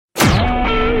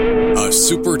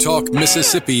SuperTalk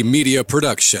Mississippi media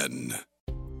production.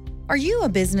 Are you a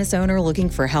business owner looking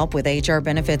for help with HR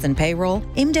benefits and payroll?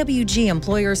 MWG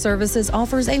Employer Services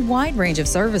offers a wide range of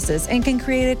services and can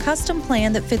create a custom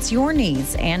plan that fits your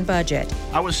needs and budget.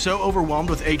 I was so overwhelmed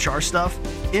with HR stuff.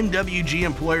 MWG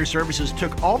Employer Services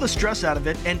took all the stress out of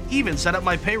it and even set up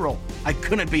my payroll. I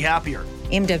couldn't be happier.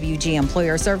 MWG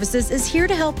Employer Services is here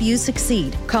to help you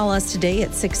succeed. Call us today at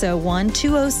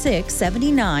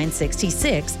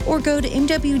 601-206-7966 or go to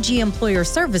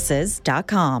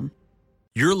MWGEmployerServices.com.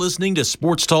 You're listening to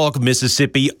Sports Talk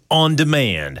Mississippi On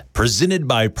Demand, presented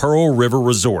by Pearl River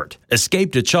Resort.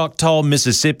 Escape to Choctaw,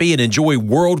 Mississippi and enjoy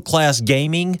world-class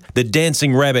gaming, the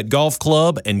Dancing Rabbit Golf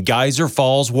Club, and Geyser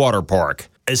Falls Water Park.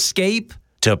 Escape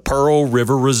to Pearl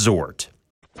River Resort.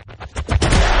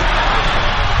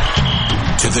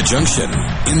 To the junction,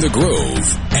 in the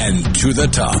Grove, and to the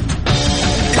top.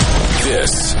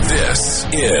 This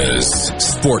is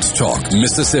Sports Talk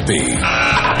Mississippi.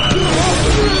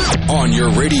 On your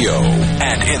radio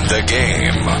and in the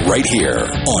game, right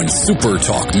here on Super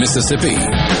Talk Mississippi.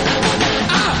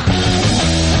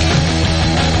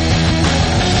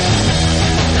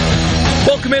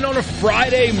 Welcome in on a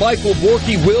Friday. Michael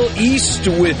Borky, Will East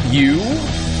with you.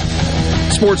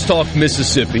 Sports Talk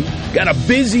Mississippi. Got a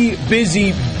busy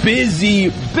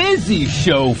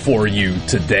show for you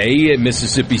today.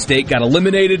 Mississippi State got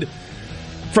eliminated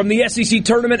from the SEC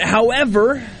tournament.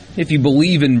 However, if you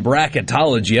believe in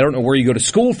bracketology, I don't know where you go to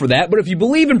school for that, but if you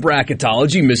believe in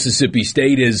bracketology, Mississippi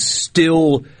State is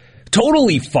still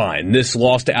totally fine. This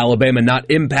loss to Alabama not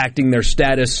impacting their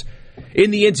status in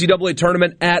the NCAA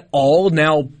tournament at all.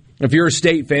 Now, if you're a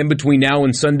State fan, between now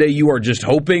and Sunday, you are just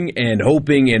hoping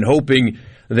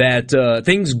that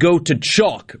things go to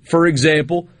chalk. For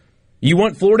example, you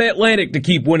want Florida Atlantic to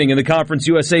keep winning in the Conference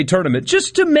USA tournament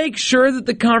just to make sure that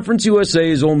the Conference USA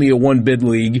is only a one-bid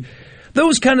league.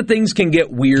 Those kind of things can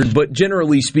get weird, but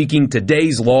generally speaking,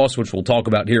 today's loss, which we'll talk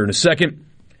about here in a second,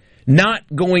 not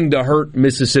going to hurt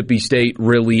Mississippi State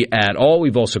really at all.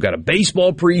 We've also got a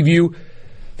baseball preview.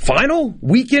 Final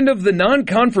weekend of the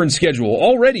non-conference schedule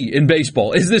already in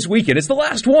baseball is this weekend. It's the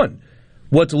last one.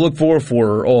 What to look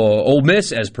for Ole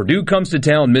Miss as Purdue comes to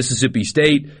town, Mississippi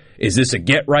State. Is this a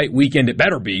get-right weekend? It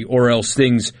better be, or else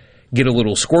things get a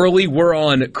little squirrely. We're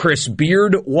on Chris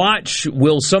Beard watch.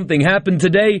 Will something happen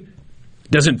today?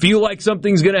 Doesn't feel like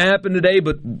something's going to happen today,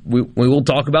 but we will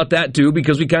talk about that too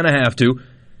because we kind of have to.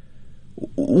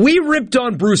 We ripped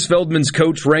on Bruce Feldman's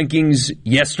coach rankings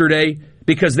yesterday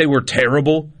because they were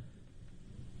terrible.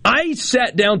 I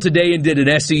sat down today and did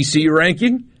an SEC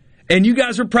ranking. And you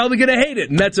guys are probably going to hate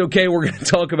it, and that's okay. We're going to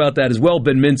talk about that as well.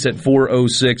 Ben Mintz at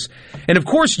 4:06. And, of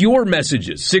course, your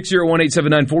messages,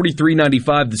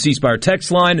 601-879-4395, the C Spire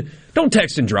text line. Don't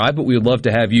text and drive, but we would love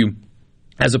to have you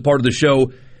as a part of the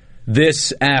show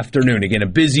this afternoon. Again, a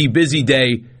busy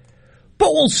day.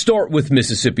 But we'll start with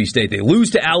Mississippi State. They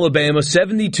lose to Alabama.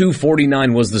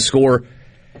 72-49 was the score.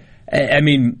 I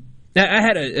mean, I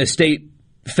had a State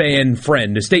fan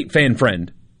friend,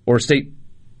 or a State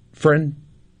friend.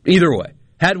 Either way,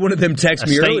 had one of them text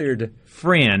me earlier.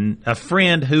 A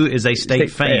friend who is a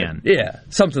State fan. Yeah,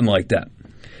 something like that.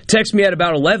 Text me at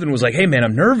about 11, was like, hey, man,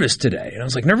 I'm nervous today. And I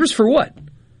was like, nervous for what?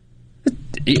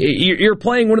 You're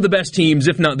playing one of the best teams,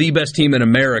 if not the best team in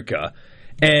America,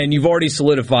 and you've already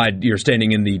solidified your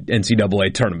standing in the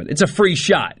NCAA tournament. It's a free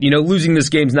shot. Losing this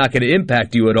game's not going to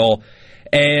impact you at all.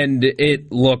 And it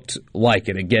looked like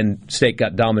it. Again, State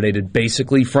got dominated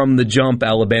basically from the jump.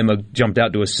 Alabama jumped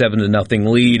out to a 7-0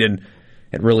 lead, and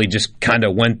it really just kind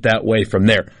of went that way from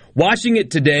there. Watching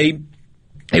it today,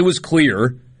 it was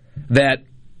clear that,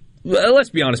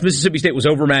 let's be honest, Mississippi State was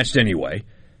overmatched anyway.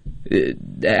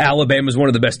 Alabama is one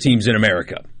of the best teams in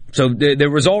America. So there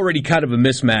was already kind of a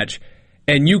mismatch,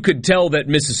 and you could tell that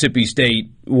Mississippi State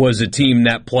was a team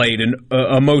that played an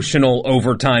emotional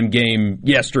overtime game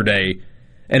yesterday,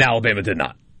 and Alabama did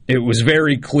not. It was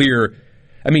very clear.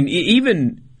 I mean,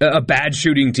 even a bad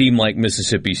shooting team like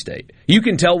Mississippi State, you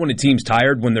can tell when a team's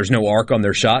tired when there's no arc on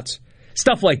their shots.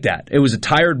 Stuff like that. It was a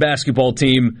tired basketball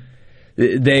team.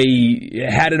 They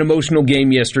had an emotional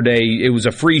game yesterday. It was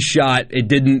a free shot. It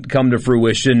didn't come to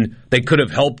fruition. They could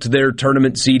have helped their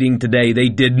tournament seeding today. They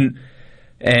didn't.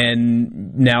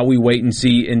 And now we wait and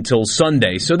see until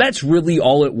Sunday. So that's really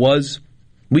all it was.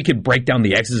 We could break down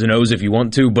the X's and O's if you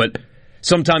want to, but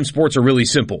sometimes sports are really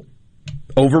simple.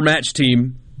 Overmatched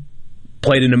team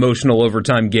played an emotional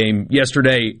overtime game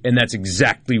yesterday, and that's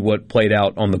exactly what played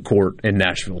out on the court in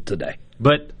Nashville today.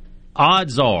 But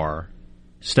odds are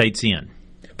State's in.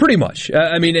 Pretty much.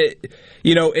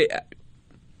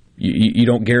 You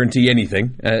don't guarantee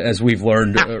anything, as we've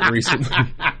learned recently.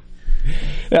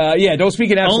 Don't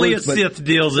speak in absolutes. Only a Sith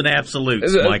deals in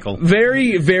absolutes, Michael.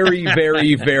 Very, very,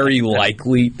 very, very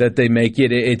likely that they make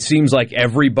it. It seems like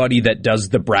everybody that does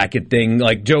the bracket thing,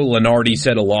 like Joe Lunardi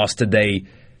said, a loss today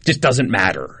just doesn't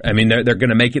matter. I mean, they're going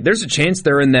to make it. There's a chance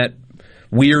they're in that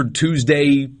weird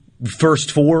Tuesday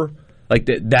first four. Like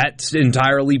that's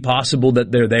entirely possible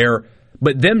that they're there.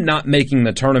 But them not making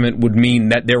the tournament would mean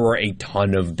that there were a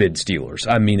ton of bid stealers.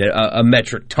 I mean, a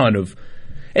metric ton of,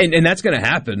 and that's going to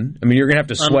happen. I mean, you're going to have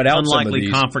to sweat out some of these.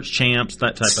 Unlikely conference champs,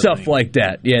 that type of thing. Stuff like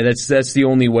that. Yeah, that's the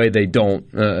only way they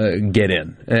don't get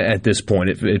in at this point.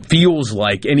 It feels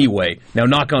like, anyway. Now,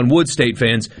 knock on wood, State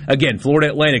fans. Again,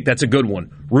 Florida Atlantic, that's a good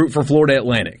one. Root for Florida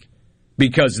Atlantic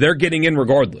because they're getting in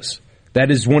regardless. That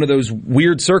is one of those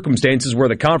weird circumstances where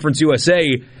the Conference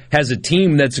USA has a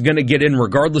team that's going to get in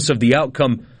regardless of the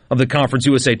outcome of the Conference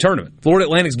USA tournament. Florida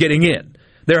Atlantic's getting in.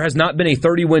 There has not been a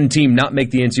 30-win team not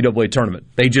make the NCAA tournament.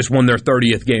 They just won their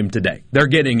 30th game today. They're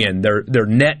getting in. Their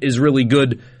net is really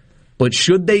good. But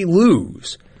should they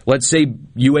lose, let's say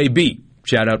UAB,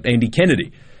 shout out Andy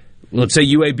Kennedy, let's say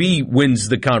UAB wins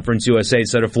the Conference USA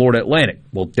instead of Florida Atlantic.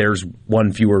 Well, there's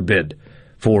one fewer bid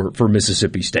for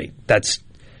Mississippi State. That's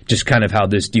just kind of how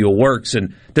this deal works.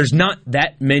 And there's not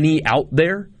that many out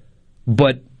there,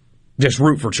 but just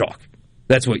root for chalk.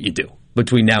 That's what you do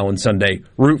between now and Sunday.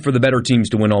 Root for the better teams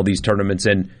to win all these tournaments,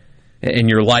 and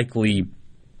you're likely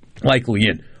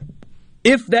in.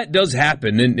 If that does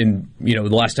happen, and the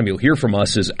last time you'll hear from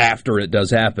us is after it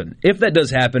does happen. If that does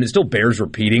happen, it still bears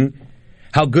repeating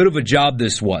how good of a job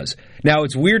this was. Now,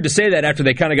 it's weird to say that after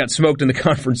they kind of got smoked in the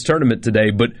conference tournament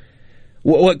today, but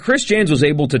what Chris Jans was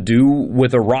able to do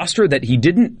with a roster that he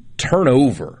didn't turn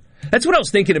over, that's what I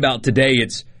was thinking about today.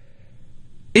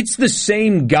 It's the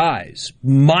same guys,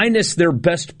 minus their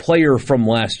best player from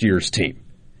last year's team.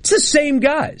 It's the same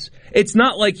guys. It's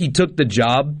not like he took the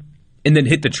job and then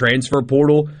hit the transfer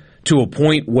portal to a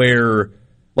point where,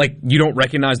 like, you don't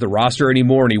recognize the roster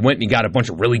anymore, and he went and he got a bunch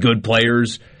of really good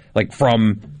players, like,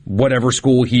 from whatever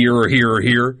school here or here or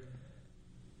here.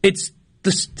 It's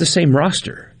the same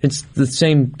roster. It's the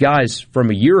same guys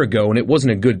from a year ago, and it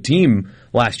wasn't a good team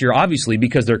last year, obviously,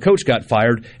 because their coach got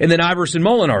fired, and then Iverson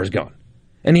Molinar's gone.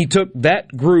 And he took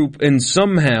that group and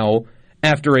somehow,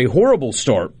 after a horrible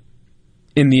start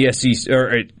in the SEC,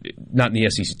 or not in the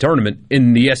SEC tournament,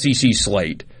 in the SEC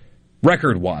slate,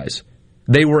 record-wise,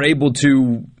 they were able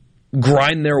to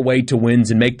grind their way to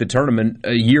wins and make the tournament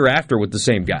a year after with the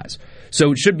same guys.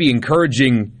 So it should be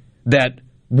encouraging that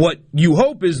what you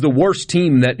hope is the worst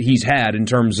team that he's had in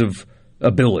terms of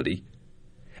ability.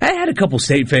 I had a couple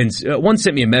State fans, one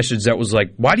sent me a message that was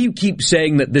like, why do you keep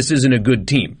saying that this isn't a good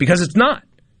team? Because it's not.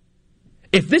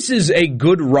 If this is a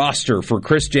good roster for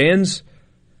Chris Jans,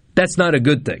 that's not a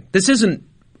good thing. This isn't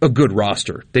a good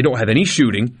roster. They don't have any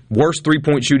shooting, worst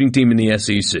three-point shooting team in the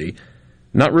SEC,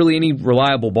 not really any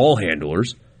reliable ball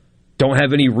handlers, don't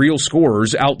have any real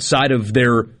scorers outside of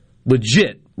their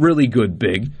legit, really good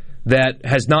big that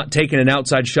has not taken an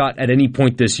outside shot at any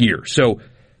point this year. So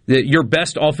your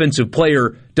best offensive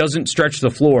player doesn't stretch the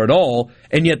floor at all,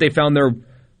 and yet they found their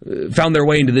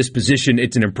way into this position.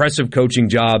 It's an impressive coaching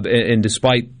job, and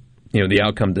despite the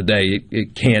outcome today,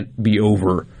 it can't be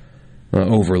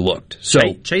overlooked.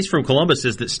 So Chase from Columbus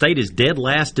says that State is dead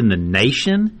last in the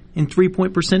nation in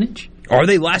 3-point percentage. Are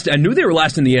they last? I knew they were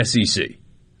last in the SEC.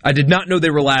 I did not know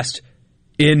they were last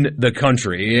in the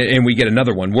country, and we get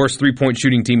another one. Worst three-point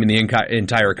shooting team in the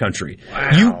entire country.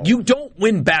 Wow. You don't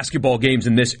win basketball games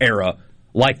in this era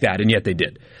like that, and yet they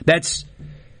did. That's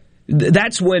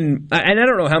when, and I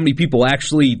don't know how many people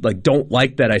actually don't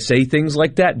like that I say things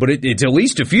like that, but it's at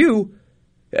least a few.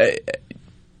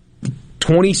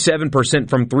 27%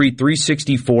 from three,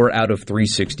 364 out of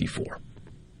 364.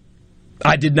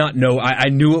 I did not know. I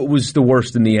knew it was the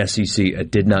worst in the SEC. I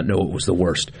did not know it was the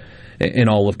worst in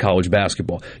all of college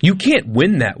basketball. You can't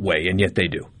win that way, and yet they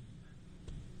do.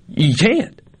 You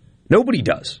can't. Nobody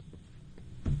does.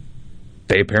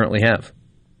 They apparently have.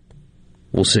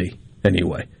 We'll see,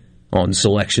 anyway, on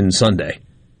Selection Sunday,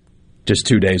 just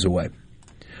 2 days away.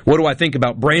 What do I think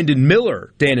about Brandon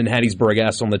Miller? Dan in Hattiesburg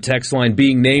asked on the text line,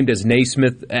 being named as a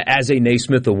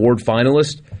Naismith Award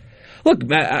finalist. Look,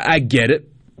 I get it,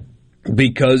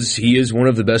 because he is one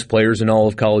of the best players in all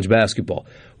of college basketball.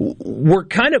 We're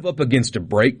kind of up against a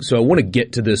break, so I want to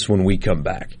get to this when we come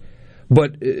back.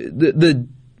 But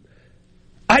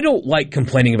I don't like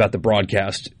complaining about the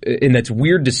broadcast, and that's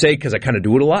weird to say because I kind of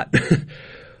do it a lot.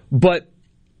 But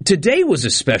today was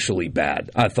especially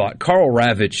bad, I thought. Karl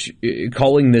Ravech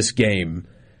calling this game,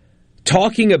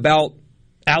 talking about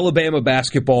Alabama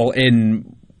basketball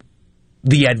and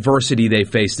the adversity they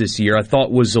faced this year, I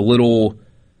thought was a little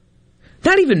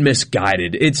not even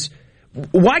misguided. It's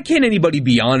why can't anybody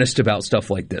be honest about stuff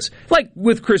like this? Like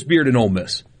with Chris Beard and Ole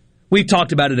Miss. We've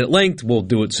talked about it at length. We'll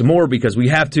do it some more because we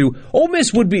have to. Ole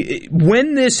Miss would be,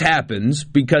 when this happens,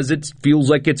 because it feels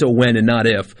like it's a when and not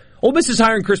if, Ole Miss is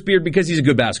hiring Chris Beard because he's a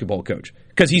good basketball coach,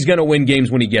 because he's going to win games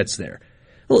when he gets there.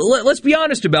 Let's be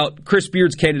honest about Chris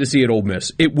Beard's candidacy at Ole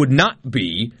Miss. It would not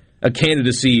be a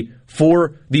candidacy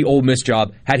for the Ole Miss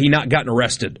job had he not gotten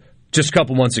arrested just a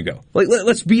couple months ago.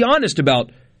 Let's be honest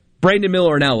about Brandon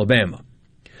Miller in Alabama.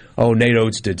 Oh, Nate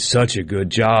Oates did such a good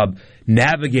job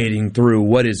navigating through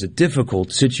what is a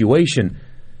difficult situation.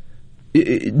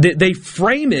 They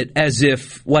frame it as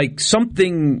if like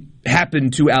something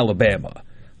happened to Alabama,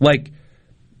 like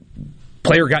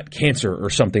player got cancer or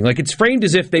something. Like it's framed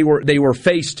as if they were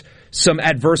faced some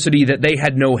adversity that they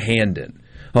had no hand in.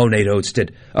 Oh, Nate Oates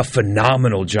did a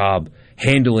phenomenal job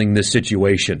handling this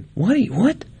situation.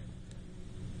 What?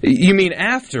 You mean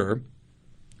after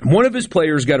one of his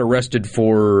players got arrested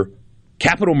for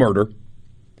capital murder,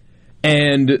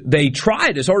 and they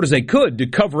tried as hard as they could to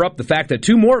cover up the fact that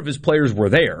two more of his players were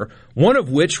there, one of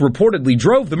which reportedly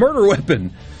drove the murder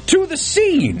weapon to the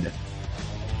scene.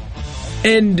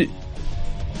 And,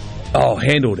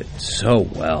 handled it so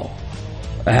well.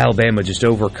 Alabama just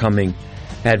overcoming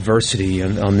adversity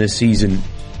on this season.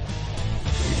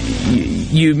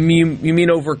 You mean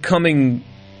overcoming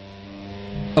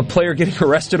a player getting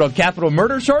arrested on capital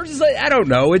murder charges? I don't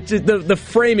know. The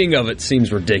framing of it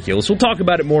seems ridiculous. We'll talk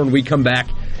about it more when we come back.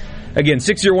 Again,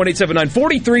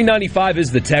 601-879-4395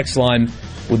 is the text line.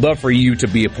 We'd love for you to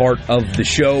be a part of the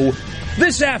show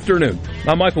this afternoon.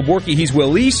 I'm Michael Borky. He's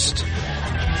Will East.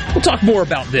 We'll talk more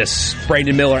about this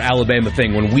Brandon Miller Alabama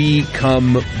thing when we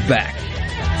come back.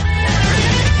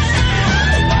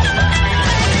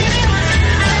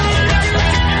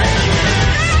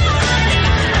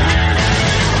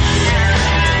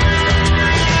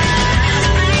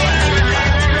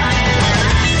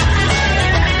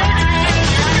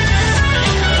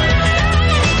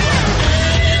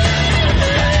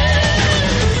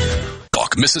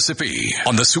 Mississippi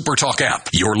on the SuperTalk app,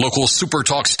 your local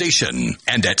SuperTalk station,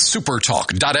 and at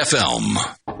supertalk.fm.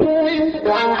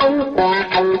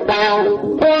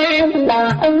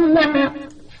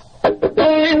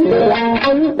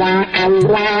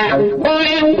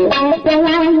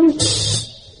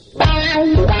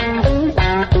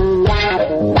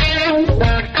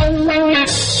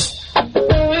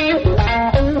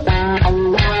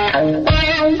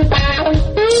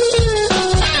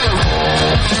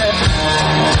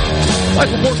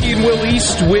 Michael Borky and Will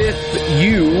East with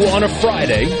you on a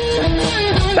Friday.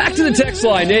 Back to the text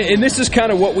line, and this is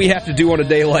kind of what we have to do on a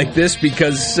day like this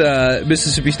because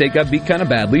Mississippi State got beat kind of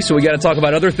badly, so we got to talk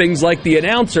about other things like the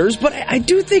announcers, but I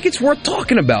do think it's worth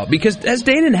talking about because, as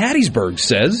Dan in Hattiesburg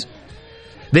says,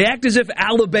 they act as if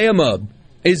Alabama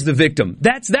is the victim.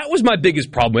 That was my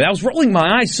biggest problem. I was rolling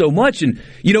my eyes so much, and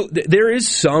there is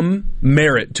some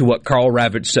merit to what Karl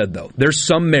Ravech said, though. There's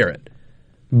some merit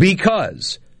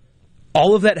because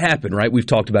all of that happened, right? We've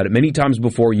talked about it many times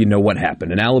before. You know what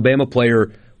happened. An Alabama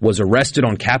player was arrested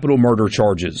on capital murder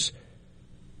charges.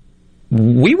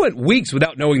 We went weeks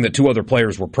without knowing that two other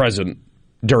players were present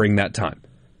during that time.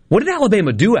 What did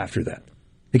Alabama do after that?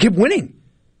 They kept winning.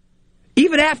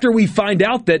 Even after we find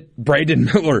out that Brandon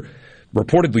Miller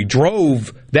reportedly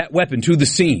drove that weapon to the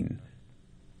scene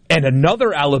and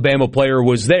another Alabama player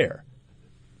was there,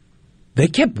 they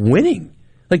kept winning.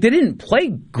 Like, they didn't play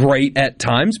great at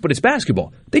times, but it's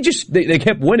basketball. They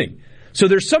kept winning. So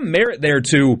there's some merit there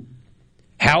to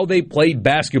how they played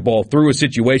basketball through a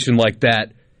situation like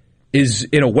that is,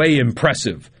 in a way,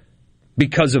 impressive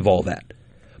because of all that.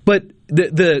 But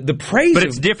the praise... But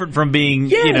it's different from being,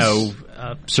 yes,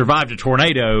 survived a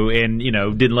tornado and,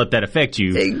 didn't let that affect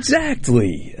you.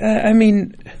 Exactly. I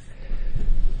mean,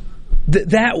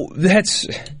 that's...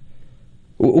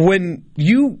 When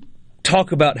you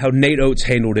talk about how Nate Oates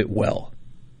handled it well,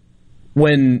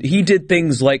 when he did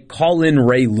things like call in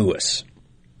Ray Lewis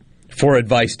for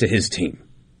advice to his team.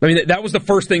 I mean, that was the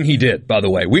first thing he did, by the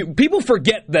way. People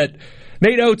forget that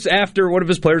Nate Oates, after one of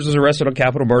his players was arrested on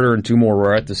capital murder and two more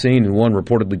were at the scene and one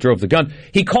reportedly drove the gun,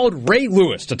 he called Ray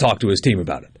Lewis to talk to his team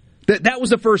about it. That was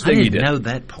the first thing he did. I didn't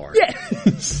know that part.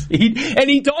 Yes.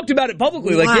 He talked about it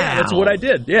publicly. Like, yeah, that's what I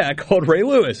did. Yeah, I called Ray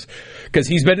Lewis because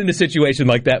he's been in a situation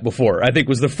like that before. I think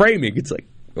was the framing. It's like,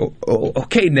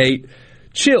 okay, Nate,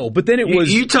 chill. But then it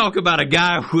was... You talk about a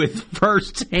guy with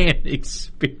first-hand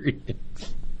experience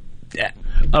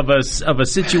of a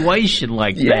situation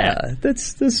like that. Yeah,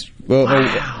 that's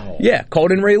wow. Yeah,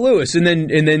 called in Ray Lewis and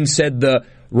then said the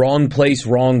wrong place,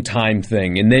 wrong time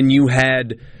thing. And then you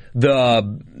had...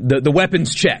 the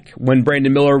weapons check when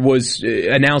Brandon Miller was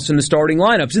announced in the starting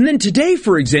lineups. And then today,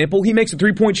 for example, he makes a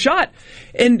 3-point shot.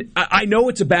 And I know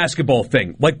it's a basketball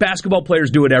thing. Like, basketball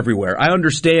players do it everywhere. I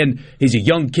understand he's a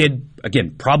young kid.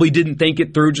 Again, probably didn't think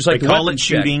it through, just like they the call weapons it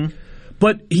shooting. check.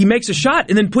 But he makes a shot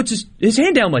and then puts his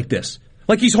hand down like this,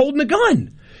 like he's holding a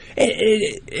gun.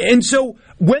 And so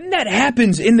when that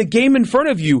happens in the game in front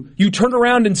of you, you turn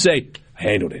around and say, I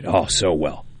handled it so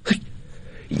well.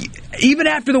 Even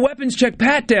after the weapons check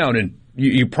pat down, and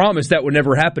you promised that would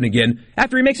never happen again,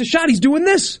 after he makes a shot, he's doing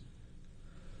this.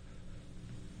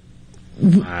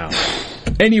 Wow.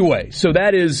 Anyway, so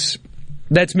that's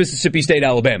Mississippi State,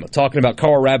 Alabama, talking about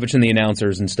Carl Ravitch and the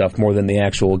announcers and stuff more than the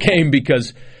actual game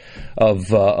because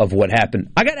of what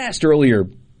happened. I got asked earlier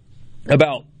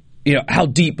about how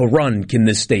deep a run can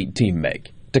this state team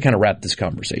make, to kind of wrap this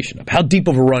conversation up. How deep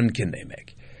of a run can they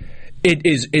make? It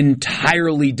is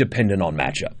entirely dependent on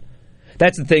matchup.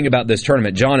 That's the thing about this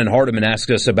tournament. John and Hardiman asked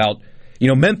us about,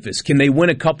 Memphis. Can they win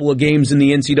a couple of games in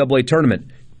the NCAA tournament?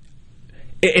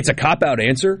 It's a cop-out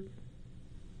answer.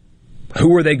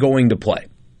 Who are they going to play?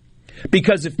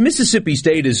 Because if Mississippi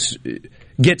State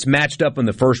gets matched up in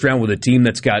the first round with a team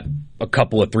that's got a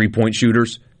couple of 3-point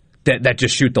shooters that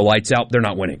just shoot the lights out, they're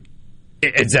not winning.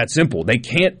 It's that simple. They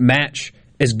can't match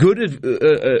as good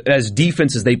as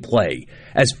defense as they play,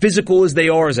 as physical as they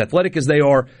are, as athletic as they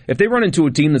are. If they run into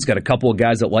a team that's got a couple of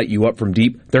guys that light you up from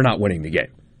deep, they're not winning the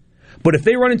game. But if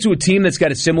they run into a team that's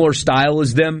got a similar style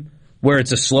as them, where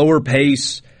it's a slower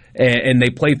pace and they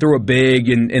play through a big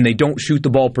and they don't shoot the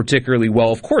ball particularly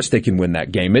well, of course they can win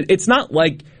that game. It's not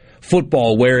like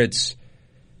football where it's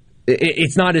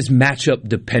not as matchup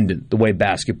dependent the way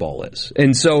basketball is.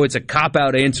 And so it's a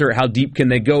cop-out answer. How deep can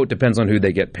they go? It depends on who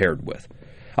they get paired with.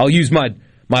 I'll use my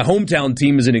hometown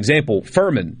team as an example,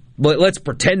 Furman. Let's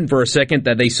pretend for a second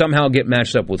that they somehow get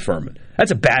matched up with Furman.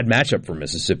 That's a bad matchup for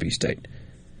Mississippi State.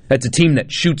 That's a team that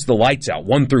shoots the lights out,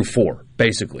 1 through 4,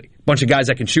 basically. A bunch of guys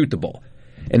that can shoot the ball.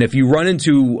 And if you run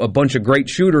into a bunch of great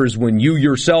shooters when you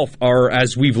yourself are,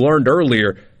 as we've learned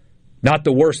earlier, not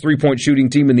the worst 3-point shooting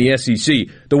team in the SEC,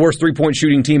 the worst 3-point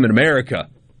shooting team in America,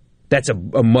 that's a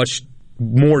much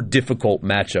more difficult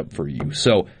matchup for you.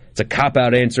 So it's a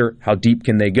cop-out answer. How deep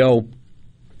can they go?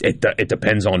 It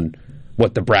depends on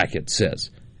what the bracket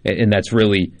says. And that's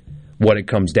really what it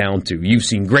comes down to. You've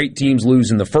seen great teams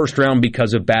lose in the first round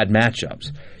because of bad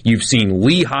matchups. You've seen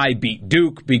Lehigh beat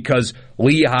Duke because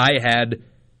Lehigh had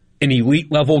an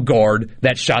elite-level guard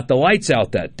that shot the lights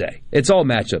out that day. It's all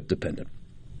matchup dependent.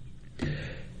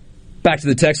 Back to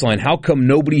the text line. How come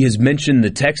nobody has mentioned the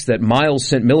text that Miles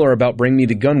sent Miller about Bring Me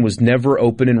the Gun was never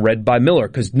opened and read by Miller?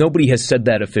 Because nobody has said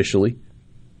that officially.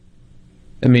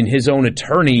 I mean, his own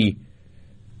attorney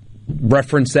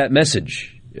referenced that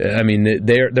message. I mean,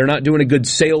 they're not doing a good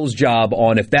sales job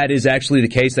on if that is actually the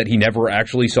case, that he never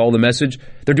actually saw the message.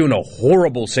 They're doing a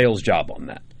horrible sales job on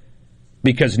that.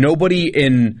 Because nobody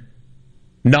in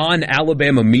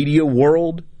non-Alabama media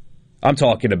world, I'm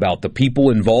talking about the people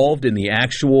involved in the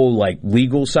actual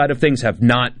legal side of things, have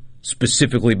not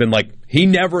specifically been like, he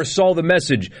never saw the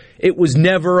message. It was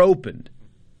never opened.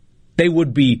 They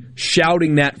would be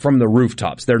shouting that from the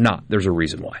rooftops. They're not. There's a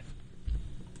reason why.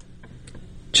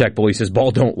 Check Bully says,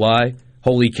 ball don't lie.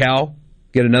 Holy cow.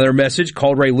 Get another message.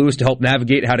 Called Ray Lewis to help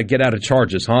navigate how to get out of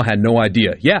charges, huh? Had no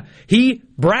idea. Yeah, he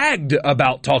bragged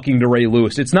about talking to Ray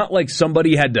Lewis. It's not like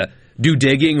somebody had to do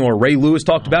digging or Ray Lewis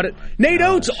talked about it. Nate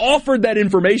Oates offered that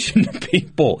information to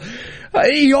people.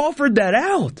 He offered that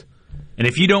out. And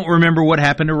if you don't remember what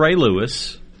happened to Ray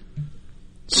Lewis,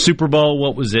 Super Bowl,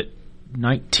 what was it?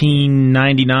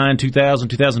 1999, 2000,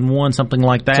 2001, something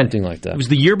like that. Something like that. It was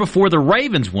the year before the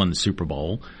Ravens won the Super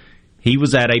Bowl. He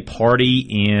was at a party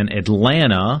in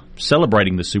Atlanta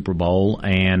celebrating the Super Bowl,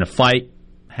 and a fight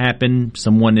happened.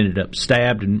 Someone ended up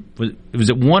stabbed, and was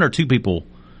it one or two people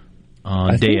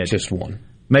I dead? think just one.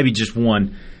 Maybe just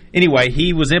one. Anyway,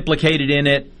 he was implicated in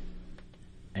it,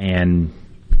 and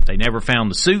they never found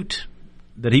the suit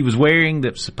that he was wearing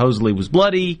that supposedly was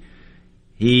bloody.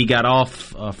 He got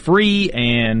off free,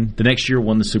 and the next year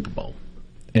won the Super Bowl.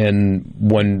 And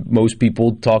when most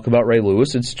people talk about Ray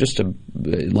Lewis, it's just a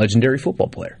legendary football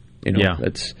player. Yeah.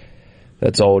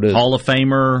 That's all it is. Hall of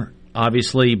Famer,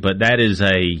 obviously, but that is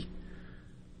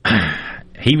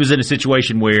he was in a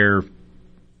situation where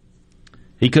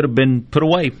he could have been put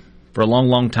away for a long,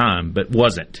 long time, but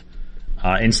wasn't.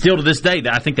 And still to this day,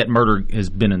 I think that murder is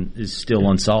still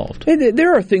unsolved.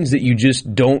 There are things that you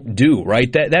just don't do,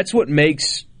 right? That's what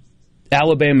makes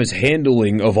Alabama's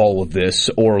handling of all of this,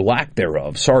 or lack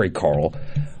thereof, sorry, Carl,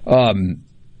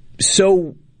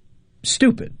 so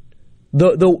stupid.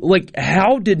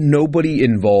 How did nobody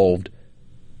involved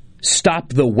stop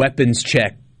the weapons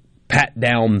check, pat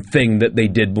down thing that they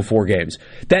did before games.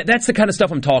 That's the kind of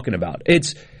stuff I'm talking about.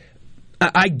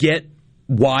 I get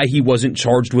why he wasn't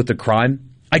charged with the crime.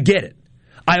 I get it.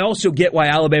 I also get why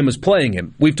Alabama's playing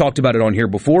him. We've talked about it on here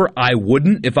before. I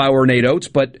wouldn't if I were Nate Oates,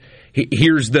 but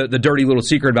here's the dirty little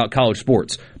secret about college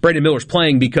sports. Brandon Miller's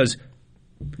playing because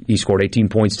he scored 18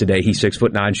 points today. He's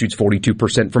 6'9", shoots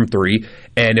 42% from three,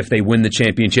 and if they win the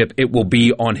championship, it will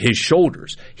be on his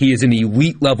shoulders. He is an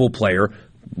elite level player,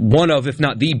 one of, if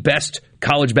not the best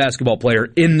college basketball player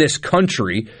in this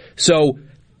country. So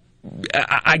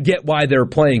I get why they're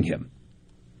playing him.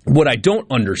 What I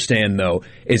don't understand, though,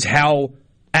 is how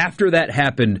after that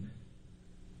happened,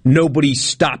 nobody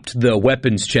stopped the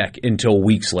weapons check until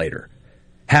weeks later.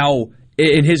 How,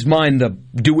 in his mind, the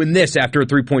doing this after a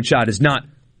three-point shot is not,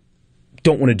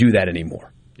 don't want to do that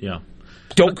anymore. Yeah.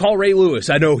 Don't call Ray Lewis.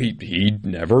 I know he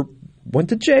never went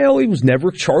to jail. He was never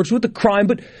charged with a crime,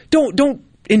 but don't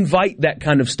invite that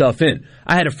kind of stuff in.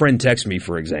 I had a friend text me,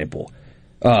 for example,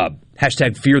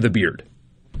 hashtag fear the beard.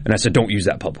 And I said, don't use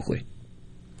that publicly.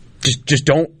 Just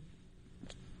don't.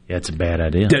 Yeah, it's a bad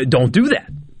idea. Don't do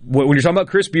that. When you're talking about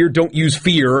Chris Beard, don't use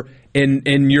fear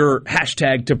in your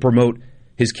hashtag to promote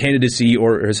his candidacy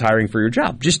or his hiring for your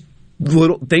job. Just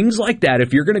little things like that.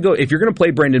 If you're going to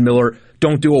play Brandon Miller,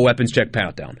 don't do a weapons check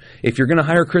pat down. If you're going to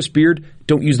hire Chris Beard,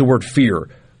 don't use the word fear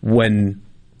when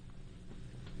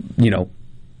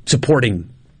supporting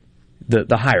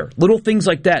the hire. Little things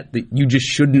like that you just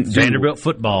shouldn't do. Vanderbilt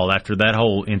football after that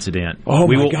whole incident. Oh,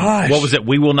 my gosh. What was it?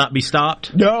 We will not be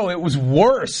stopped? No, it was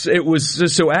worse. It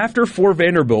was so after 4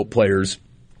 Vanderbilt players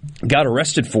got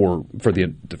arrested for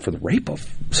the rape of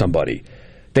somebody,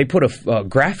 they put a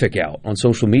graphic out on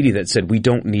social media that said, "We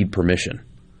don't need permission."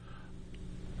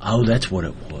 Oh, that's what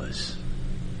it was.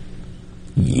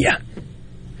 Yeah.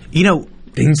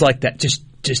 Things like that.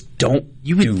 Just don't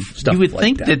do stuff like that. You would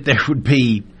think that there would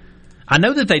be... I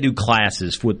know that they do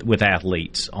classes with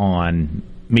athletes on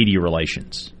media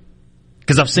relations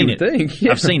because I've seen it.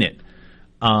 Yeah. I've seen it.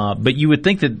 But you would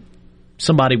think that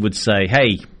somebody would say,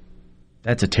 hey,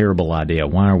 that's a terrible idea.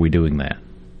 Why are we doing that?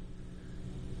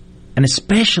 And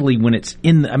especially when it's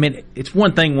it's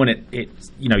one thing when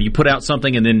it's you put out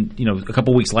something and then, a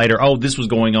couple weeks later, oh, this was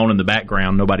going on in the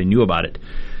background. Nobody knew about it.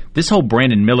 This whole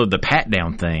Brandon Miller, the pat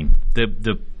down thing,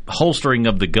 the holstering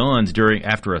of the guns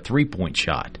after a 3-point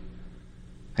shot.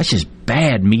 That's just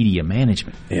bad media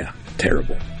management. Yeah,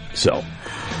 terrible. So,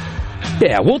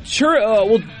 yeah, we'll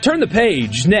turn the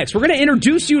page next. We're going to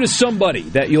introduce you to somebody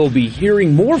that you'll be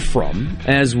hearing more from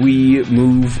as we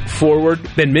move forward.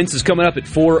 Ben Mintz is coming up at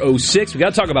 4:06. We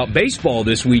got to talk about baseball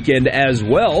this weekend as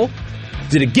well.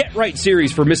 Did a get-right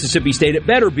series for Mississippi State. It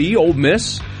better be. Ole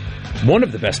Miss, one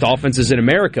of the best offenses in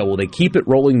America. Will they keep it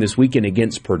rolling this weekend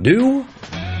against Purdue?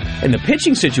 And the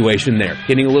pitching situation there,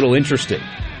 getting a little interesting.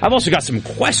 I've also got some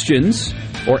questions,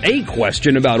 or a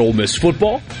question about Ole Miss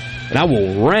football, and I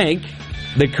will rank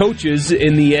the coaches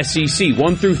in the SEC,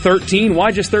 1 through 13.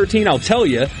 Why just 13? I'll tell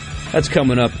you. That's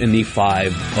coming up in the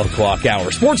 5 o'clock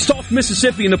hour. Sports Talk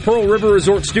Mississippi in the Pearl River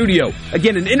Resort Studio.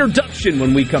 Again, an introduction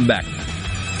when we come back.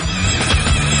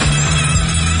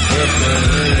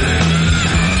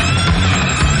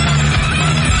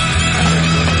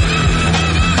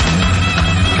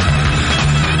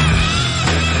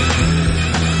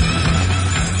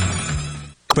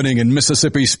 Happening in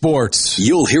Mississippi sports.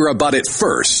 You'll hear about it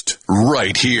first,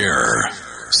 right here.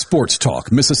 Sports Talk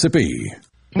Mississippi.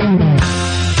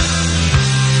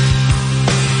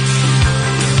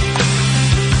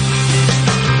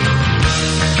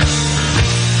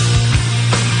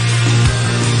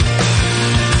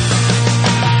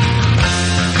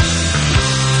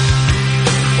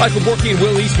 Michael Borky and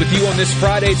Will East with you on this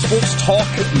Friday at Sports Talk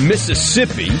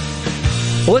Mississippi.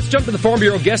 Well, let's jump to the Farm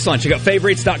Bureau guest line. Check out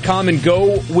favorites.com and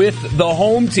go with the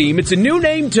home team. It's a new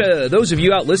name to those of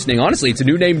you out listening. Honestly, it's a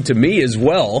new name to me as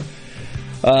well.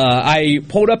 I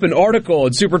pulled up an article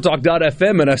at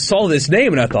supertalk.fm and I saw this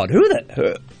name and I thought,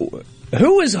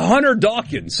 who is Hunter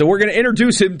Dawkins? So we're going to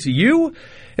introduce him to you.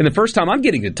 And the first time I'm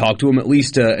getting to talk to him, at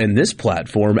least in this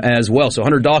platform as well. So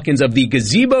Hunter Dawkins of the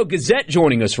Gazebo Gazette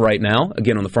joining us right now.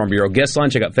 Again, on the Farm Bureau guest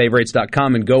line. Check out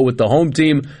favorites.com and go with the home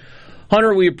team.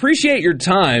 Hunter, we appreciate your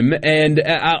time, and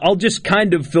I'll just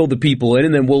kind of fill the people in,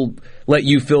 and then we'll let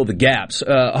you fill the gaps.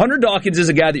 Hunter Dawkins is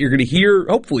a guy that you're going to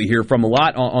hopefully hear from a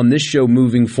lot on this show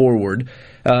moving forward.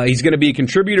 He's going to be a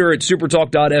contributor at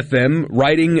supertalk.fm,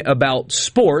 writing about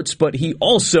sports, but he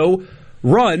also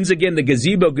runs, again, the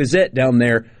Gazebo Gazette down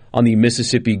there on the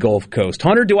Mississippi Gulf Coast.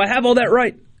 Hunter, do I have all that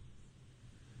right?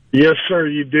 Yes, sir,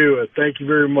 you do. Thank you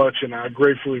very much, and I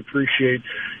gratefully appreciate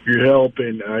your help.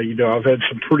 And, I've had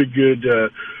some pretty good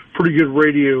pretty good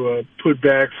radio put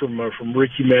back from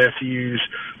Ricky Matthews,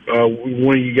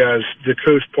 one of you guys, the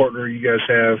Coast partner you guys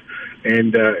have,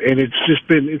 and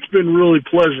it's been really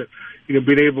pleasant,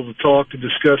 being able to talk, to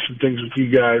discuss some things with you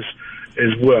guys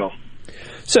as well.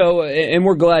 So, and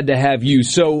we're glad to have you.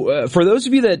 So, for those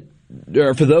of you that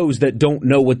don't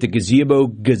know what the Gazebo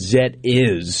Gazette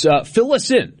is, fill us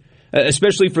in,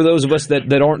 especially for those of us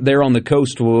that aren't there on the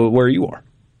coast where you are.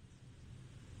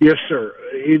 Yes, sir.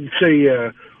 It's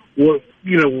what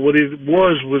it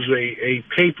was a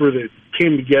paper that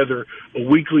came together, a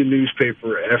weekly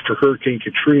newspaper after Hurricane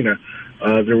Katrina.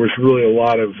 There was really a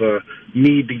lot of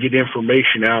need to get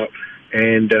information out,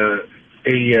 and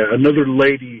another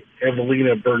lady,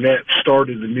 Evelina Burnett,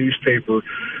 started the newspaper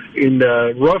in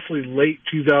roughly late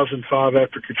 2005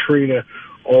 after Katrina,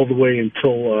 all the way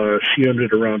until she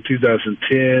ended around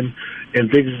 2010,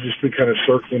 and things have just been kind of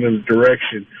circling in the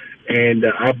direction. And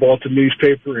I bought the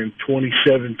newspaper in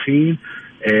 2017,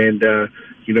 and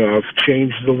I've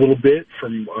changed it a little bit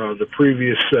from the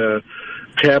previous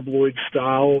tabloid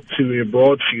style to a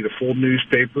broadsheet, a full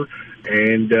newspaper,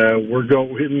 and we're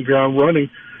hitting the ground running.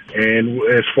 And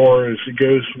as far as it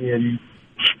goes from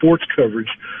sports coverage,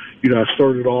 I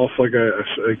started off, like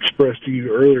I expressed to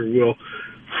you earlier, Will,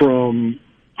 from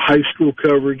high school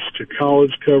coverage to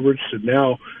college coverage to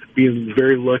now being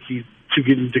very lucky to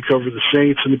get to cover the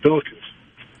Saints and the Pelicans.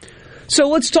 So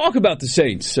let's talk about the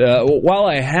Saints while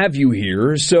I have you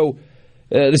here. So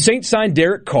the Saints signed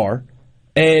Derek Carr,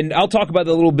 and I'll talk about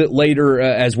that a little bit later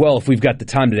as well if we've got the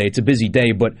time today. It's a busy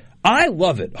day, but I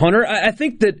love it, Hunter. I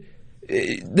think that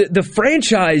the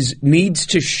franchise needs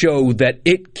to show that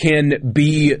it can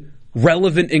be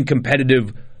relevant and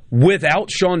competitive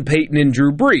without Sean Payton and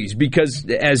Drew Brees, because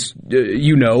as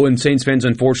you know, and Saints fans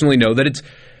unfortunately know, that it's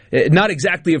not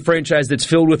exactly a franchise that's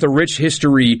filled with a rich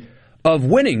history of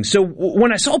winning. So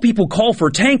when I saw people call for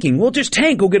tanking, well, just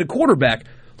tank, go get a quarterback.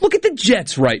 Look at the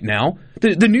Jets right now.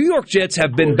 The New York Jets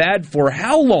have been bad for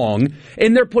how long,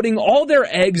 and they're putting all their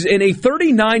eggs in a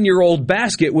 39-year-old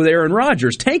basket with Aaron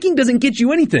Rodgers. Tanking doesn't get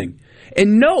you anything.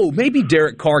 And no, maybe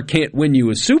Derek Carr can't win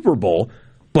you a Super Bowl,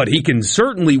 but he can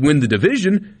certainly win the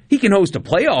division. He can host a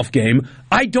playoff game.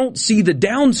 I don't see the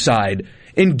downside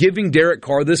in giving Derek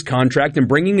Carr this contract and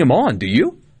bringing him on, do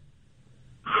you?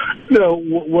 No,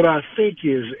 what I think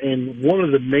is, and one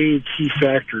of the main key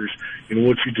factors in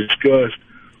what you discussed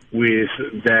with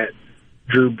that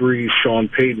Drew Brees, Sean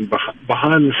Payton,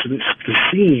 behind the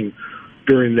scene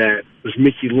during that was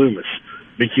Mickey Loomis.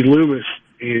 Mickey Loomis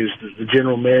is the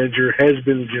general manager, has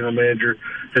been the general manager,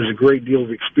 has a great deal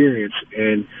of experience.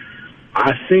 And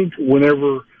I think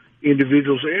whenever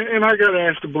individuals, and I got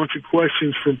asked a bunch of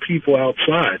questions from people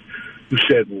outside who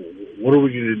said, well, what are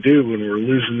we going to do when we're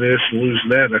losing this and losing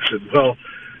that? And I said, well,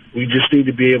 we just need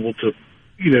to be able to,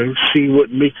 see what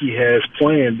Mickey has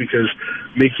planned, because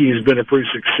Mickey has been a pretty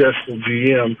successful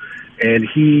GM, and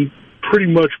he pretty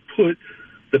much put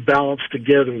the balance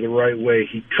together the right way.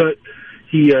 He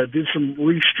did some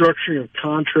restructuring of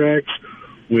contracts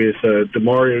with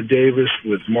Demario Davis,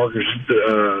 with Marcus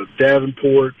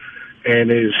Davenport,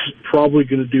 and is probably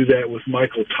going to do that with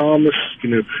Michael Thomas.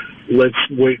 Let's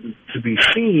wait to be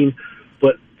seen,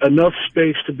 but enough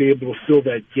space to be able to fill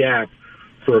that gap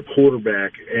for a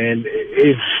quarterback. And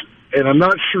I'm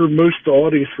not sure most of the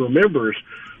audience remembers,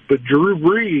 but Drew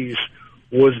Brees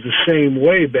was the same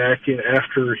way back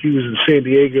after he was in San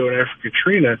Diego and after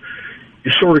Katrina.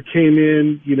 He sort of came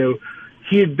in,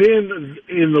 he had been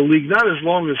in the league not as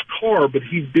long as Carr, but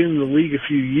he'd been in the league a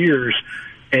few years,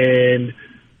 and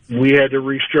we had to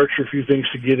restructure a few things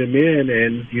to get him in,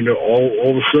 and,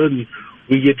 all of a sudden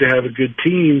we get to have a good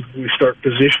team. We start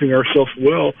positioning ourselves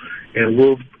well, and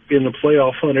we're in the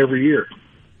playoff hunt every year.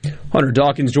 Hunter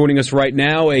Dawkins joining us right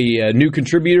now, a new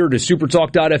contributor to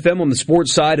SuperTalk.fm on the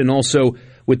sports side and also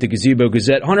with the Gazebo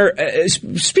Gazette. Hunter,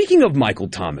 speaking of Michael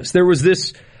Thomas, there was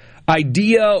this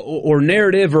idea or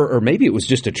narrative, or maybe it was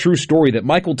just a true story, that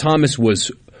Michael Thomas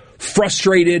was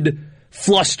frustrated,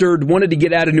 flustered, wanted to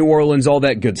get out of New Orleans, all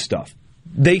that good stuff.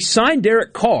 They signed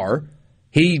Derek Carr.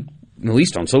 He, at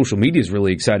least on social media, is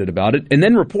really excited about it. And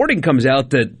then reporting comes out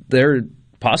that they're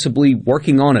possibly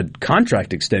working on a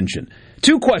contract extension.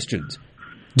 Two questions.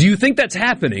 Do you think that's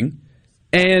happening?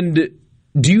 And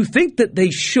do you think that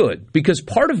they should? Because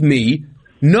part of me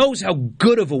knows how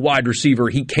good of a wide receiver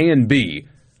he can be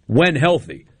when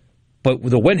healthy. But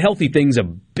the when healthy thing's a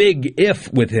big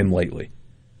if with him lately.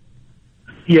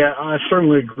 Yeah, I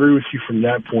certainly agree with you from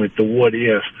that point, the what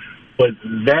if. But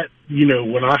that,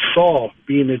 when I saw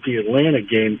being at the Atlanta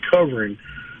game covering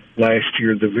last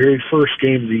year, the very first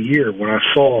game of the year, when I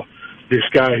saw this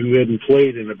guy who hadn't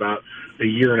played in about a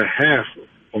year and a half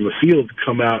on the field to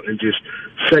come out and just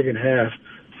second half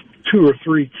 2 or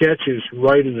 3 catches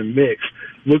right in the mix.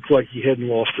 Looked like he hadn't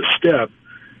lost a step.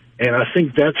 And I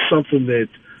think that's something that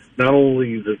not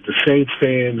only the Saints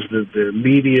fans, the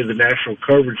media, the national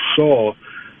coverage saw,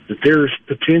 that there's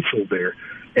potential there.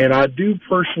 And I do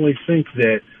personally think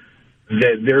that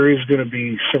there is going to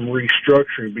be some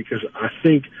restructuring, because I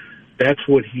think that's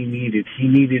what he needed. He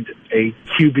needed a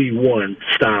QB1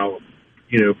 style,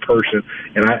 person.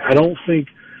 And I don't think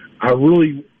I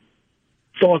really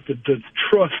thought that the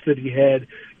trust that he had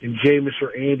in Jameis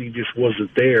or Andy just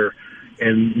wasn't there.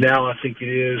 And now I think it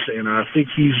is, and I think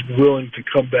he's willing to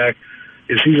come back.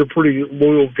 He's a pretty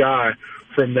loyal guy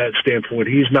from that standpoint.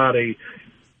 He's not a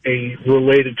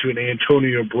related to an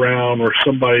Antonio Brown or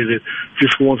somebody that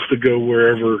just wants to go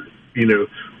wherever,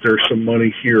 there's some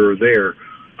money here or there.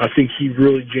 I think he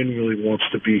really genuinely wants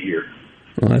to be here.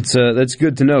 Well, that's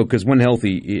good to know, because when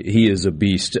healthy, he is a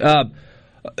beast.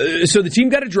 So the team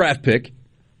got a draft pick.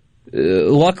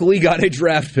 Luckily got a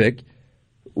draft pick.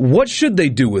 What should they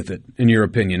do with it, in your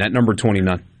opinion, at number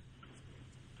 29?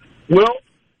 Well,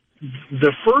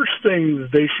 the first thing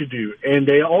that they should do, and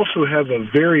they also have a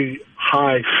very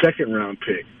high second-round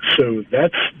pick, so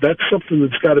that's something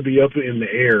that's got to be up in the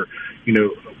air.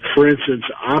 For instance,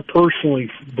 I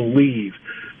personally believe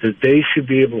that they should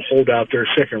be able to hold out their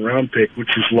second-round pick, which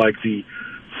is like the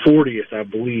 40th, I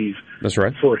believe. That's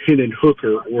right. For Hendon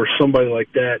Hooker or somebody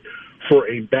like that, for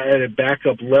at a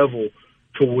backup level,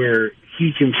 to where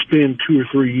he can spend 2 or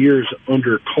 3 years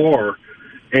under Carr,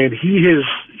 and he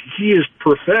has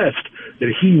professed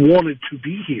that he wanted to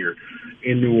be here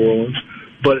in New Orleans.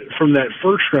 But from that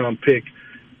first-round pick,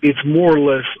 it's more or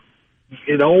less,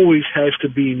 it always has to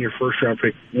be in your first-round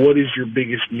pick, what is your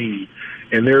biggest need?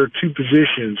 And there are 2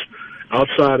 positions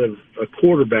outside of a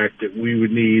quarterback that we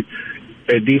would need,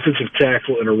 a defensive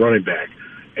tackle and a running back.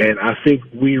 And I think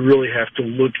we really have to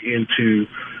look into,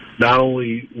 not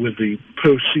only with the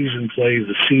postseason play,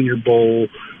 the Senior Bowl,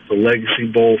 the Legacy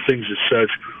Bowl, things as such,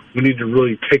 we need to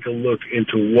really take a look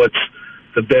into what's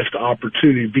the best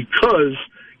opportunity, because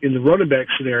in the running back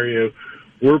scenario,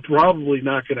 we're probably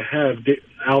not going to have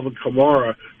Alvin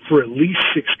Kamara for at least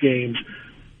 6 games.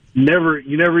 You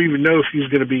never even know if he's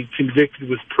going to be convicted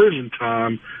with prison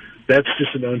time. That's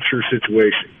just an unsure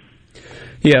situation.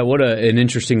 Yeah, what an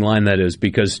interesting line that is,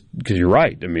 because you're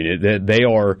right. I mean, they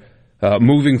are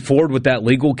moving forward with that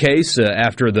legal case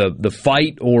after the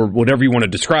fight, or whatever you want to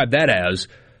describe that as,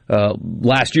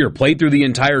 last year. Played through the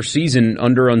entire season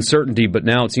under uncertainty, but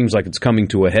now it seems like it's coming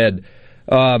to a head.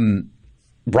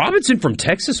 Robinson from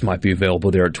Texas might be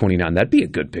available there at 29. That'd be a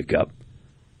good pickup.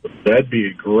 That'd be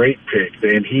a great pick.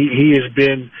 And he has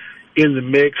been in the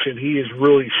mix, and he is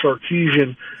really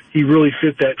Sarkisian. He really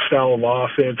fit that style of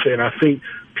offense, and I think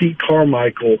Pete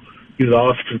Carmichael, the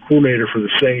offensive coordinator for the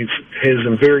Saints, has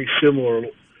a very similar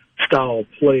style of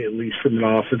play, at least from an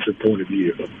offensive point of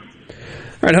view. All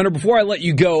right, Hunter, before I let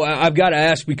you go, I've got to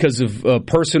ask, because of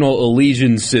personal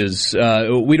allegiances.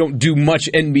 We don't do much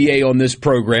NBA on this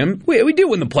program. We do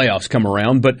when the playoffs come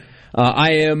around, but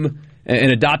I am an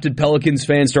adopted Pelicans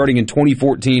fan starting in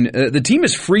 2014. The team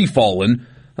is free-fallen,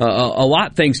 a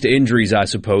lot thanks to injuries, I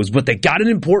suppose, but they got an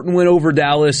important win over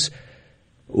Dallas.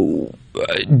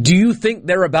 Do you think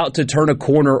they're about to turn a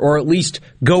corner, or at least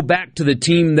go back to the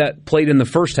team that played in the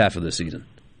first half of the season?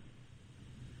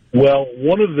 Well,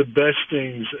 one of the best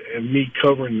things in me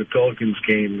covering the Pelicans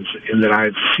games and that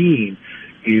I've seen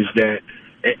is that,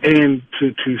 and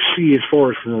to see as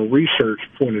far as from a research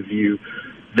point of view,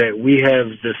 that we have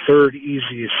the 3rd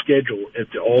easiest schedule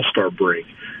at the All-Star break.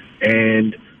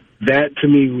 And that, to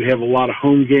me, we have a lot of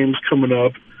home games coming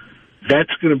up.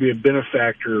 That's going to be a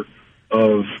benefactor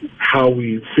of how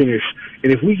we finish.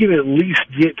 And if we can at least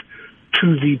get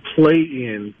to the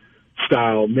play-in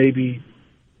style, maybe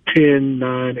 10,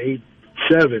 9, 8,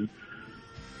 7,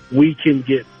 we can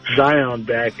get Zion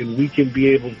back and we can be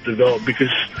able to develop.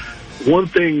 Because one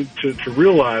thing to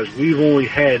realize, we've only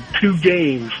had 2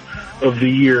 games of the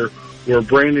year where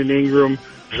Brandon Ingram,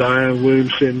 Zion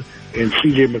Williamson, and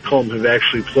C.J. McCollum have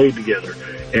actually played together.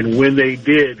 And when they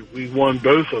did, we won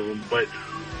both of them. But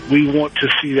we want to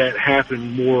see that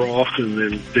happen more often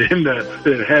than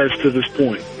it has to this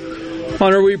point.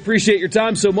 Hunter, we appreciate your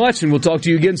time so much, and we'll talk to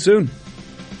you again soon.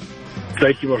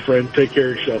 Thank you, my friend. Take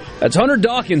care of yourself. That's Hunter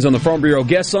Dawkins on the Farm Bureau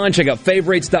guest line. Check out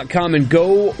favorites.com and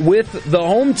go with the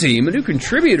home team, a new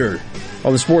contributor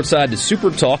on the sports side to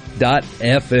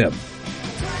supertalk.fm.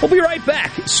 We'll be right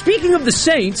back. Speaking of the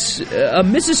Saints, a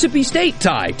Mississippi State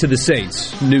tie to the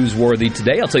Saints newsworthy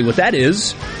today. I'll tell you what that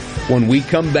is when we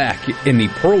come back in the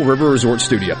Pearl River Resort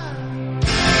Studio.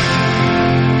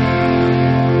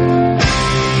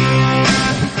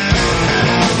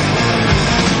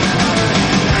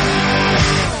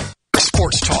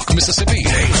 Mississippi.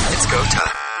 Hey, it's go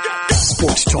time.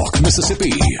 Sports Talk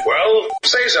Mississippi. Well,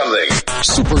 say something.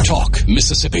 Super Talk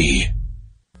Mississippi.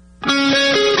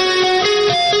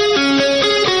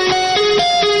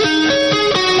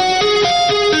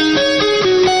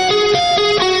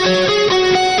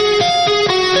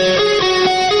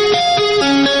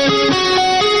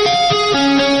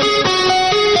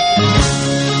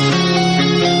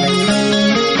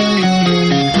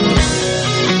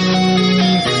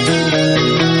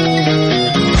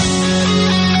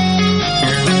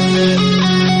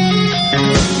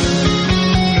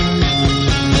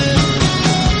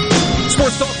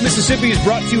 Mississippi is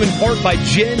brought to you in part by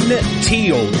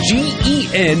Genteel, Genteal.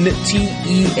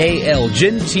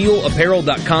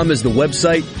 GentealApparel.com is the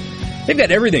website. They've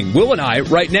got everything. Will and I,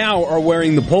 right now, are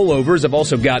wearing the pullovers. I've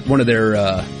also got one of their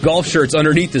golf shirts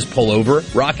underneath this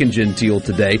pullover, rocking Genteel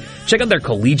today. Check out their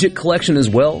collegiate collection as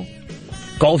well.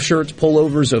 Golf shirts,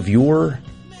 pullovers of your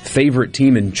favorite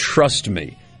team. And trust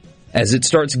me, as it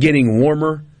starts getting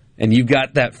warmer and you've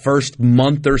got that first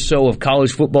month or so of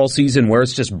college football season where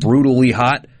it's just brutally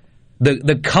hot,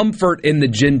 the comfort in the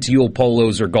Genteel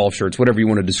polos or golf shirts, whatever you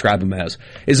want to describe them as,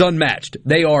 is unmatched.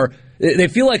 They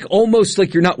feel like almost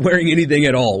like you're not wearing anything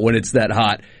at all when it's that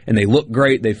hot. And they look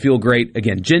great. They feel great.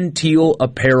 Again,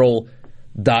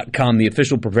 GentealApparel.com, the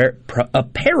official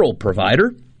apparel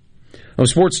provider of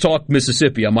Sports Talk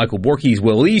Mississippi. I'm Michael Borkes,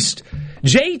 Will East.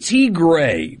 J.T.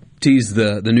 Gray teased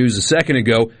the news a second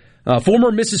ago.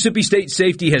 Former Mississippi State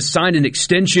safety has signed an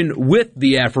extension with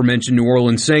the aforementioned New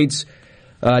Orleans Saints.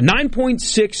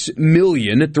 $9.6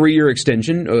 million, a 3-year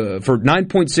extension for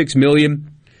 $9.6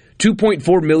 million.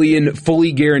 $2.4 million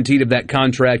fully guaranteed of that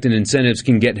contract, and incentives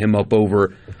can get him up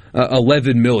over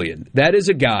 $11 million. That is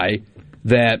a guy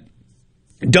that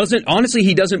he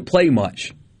doesn't play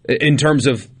much in terms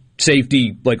of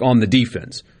safety, like on the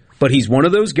defense. But he's one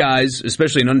of those guys,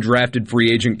 especially an undrafted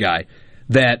free agent guy,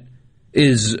 that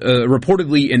is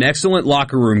reportedly an excellent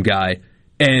locker room guy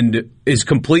and is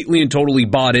completely and totally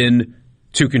bought in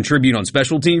to contribute on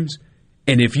special teams.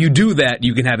 And if you do that,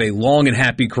 you can have a long and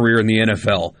happy career in the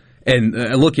NFL. And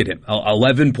look at him.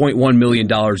 $11.1 million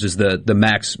is the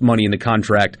max money in the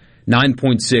contract.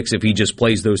 9.6 if he just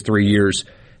plays those 3 years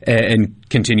and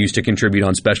continues to contribute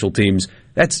on special teams.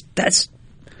 That's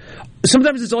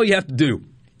sometimes it's all you have to do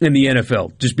in the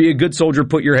NFL. Just be a good soldier,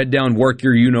 put your head down, work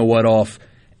your you-know-what off,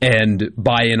 and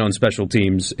buy in on special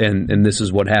teams, and this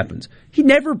is what happens. He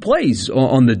never plays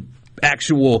on the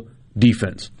actual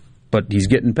defense, but he's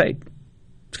getting paid.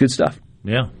 It's good stuff.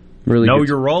 Yeah. Really know good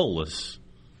your role, as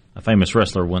a famous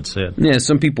wrestler once said. Yeah,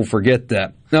 some people forget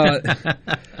that.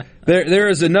 There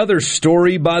is another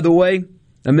story, by the way.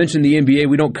 I mentioned the NBA.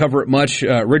 We don't cover it much.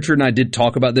 Richard and I did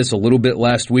talk about this a little bit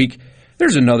last week.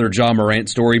 There's another Ja Morant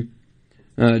story.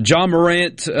 Ja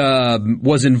Morant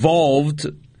was involved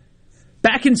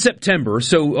back in September,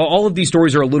 so all of these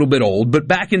stories are a little bit old, but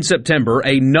back in September,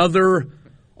 another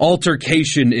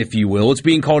altercation, if you will. It's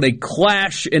being called a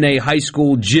clash in a high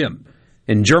school gym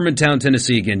in Germantown,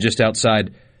 Tennessee, again, just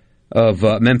outside of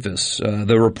Memphis.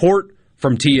 The report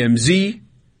from TMZ,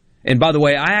 and by the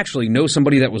way, I actually know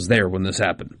somebody that was there when this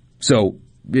happened. So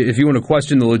if you want to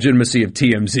question the legitimacy of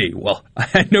TMZ, well,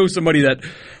 I know somebody that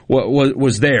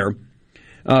was there.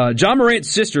 Ja Morant's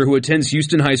sister, who attends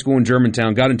Houston High School in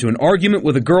Germantown, got into an argument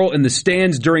with a girl in the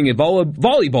stands during a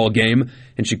volleyball game,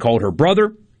 and she called her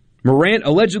brother. Morant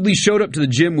allegedly showed up to the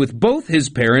gym with both his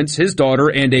parents, his daughter,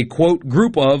 and a, quote,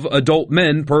 group of adult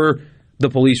men, per the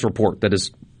police report. That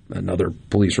is another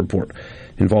police report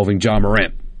involving Ja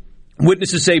Morant.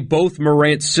 Witnesses say both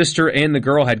Morant's sister and the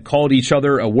girl had called each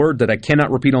other a word that I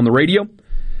cannot repeat on the radio.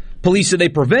 Police said they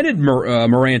prevented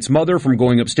Morant's mother from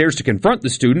going upstairs to confront the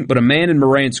student, but a man in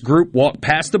Morant's group walked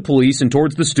past the police and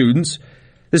towards the students.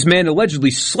 This man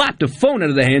allegedly slapped a phone out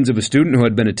of the hands of a student who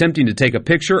had been attempting to take a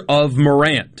picture of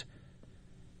Morant.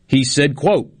 He said,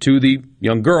 quote, to the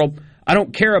young girl, "I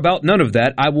don't care about none of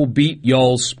that. I will beat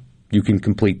y'all's." You can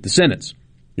complete the sentence,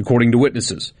 according to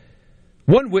witnesses.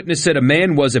 One witness said a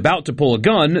man was about to pull a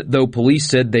gun, though police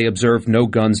said they observed no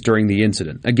guns during the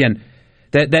incident. Again,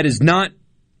 that is not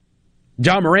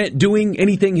Ja Morant doing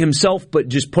anything himself, but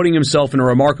just putting himself in a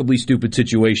remarkably stupid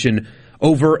situation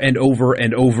over and over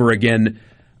and over again.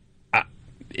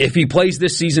 If he plays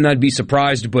this season, I'd be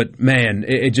surprised, but man,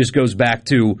 it just goes back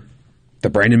to the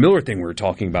Brandon Miller thing we were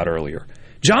talking about earlier.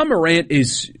 Ja Morant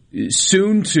is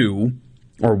soon to,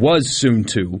 or was soon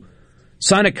to,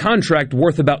 sign a contract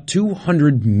worth about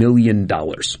 $200 million.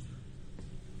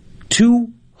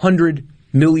 $200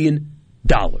 million.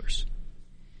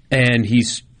 And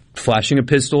he's flashing a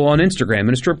pistol on Instagram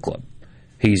in a strip club.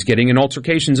 He's getting in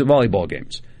altercations at volleyball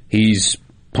games. He's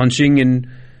punching and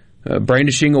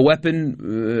brandishing a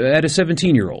weapon at a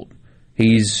 17-year-old.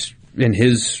 He's in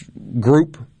his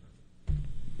group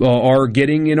are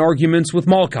getting in arguments with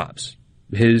mall cops.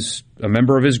 A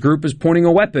member of his group is pointing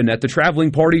a weapon at the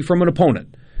traveling party from an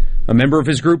opponent. A member of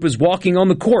his group is walking on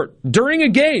the court during a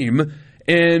game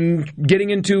and getting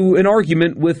into an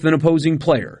argument with an opposing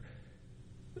player.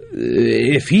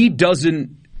 If he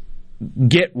doesn't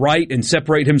get right and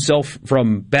separate himself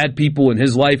from bad people in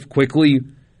his life quickly,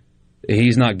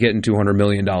 he's not getting $200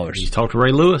 million. He's talked to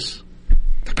Ray Lewis.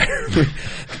 Apparently,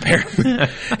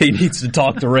 he needs to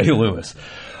talk to Ray Lewis.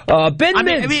 Ben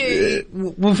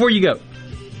Mintz. Before you go,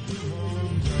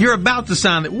 you're about to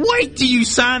sign it. Wait till you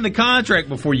sign the contract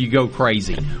before you go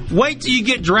crazy. Wait till you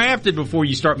get drafted before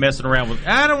you start messing around with.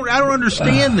 I don't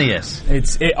understand this.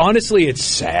 Honestly, it's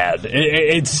sad.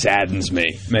 It saddens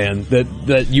me, man,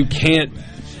 that you can't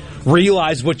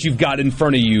realize what you've got in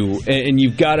front of you, and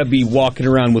you've got to be walking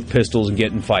around with pistols and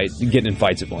getting in fights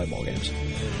at volleyball games.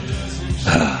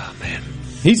 Ah, man.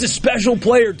 He's a special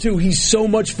player, too. He's so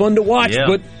much fun to watch,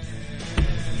 but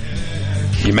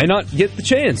you may not get the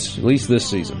chance, at least this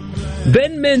season.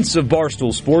 Ben Mintz of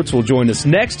Barstool Sports will join us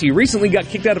next. He recently got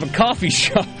kicked out of a coffee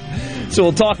shop, so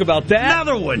we'll talk about that.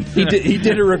 Another one. He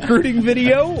did a recruiting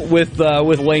video with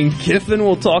Lane Kiffin.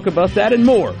 We'll talk about that and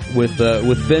more with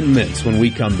Ben Mintz when we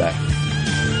come back.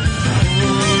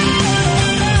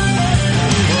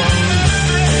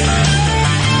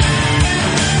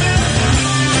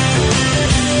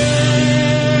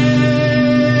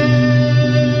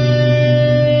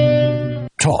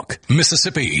 Talk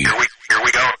Mississippi. Here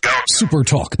we go. Super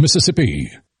Talk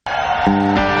Mississippi.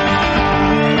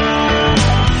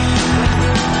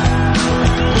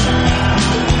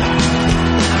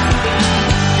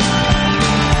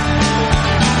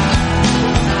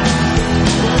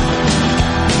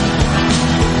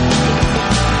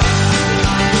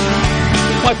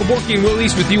 Michael Borky and Will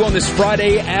East with you on this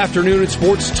Friday afternoon at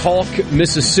Sports Talk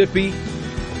Mississippi.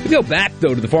 We go back,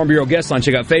 though, to the Farm Bureau guest line.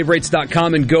 Check out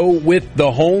favorites.com and go with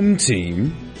the home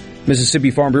team, Mississippi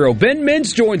Farm Bureau. Ben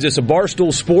Mintz joins us at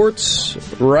Barstool Sports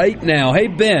right now. Hey,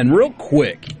 Ben, real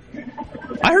quick.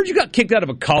 I heard you got kicked out of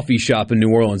a coffee shop in New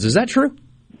Orleans. Is that true?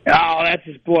 Oh, that's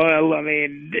just blow. I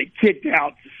mean, kicked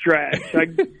out's a stretch.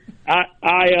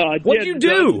 What'd you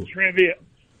do?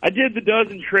 I did the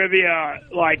dozen trivia,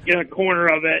 like, in a corner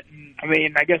of it. And, I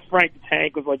mean, I guess Frank the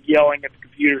Tank was, like, yelling at the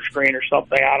computer screen or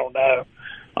something. I don't know.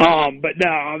 But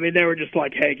no, I mean, they were just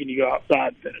like, hey, can you go outside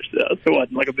and finish this? So it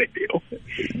wasn't like a big deal.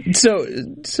 So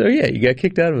yeah, you got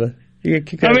kicked out of a... I got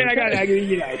kicked out. I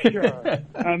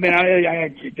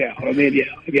mean,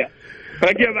 yeah.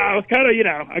 But I was kind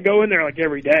of, I go in there like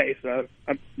every day, so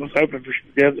I was hoping for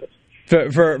forgiveness.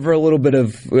 For a little bit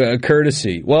of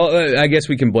courtesy. Well, I guess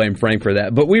we can blame Frank for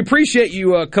that. But we appreciate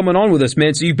you coming on with us,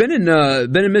 man. So you've been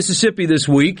in Mississippi this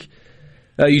week.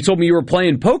 You told me you were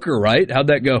playing poker, right? How'd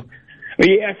that go?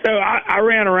 Yeah, so I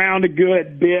ran around a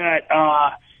good bit.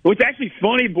 It was actually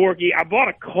funny, Borky. I bought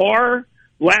a car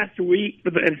last week,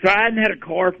 and so I hadn't had a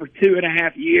car for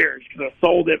 2.5 years because I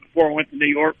sold it before I went to New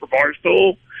York for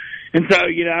Barstool. And so,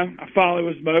 I finally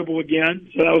was mobile again,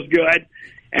 so that was good.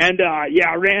 And, I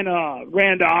ran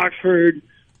to Oxford.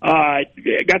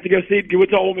 Got to go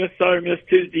went to Ole Miss Southern Miss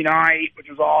Tuesday night, which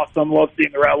was awesome. Loved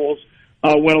seeing the Rebels.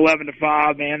 Went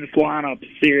 11-5, man. This lineup is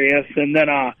serious. And then,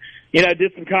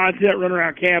 did some content, run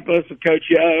around campus with Coach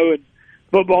Yo and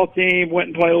football team, went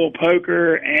and played a little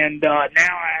poker, and now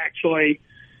I actually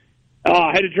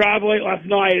had to drive late last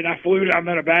night, and I'm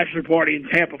at a bachelor party in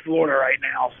Tampa, Florida right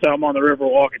now, so I'm on the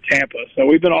Riverwalk in Tampa. So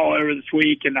we've been all over this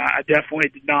week, and I definitely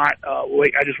did not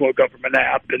wait. I just woke up from a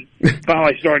nap and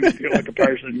finally starting to feel like a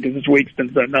person because this week's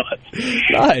been so nuts.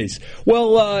 Nice.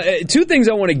 Well, two things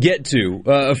I want to get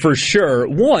to for sure.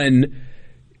 One,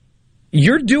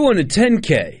 you're doing a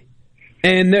 10K.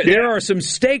 And there are some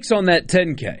stakes on that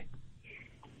 10K.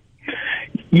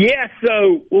 Yeah,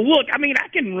 so, look, I mean, I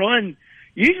can run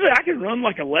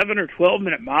like 11 or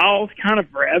 12-minute miles kind of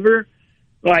forever.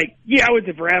 Like, yeah, I would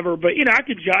say forever, but, I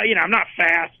could, I'm not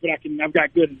fast, but I've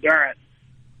got good endurance.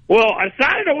 Well, I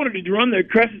decided I wanted to run the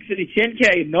Crescent City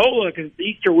 10K in NOLA because it's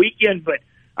Easter weekend, but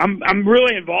I'm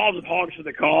really involved with Hogs for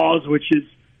the Cause, which is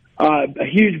a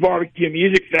huge barbecue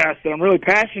music fest that I'm really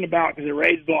passionate about because it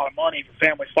raises a lot of money for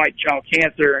families fighting child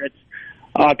cancer, and it's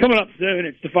coming up soon.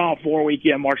 It's the Final Four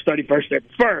weekend, March 31st,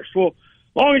 April 1st. Well,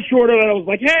 long and short of it, I was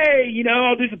like, hey,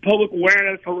 I'll do some public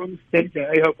awareness. I'll run this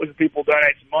 10K. Hopefully people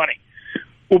donate some money.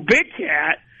 Well, Big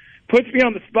Cat puts me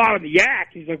on the spot on the yak.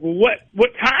 He's like, well, what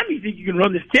time do you think you can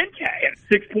run this 10K? And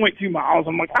it's 6.2 miles.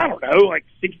 I'm like, I don't know, like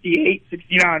 68,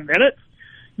 69 minutes.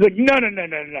 He's like, no.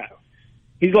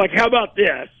 He's like, how about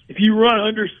this? If you run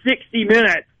under 60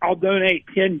 minutes, I'll donate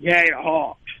 $10K to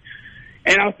Hawks.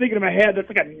 And I was thinking in my head, that's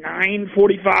like a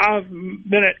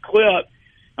 9:45-minute clip.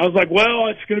 I was like, well,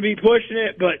 it's going to be pushing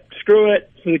it, but screw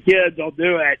it. For the kids, I'll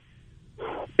do it.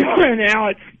 And now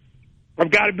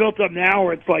I've got it built up now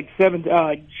where it's like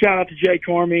shout out to Jay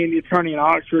Cormier, the attorney in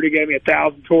Oxford, who gave me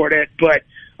 $1,000 toward it. But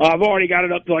I've already got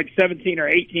it up to like 17 or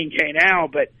 18K now.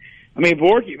 But I mean,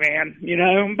 Borky, man,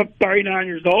 I'm 39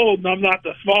 years old and I'm not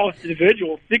the smallest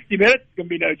individual. 60 minutes is going to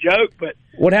be no joke. But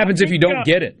what happens if you don't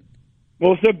get it?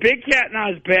 Well, so Big Cat and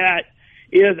I's bet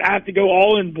is I have to go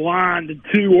all in blind to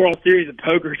 2 World Series of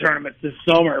Poker tournaments this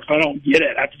summer if I don't get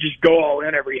it. I have to just go all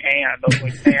in every hand. I was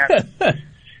like, man.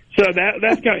 So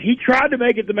that's kind of, he tried to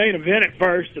make it the main event at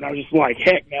first, and I was just like,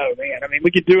 heck no, man. I mean,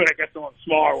 we could do it, I guess, on the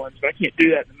smaller ones, but I can't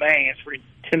do that in the main. It's for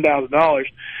 $10,000.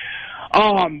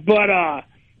 But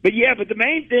the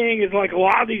main thing is, like, a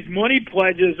lot of these money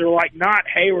pledges are, like, not,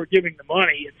 hey, we're giving the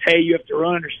money. It's, hey, you have to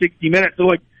run under 60 minutes. So,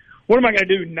 like, what am I going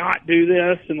to do, not do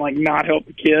this and, like, not help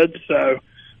the kids? So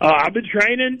I've been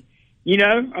training,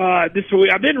 this week.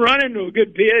 I've been running a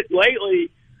good bit lately,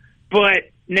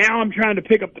 but now I'm trying to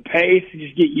pick up the pace and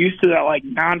just get used to that, like,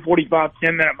 9:45,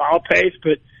 10-minute mile pace.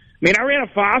 But, I mean, I ran a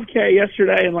 5K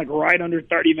yesterday in, like, right under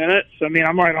 30 minutes. So, I mean,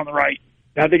 I'm right on the right.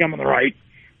 I think I'm on the right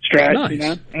stretch,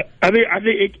 nice. I think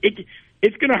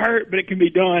it's going to hurt, but it can be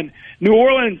done. New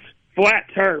Orleans, flat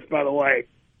turf, by the way.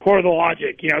 Part of the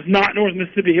logic. It's not North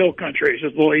Mississippi Hill country. It's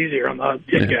just a little easier on the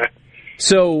guy.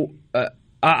 So,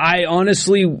 I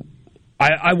honestly,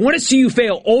 I want to see you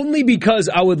fail only because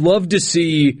I would love to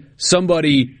see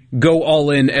somebody go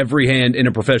all in every hand in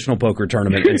a professional poker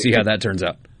tournament and see how that turns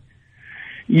out.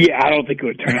 Yeah, I don't think it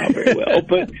would turn out very well,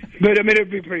 but I mean, it would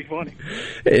be pretty funny.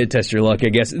 Test your luck, I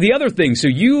guess. The other thing, so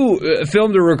you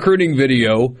filmed a recruiting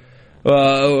video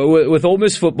with Ole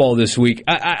Miss football this week.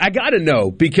 I got to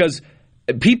know, because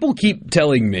people keep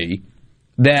telling me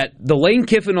that the Lane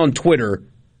Kiffin on Twitter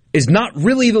is not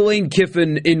really the Lane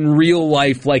Kiffin in real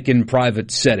life, like in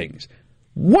private settings.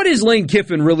 What is Lane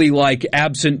Kiffin really like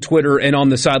absent Twitter and on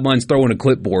the sidelines throwing a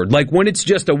clipboard? Like when it's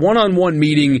just a one-on-one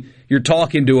meeting, you're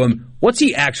talking to him, what's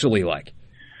he actually like?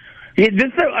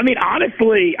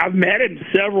 Honestly, I've met him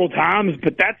several times,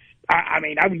 but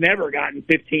I've never gotten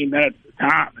 15 minutes at a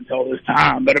time until this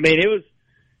time. But, I mean, it was,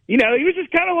 he was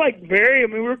just kind of like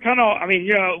we were kind of,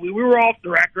 we were off the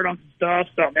record on some stuff,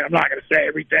 so, I'm not going to say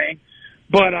everything.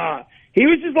 But he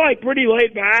was just, like, pretty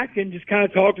laid back and just kind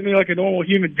of talked to me like a normal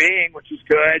human being, which was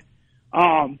good.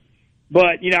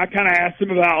 But, I kind of asked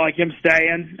him about, like, him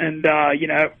staying and,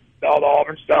 all the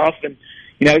Auburn stuff. And,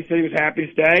 he said he was happy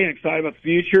to stay and excited about the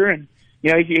future. And,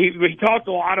 he talked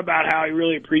a lot about how he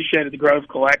really appreciated the Grove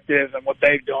Collective and what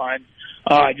they've done,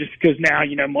 just because now,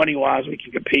 money-wise we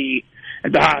can compete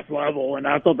at the highest level. And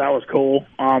I thought that was cool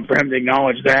for him to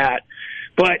acknowledge that.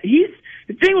 But the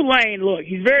thing with Lane, look,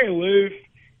 he's very aloof,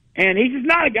 and he's just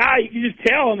not a guy, you can just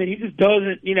tell. I mean, he just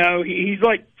doesn't, he's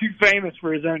like too famous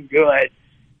for his own good.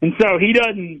 And so he's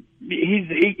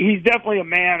definitely a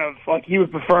man of, like, he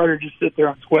would prefer to just sit there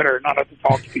on Twitter and not have to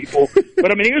talk to people.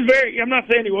 But, he was I'm not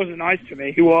saying he wasn't nice to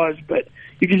me. He was, but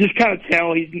you can just kind of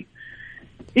tell he's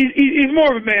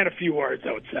more of a man of few words,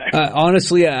 I would say.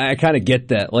 Honestly, I kind of get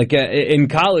that. Like, in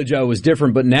college, I was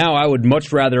different, but now I would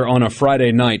much rather on a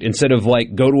Friday night, instead of,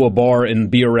 like, go to a bar and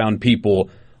be around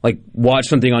people, like, watch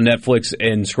something on Netflix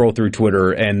and scroll through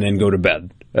Twitter and then go to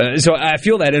bed. So I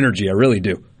feel that energy. I really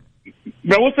do.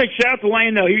 But I will say, shout out to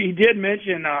Lane, though. He did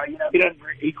mention,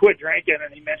 he quit drinking,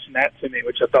 and he mentioned that to me,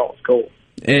 which I thought was cool.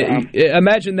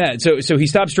 Imagine that. So he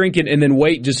stops drinking, and then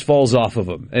weight just falls off of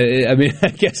him.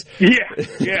 I guess.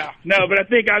 Yeah. No, but I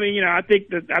think, I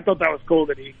thought that was cool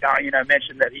that he,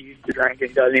 mentioned that he used to drink and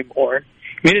he doesn't anymore.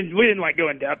 We didn't like go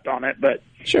in depth on it, but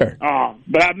sure.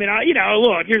 But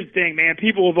look, here's the thing, man.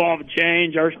 People evolve and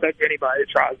change. I respect anybody that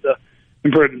tries to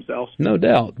improve themselves. No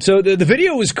doubt. So the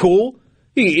video was cool.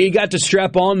 He got to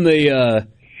strap on the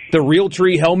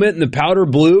Realtree helmet and the powder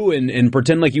blue and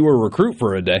pretend like you were a recruit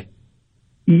for a day.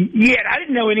 Yeah, I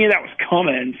didn't know any of that was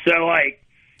coming.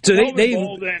 So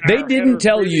they didn't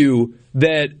tell you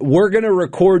that we're going to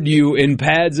record you in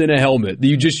pads and a helmet.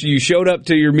 You showed up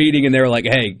to your meeting and they were like,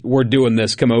 "Hey, we're doing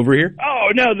this. Come over here." Oh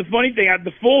no! The funny thing,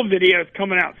 the full video is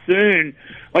coming out soon.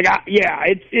 Dude, I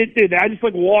just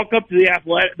walk up to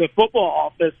the football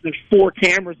office. There's 4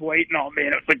 cameras waiting on me,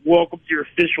 and it's like, "Welcome to your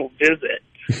official visit."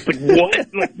 It's like, what?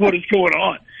 What is going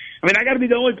on? I got to be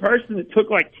the only person that took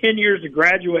 10 years to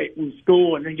graduate from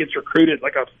school and then gets recruited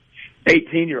like a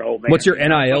 18-year-old, man. What's your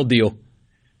NIL deal?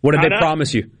 What did they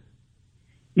promise you?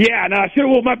 Yeah, no, sure.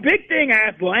 Well, my big thing I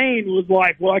asked Lane was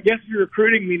like, well, I guess if you're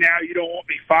recruiting me now, you don't want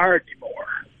me fired anymore.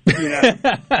 You know?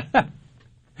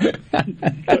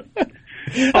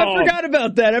 I forgot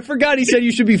about that. I forgot he said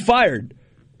you should be fired.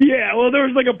 Yeah, well, there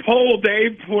was like a poll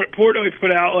Dave Portnoy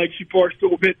put out, like, should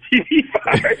Barstool Bit TV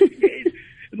fired?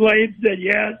 Lane said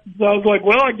yes. So I was like,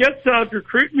 well, I guess if you're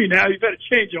recruiting me now, you better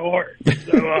change your heart.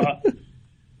 So,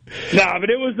 but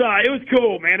it was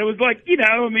cool, man. It was like, you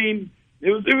know, I mean, it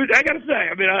was. I gotta say,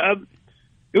 I mean,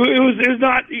 it was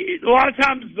not a lot of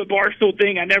times the Barstool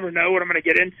thing. I never know what I'm going to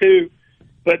get into,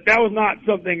 but that was not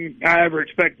something I ever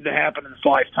expected to happen in this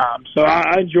lifetime. So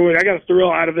I enjoyed it. I got a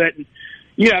thrill out of it. And,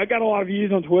 yeah, I got a lot of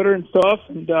views on Twitter and stuff,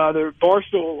 and the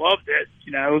Barstool loved it.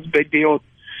 You know, it was a big deal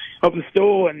up the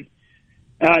stool, and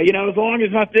you know, as long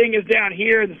as my thing is down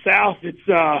here in the South, it's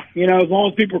you know, as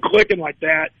long as people are clicking like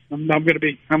that, I'm gonna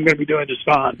be doing just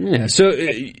fine. Yeah. So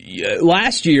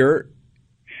last year,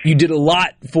 you did a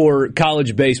lot for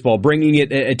college baseball, bringing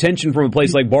it attention from a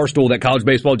place like Barstool that college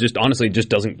baseball just honestly just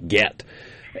doesn't get.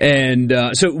 And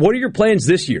so, what are your plans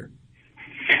this year?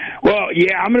 Well,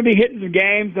 yeah, I'm going to be hitting some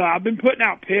games. I've been putting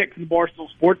out picks in the Barstool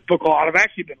Sportsbook a lot. I've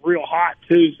actually been real hot,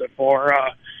 too, so far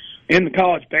in the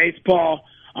college baseball.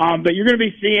 But you're going to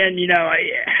be seeing, you know,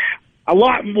 a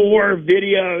lot more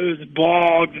videos,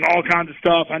 blogs, and all kinds of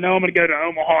stuff. I know I'm going to go to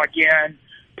Omaha again,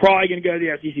 probably going to go to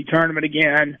the SEC tournament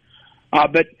again.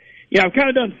 But, you know, I've kind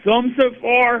of done some so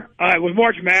far. With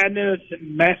March Madness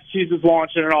and Massachusetts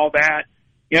launching and all that,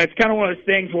 you know, it's kind of one of those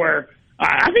things where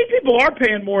I think people are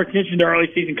paying more attention to early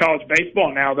season college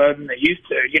baseball now, though, than they used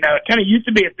to. You know, it kind of used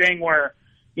to be a thing where,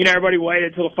 you know, everybody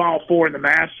waited until the Final Four in the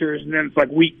Masters, and then it's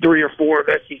like week 3 or 4 of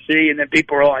SEC, and then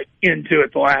people are, like, into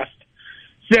it the last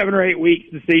 7 or 8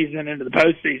 weeks of the season into the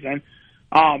postseason.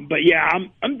 But, yeah,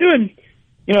 I'm doing,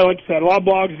 you know, like I said, a lot of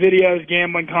blogs, videos,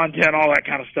 gambling content, all that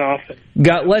kind of stuff.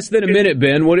 Got less than a minute,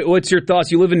 Ben. What's your thoughts?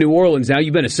 You live in New Orleans now.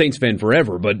 You've been a Saints fan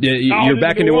forever, but you're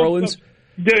back in New Orleans?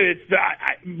 Dude,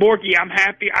 Borky, I'm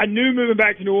happy. I knew moving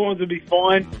back to New Orleans would be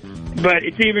fun, but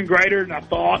it's even greater than I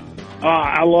thought.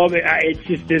 I love it.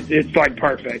 It's like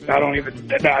perfect. I don't even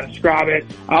know how to describe it.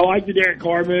 I like the Derek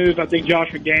Carr move. I think Josh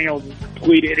McDaniels is a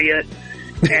complete idiot.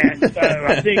 And so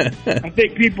I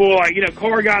think people, like, you know,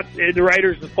 Carr got the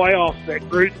Raiders the playoffs that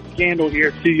Gruden scandal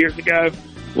here 2 years ago.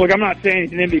 Look, I'm not saying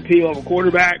he's an MVP level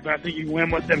quarterback, but I think you can win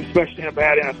with them, especially in a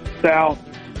bad NFC South.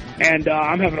 And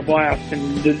I'm having a blast.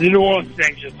 And the New Orleans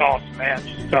thing's just awesome, man.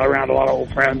 Just around a lot of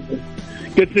old friends. And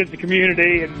good sense of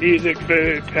community and music,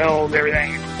 food, pills,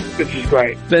 everything. It's just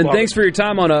great. Ben, thanks for your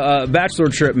time on a bachelor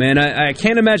trip, man. I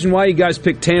can't imagine why you guys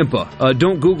picked Tampa.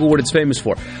 Don't Google what it's famous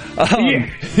for.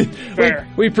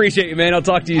 We appreciate you, man. I'll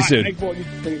talk to you soon.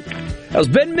 That was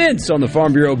Ben Mintz on the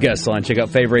Farm Bureau guest line. Check out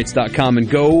favorites.com and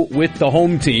go with the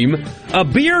home team. A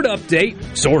beard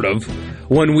update, sort of,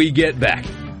 when we get back.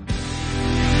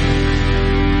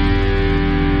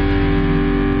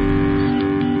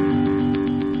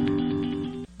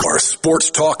 Our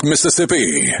Sports Talk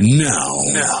Mississippi now.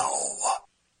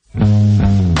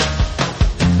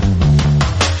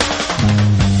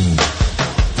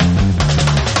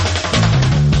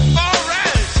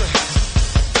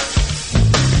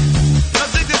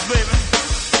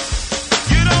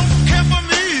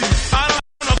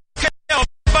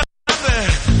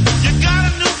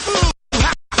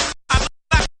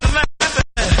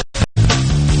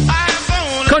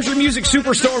 Country music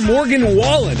superstar Morgan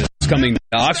Wallen is coming to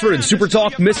Oxford and Super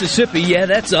Talk Mississippi. Yeah,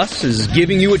 that's us, is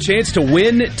giving you a chance to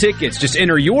win tickets. Just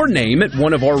enter your name at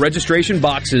one of our registration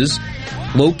boxes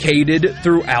located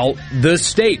throughout the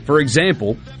state. For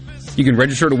example, you can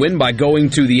register to win by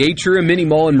going to the Atrium Mini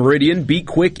Mall in Meridian, Be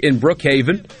Quick in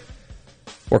Brookhaven,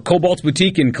 or Cobalt's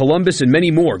Boutique in Columbus, and many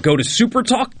more. Go to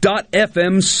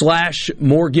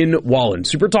supertalk.fm/Morgan Wallen.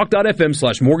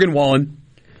 Supertalk.fm/Morgan Wallen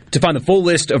to find the full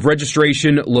list of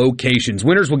registration locations.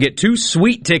 Winners will get 2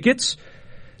 sweet tickets,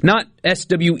 not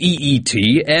SWEET,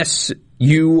 SUITE.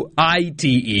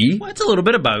 Well, it's a little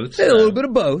bit of both. A little bit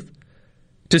of both.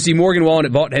 To see Morgan Wallen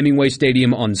at Vaught Hemingway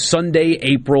Stadium on Sunday,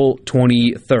 April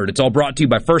 23rd. It's all brought to you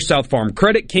by First South Farm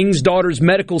Credit, King's Daughters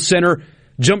Medical Center,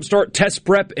 Jumpstart Test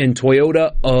Prep, and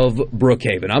Toyota of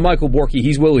Brookhaven. I'm Michael Borky.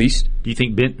 He's Will East. Do you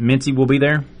think Mincy will be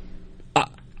there?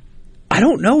 I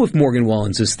don't know if Morgan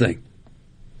Wallen's his thing.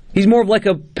 He's more of like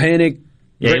a Panic.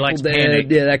 Yeah, he likes Panic.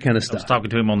 Yeah, that kind of stuff. I was talking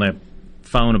to him on the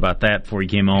phone about that before he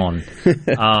came on.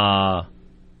 I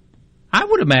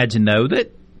would imagine, though,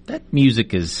 that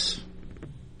music is,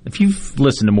 if you've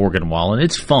listened to Morgan Wallen,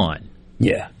 it's fun.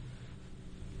 Yeah.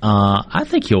 I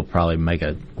think he'll probably make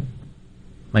an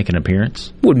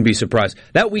appearance. Wouldn't be surprised.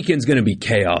 That weekend's going to be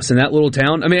chaos in that little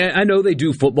town. I mean, I know they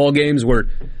do football games where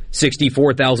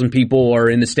 64,000 people are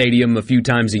in the stadium a few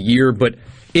times a year, but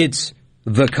it's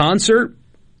the concert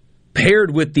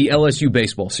paired with the LSU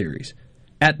baseball series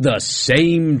at the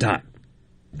same time.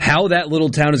 How that little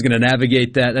town is going to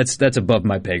navigate that's above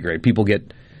my pay grade. People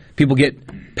get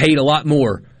paid a lot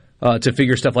more to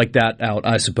figure stuff like that out,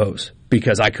 I suppose,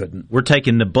 because I couldn't. We're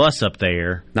taking the bus up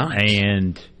there,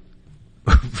 and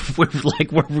we're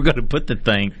like, where we're going to put the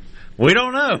thing, we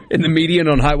don't know. In the median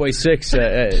on Highway 6.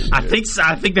 I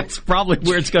think that's probably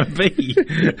where it's going to be.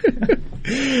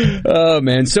 Oh,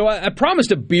 man. So I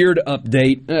promised a beard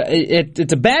update.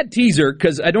 It's a bad teaser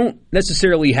because I don't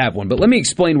necessarily have one, but let me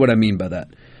explain what I mean by that.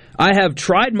 I have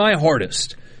tried my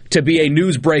hardest to be a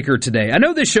newsbreaker today. I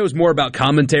know this show's more about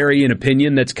commentary and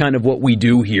opinion. That's kind of what we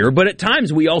do here. But at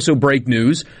times we also break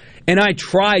news, and I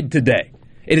tried today.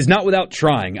 It is not without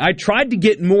trying. I tried to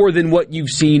get more than what you've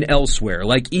seen elsewhere.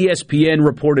 Like ESPN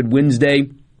reported Wednesday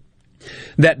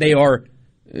that they are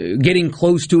getting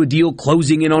close to a deal,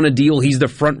 closing in on a deal. He's the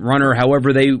front runner,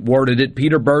 however they worded it.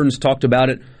 Peter Burns talked about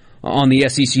it on the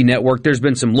SEC network. There's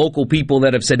been some local people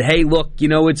that have said, hey, look,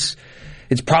 it's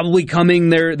probably coming.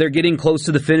 They're getting close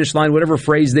to the finish line, whatever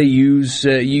phrase they use.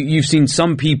 You've seen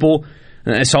some people,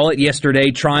 I saw it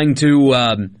yesterday, trying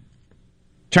to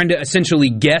essentially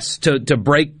guess to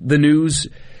break the news.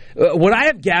 What I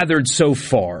have gathered so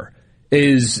far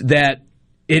is that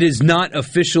it is not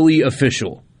officially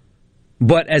official.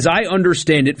 But as I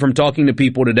understand it from talking to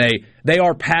people today, they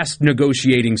are past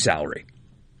negotiating salary.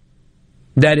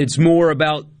 That it's more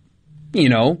about,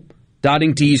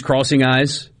 dotting T's, crossing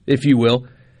I's, if you will.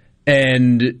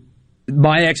 And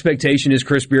my expectation is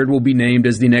Chris Beard will be named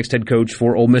as the next head coach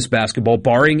for Ole Miss basketball,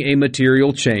 barring a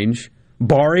material change.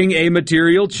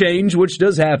 Which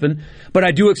does happen. But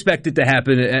I do expect it to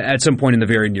happen at some point in the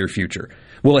very near future.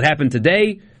 Will it happen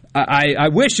today? I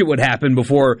wish it would happen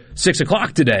before 6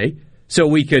 o'clock today so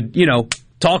we could,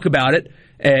 talk about it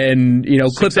and,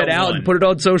 clip that out and put it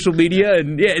on social media.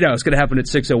 And, it's going to happen at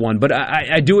 6:01. But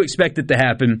I do expect it to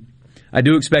happen. I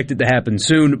do expect it to happen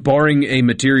soon, barring a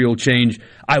material change.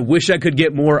 I wish I could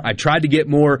get more. I tried to get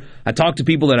more. I talked to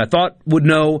people that I thought would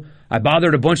know. I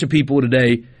bothered a bunch of people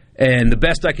today, and the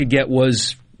best I could get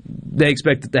was they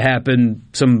expect it to happen.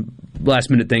 Some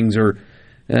last-minute things are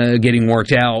getting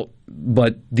worked out,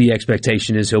 but the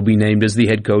expectation is he'll be named as the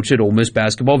head coach at Ole Miss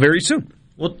basketball very soon.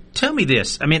 Well, tell me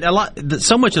this. I mean,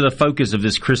 so much of the focus of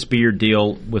this Chris Beard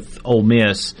deal with Ole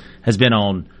Miss has been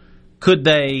on could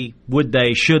they, would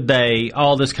they, should they,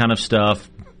 all this kind of stuff,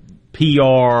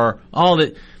 PR,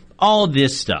 all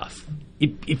this stuff.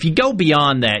 If you go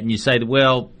beyond that and you say,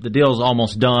 well, the deal's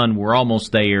almost done, we're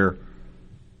almost there,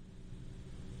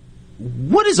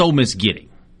 what is Ole Miss getting?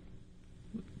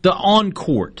 The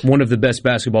on-court. One of the best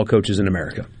basketball coaches in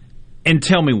America. And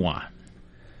tell me why.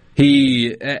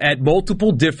 He, at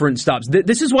multiple different stops,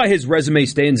 this is why his resume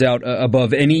stands out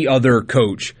above any other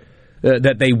coach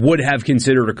that they would have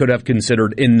considered or could have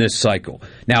considered in this cycle.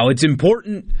 Now, it's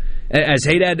important, as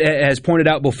Haydad has pointed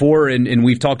out before, and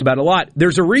we've talked about a lot,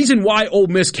 there's a reason why Ole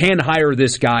Miss can hire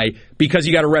this guy because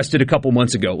he got arrested a couple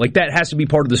months ago. Like, that has to be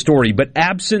part of the story. But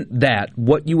absent that,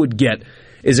 what you would get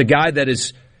is a guy that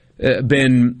has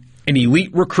been an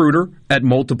elite recruiter at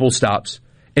multiple stops,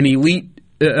 an elite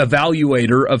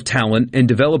evaluator of talent and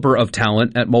developer of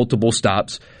talent at multiple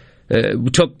stops,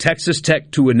 took Texas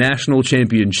Tech to a national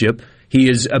championship. He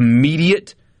is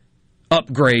immediate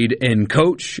upgrade in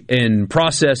coach and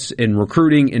process and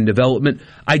recruiting and development.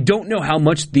 I don't know how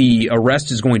much the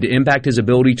arrest is going to impact his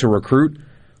ability to recruit.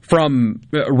 From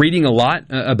reading a lot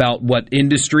about what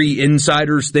industry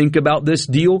insiders think about this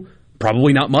deal,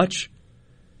 probably not much.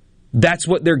 That's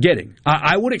what they're getting.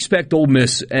 I would expect Ole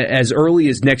Miss as early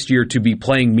as next year to be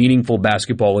playing meaningful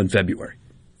basketball in February.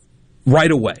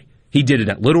 Right away. He did it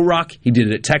at Little Rock, he did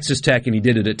it at Texas Tech, and he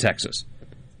did it at Texas.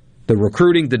 The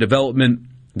recruiting, the development,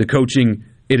 the coaching,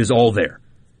 it is all there.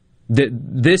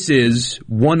 This is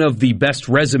one of the best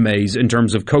resumes in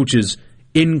terms of coaches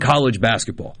in college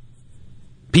basketball.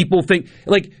 People think,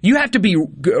 like, you have to be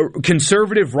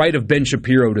conservative right of Ben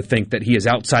Shapiro to think that he is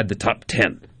outside the top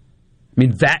 10. I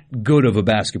mean, that good of a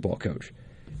basketball coach.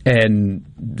 And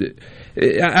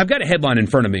I've got a headline in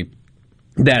front of me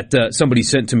that somebody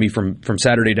sent to me from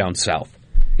Saturday Down South.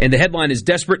 And the headline is,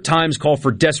 Desperate Times Call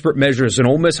for Desperate Measures, and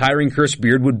Ole Miss hiring Chris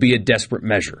Beard would be a desperate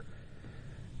measure.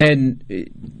 And,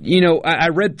 I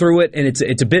read through it, and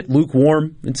it's a bit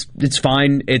lukewarm. It's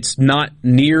fine. It's not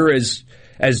near as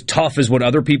tough as what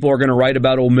other people are going to write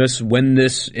about Ole Miss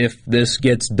if this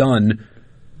gets done.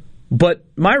 But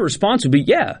my response would be,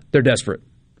 yeah, they're desperate.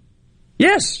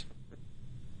 Yes.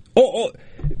 You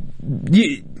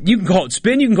can call it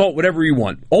spin, you can call it whatever you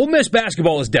want. Ole Miss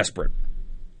basketball is desperate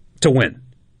to win.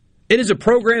 It is a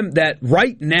program that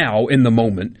right now, in the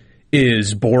moment,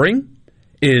 is boring.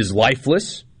 is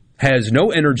lifeless, has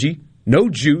no energy, no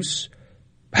juice,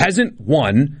 hasn't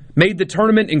won, made the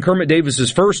tournament in Kermit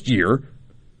Davis's first year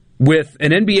with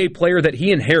an NBA player that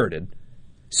he inherited.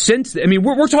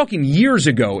 We're talking years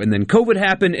ago, and then COVID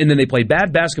happened, and then they played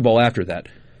bad basketball after that.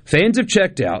 Fans have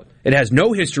checked out. It has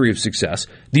no history of success.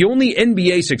 The only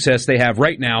NBA success they have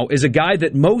right now is a guy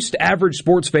that most average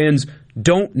sports fans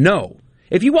don't know.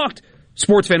 If you walked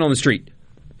sports fan on the street,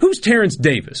 who's Terrence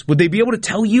Davis? Would they be able to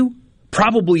tell you?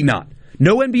 Probably not.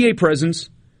 No NBA presence,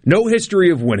 no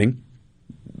history of winning.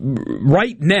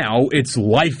 Right now, it's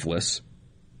lifeless.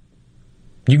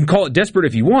 You can call it desperate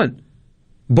if you want,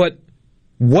 but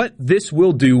what this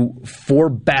will do for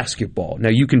basketball, now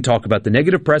you can talk about the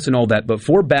negative press and all that, but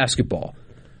for basketball,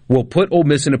 will put Ole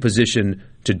Miss in a position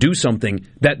to do something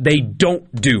that they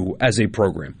don't do as a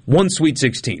program. 1 Sweet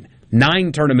 16,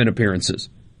 9 tournament appearances.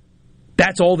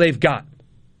 That's all they've got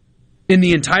in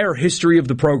the entire history of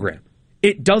the program.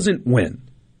 It doesn't win.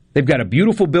 They've got a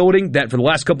beautiful building that for the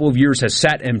last couple of years has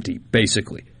sat empty,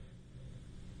 basically.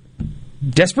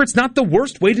 Desperate's not the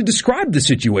worst way to describe the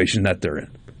situation that they're in.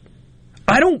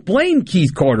 I don't blame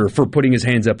Keith Carter for putting his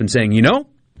hands up and saying,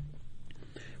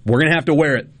 we're going to have to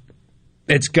wear it.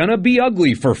 It's going to be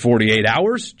ugly for 48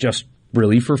 hours, just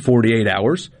really for 48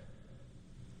 hours.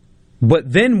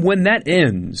 But then when that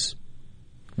ends,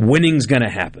 winning's going to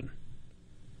happen.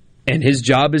 And his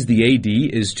job as the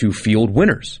AD is to field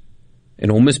winners.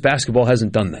 And Ole Miss basketball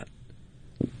hasn't done that.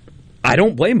 I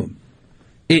don't blame him.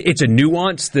 It's a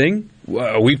nuanced thing.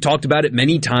 We've talked about it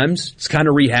many times. It's kind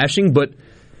of rehashing, but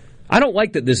I don't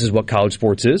like that this is what college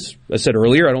sports is. I said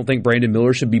earlier, I don't think Brandon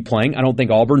Miller should be playing. I don't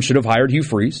think Auburn should have hired Hugh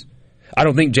Freeze. I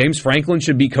don't think James Franklin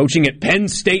should be coaching at Penn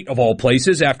State, of all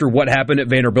places, after what happened at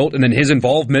Vanderbilt and then his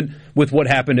involvement with what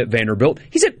happened at Vanderbilt.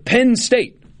 He's at Penn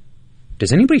State.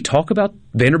 Does anybody talk about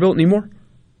Vanderbilt anymore?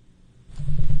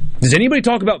 Does anybody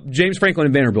talk about James Franklin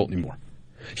and Vanderbilt anymore?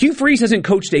 Hugh Freeze hasn't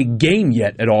coached a game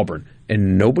yet at Auburn,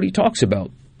 and nobody talks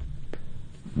about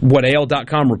what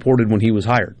AL.com reported when he was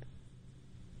hired.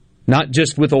 Not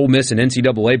just with Ole Miss and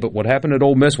NCAA, but what happened at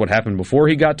Ole Miss, what happened before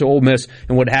he got to Ole Miss,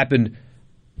 and what happened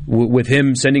with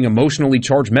him sending emotionally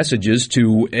charged messages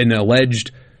to an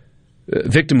alleged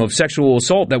victim of sexual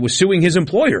assault that was suing his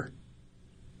employer.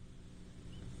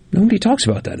 Nobody talks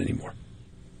about that anymore.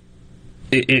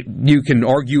 You can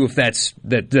argue if that's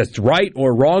right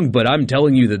or wrong, but I'm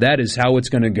telling you that is how it's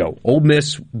going to go. Ole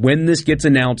Miss, when this gets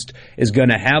announced, is going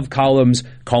to have columns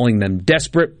calling them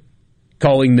desperate,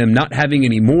 calling them not having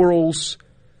any morals,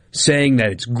 saying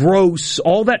that it's gross,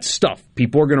 all that stuff.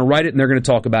 People are going to write it and they're going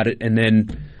to talk about it, and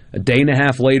then a day and a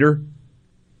half later,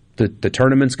 the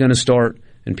tournament's going to start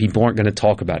and people aren't going to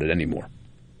talk about it anymore.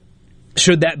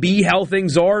 Should that be how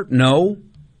things are? No.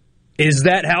 Is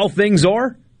that how things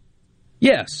are?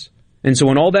 Yes. And so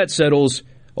when all that settles,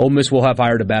 Ole Miss will have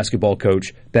hired a basketball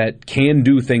coach that can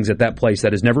do things at that place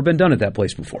that has never been done at that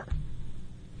place before.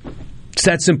 It's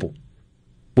that simple.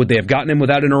 Would they have gotten him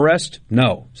without an arrest?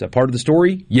 No. Is that part of the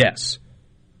story? Yes.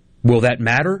 Will that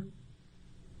matter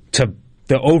to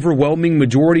the overwhelming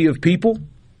majority of people?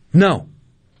 No.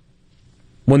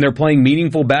 When they're playing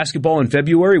meaningful basketball in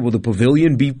February, will the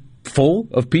pavilion be full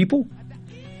of people?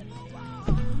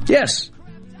 Yes.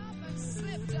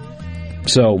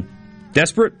 So,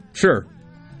 desperate? Sure.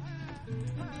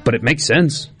 But it makes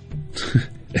sense.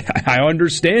 I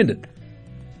understand it.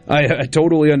 I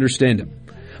totally understand it.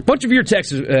 A bunch of your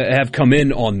texts have come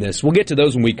in on this. We'll get to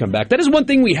those when we come back. That is one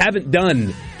thing we haven't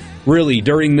done, really,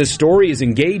 during this story, is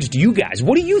engaged you guys.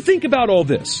 What do you think about all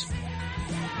this?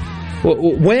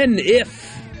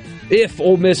 If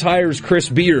Ole Miss hires Chris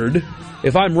Beard,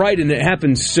 if I'm right and it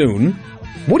happens soon,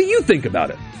 what do you think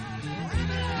about it?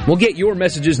 We'll get your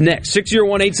messages next.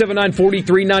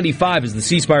 601-879-4395 is the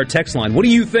C Spire text line. What do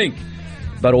you think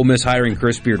about Ole Miss hiring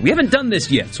Chris Beard? We haven't done this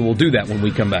yet, so we'll do that when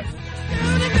we come back.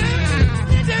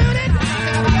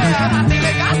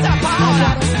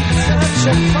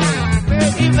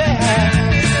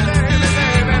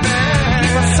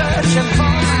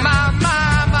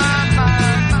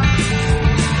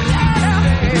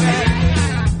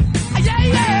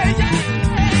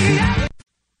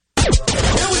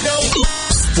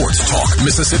 Sports Talk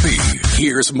Mississippi.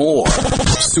 Here's more.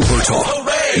 Super Talk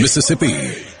Mississippi.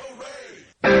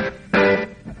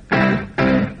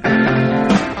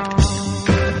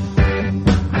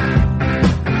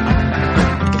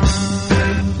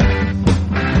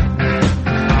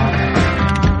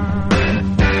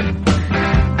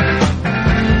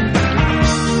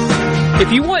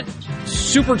 If you want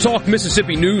Super Talk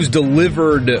Mississippi news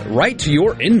delivered right to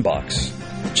your inbox,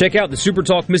 check out the Super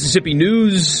Talk Mississippi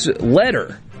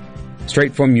newsletter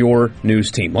straight from your news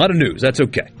team. A lot of news, that's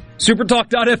okay.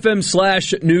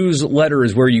 Supertalk.fm/newsletter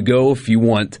is where you go if you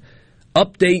want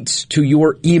updates to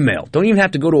your email. Don't even have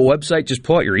to go to a website. Just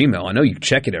pull out your email. I know you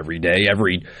check it every day,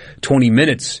 every 20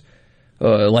 minutes,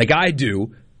 like I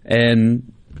do,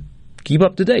 and keep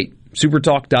up to date.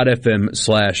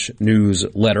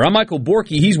 Supertalk.fm/newsletter. I'm Michael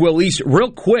Borky. He's Will East.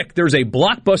 Real quick, there's a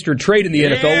blockbuster trade in the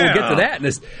NFL. We'll get to that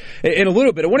in a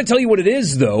little bit. I want to tell you what it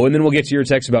is, though, and then we'll get to your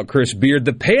text about Chris Beard.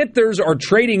 The Panthers are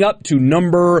trading up to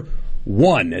number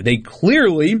 1. They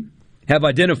clearly have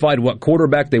identified what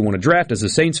quarterback they want to draft. As a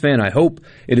Saints fan, I hope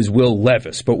it is Will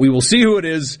Levis, but we will see who it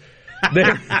is.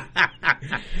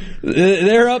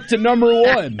 They're up to number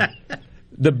 1.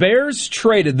 The Bears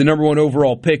traded the number 1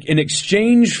 overall pick in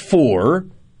exchange for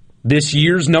this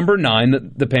year's number 9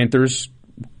 that the Panthers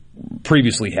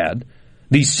previously had,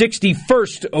 the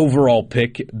 61st overall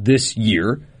pick this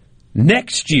year,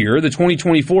 next year, the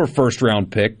 2024 first-round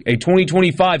pick, a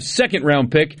 2025 second-round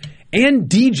pick, and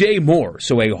DJ Moore.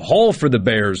 So a haul for the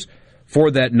Bears for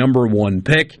that number 1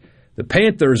 pick. The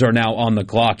Panthers are now on the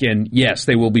clock, and yes,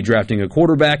 they will be drafting a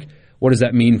quarterback. What does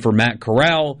that mean for Matt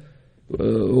Corral?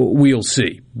 We'll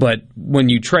see. But when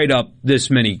you trade up this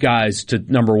many guys to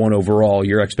number 1 overall,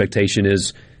 your expectation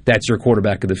is that's your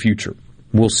quarterback of the future.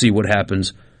 We'll see what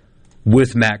happens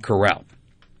with Matt Corral.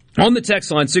 On the text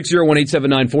line,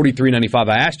 601-879-4395,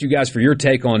 I asked you guys for your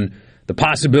take on the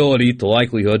possibility, the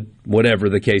likelihood, whatever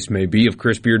the case may be, of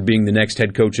Chris Beard being the next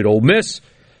head coach at Ole Miss.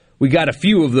 We got a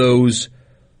few of those.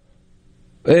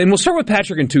 And we'll start with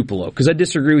Patrick in Tupelo, because I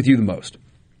disagree with you the most.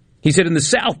 He said, in the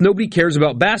South, nobody cares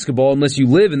about basketball unless you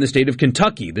live in the state of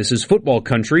Kentucky. This is football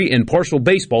country and partial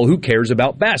baseball. Who cares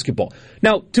about basketball?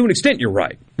 Now, to an extent, you're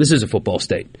right. This is a football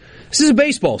state. This is a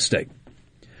baseball state.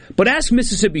 But ask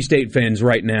Mississippi State fans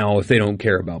right now if they don't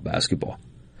care about basketball.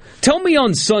 Tell me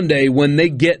on Sunday when they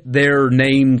get their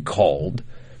name called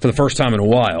for the first time in a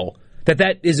while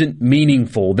that isn't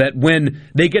meaningful, that when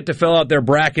they get to fill out their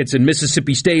brackets and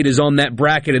Mississippi State is on that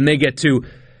bracket and they get to,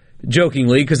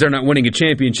 jokingly, because they're not winning a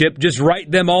championship, just write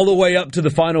them all the way up to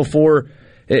the Final Four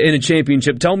in a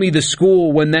championship. Tell me the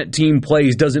school, when that team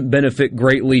plays, doesn't benefit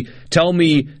greatly. Tell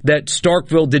me that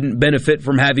Starkville didn't benefit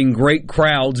from having great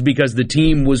crowds because the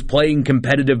team was playing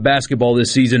competitive basketball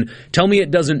this season. Tell me it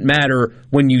doesn't matter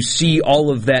when you see all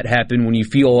of that happen, when you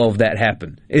feel all of that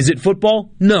happen. Is it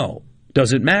football? No.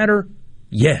 Does it matter?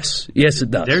 Yes. Yes, it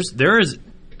does. There is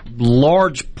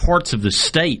large parts of the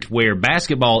state where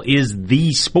basketball is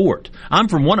the sport. I'm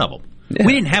from one of them. Yeah.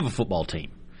 We didn't have a football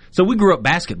team, so we grew up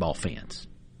basketball fans.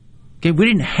 Okay, we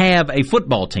didn't have a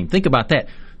football team. Think about that.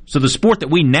 So the sport that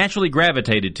we naturally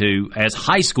gravitated to as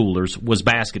high schoolers was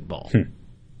basketball.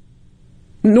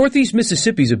 Northeast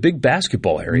Mississippi is a big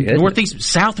basketball area.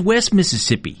 Southwest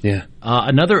Mississippi. Yeah.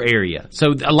 Another area.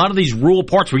 So a lot of these rural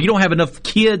parts where you don't have enough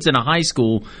kids in a high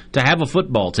school to have a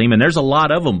football team, and there's a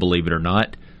lot of them, believe it or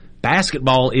not,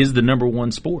 basketball is the number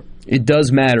 1 sport. It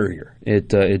does matter here. It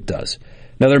does.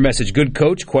 Another message, good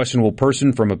coach, questionable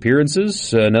person from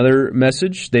appearances. Another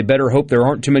message, they better hope there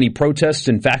aren't too many protests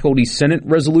and faculty senate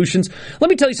resolutions. Let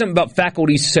me tell you something about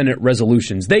faculty senate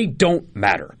resolutions. They don't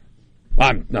matter.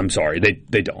 I'm sorry,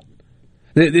 they don't.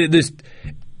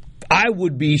 I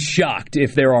would be shocked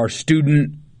if there are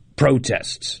student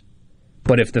protests.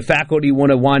 But if the faculty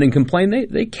want to whine and complain,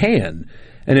 they can.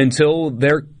 And until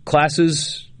their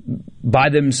classes by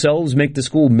themselves make the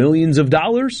school millions of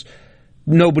dollars,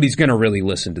 nobody's going to really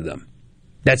listen to them.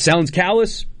 That sounds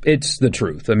callous. It's the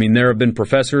truth. I mean, there have been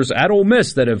professors at Ole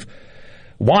Miss that have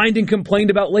whined and complained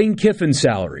about Lane Kiffin's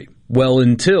salary. Well,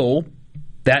 until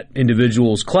that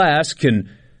individual's class can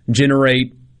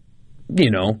generate,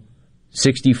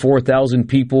 64,000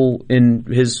 people in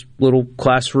his little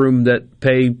classroom that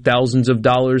pay thousands of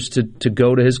dollars to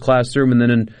go to his classroom, and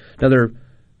then another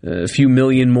few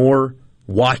million more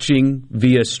watching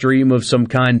via stream of some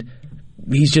kind,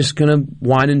 he's just going to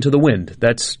whine into the wind.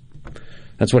 That's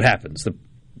what happens.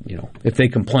 If they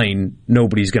complain,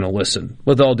 nobody's going to listen.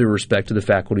 With all due respect to the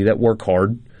faculty that work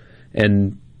hard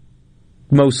and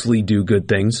mostly do good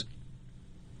things,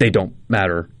 they don't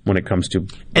matter when it comes to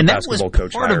and basketball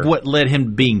coach. And that was part of what led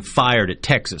him being fired at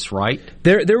Texas, right?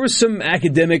 There was some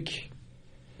academic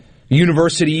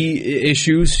university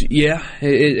issues. Yeah,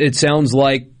 it sounds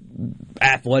like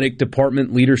athletic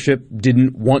department leadership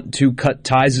didn't want to cut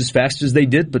ties as fast as they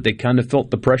did, but they kind of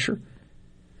felt the pressure.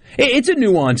 It's a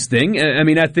nuanced thing. I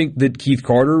mean, I think that Keith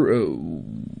Carter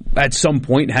at some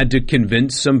point had to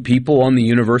convince some people on the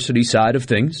university side of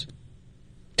things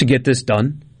to get this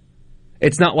done.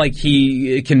 It's not like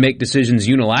he can make decisions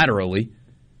unilaterally,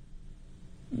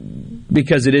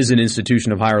 because it is an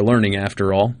institution of higher learning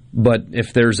after all. But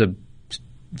if there's a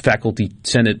faculty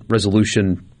senate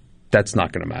resolution that's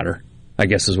not going to matter, I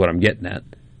guess is what I'm getting at.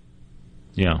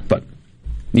 Yeah. But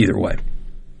either way.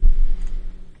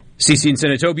 CC in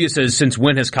Senatobia says, since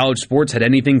when has college sports had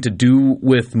anything to do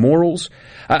with morals?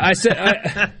 I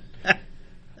said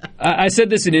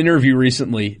this in an interview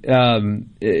recently.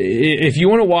 If you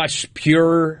want to watch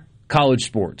pure college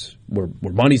sports, where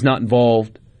money's not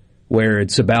involved, where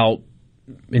it's about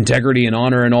integrity and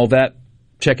honor and all that,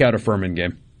 check out a Furman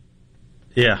game.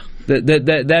 Yeah.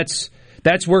 That's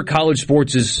where college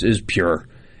sports is pure,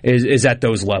 is at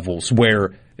those levels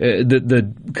where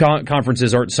the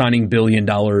conferences aren't signing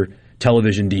billion-dollar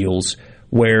television deals,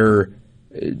 where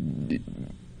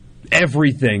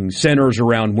everything centers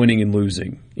around winning and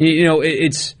losing.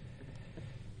 It's.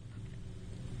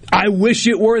 I wish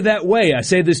it were that way. I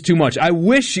say this too much. I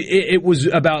wish it was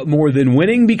about more than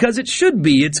winning, because it should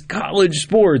be. It's college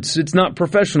sports. It's not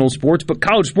professional sports, but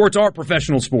college sports are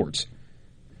professional sports.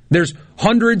 There's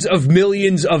hundreds of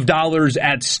millions of dollars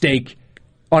at stake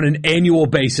on an annual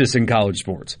basis in college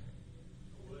sports.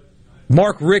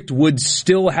 Mark Richt would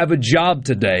still have a job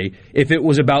today if it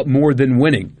was about more than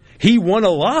winning. He won a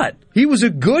lot. He was a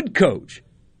good coach.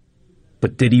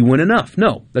 But did he win enough?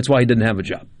 No. That's why he didn't have a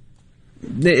job.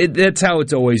 That's how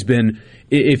it's always been.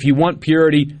 If you want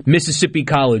purity, Mississippi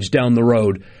College down the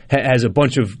road has a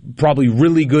bunch of probably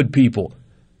really good people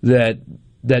that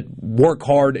work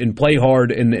hard and play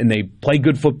hard, and they play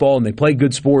good football and they play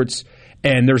good sports,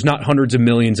 and there's not hundreds of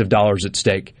millions of dollars at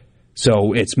stake.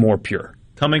 So it's more pure.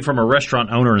 Coming from a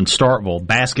restaurant owner in Starkville,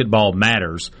 basketball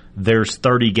matters. There's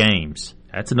 30 games.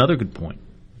 That's another good point.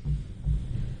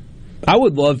 I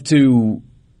would love to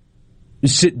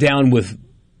sit down with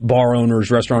bar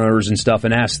owners, restaurant owners and stuff,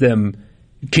 and ask them,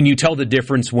 can you tell the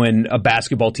difference when a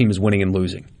basketball team is winning and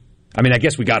losing? I mean, I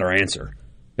guess we got our answer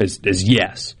is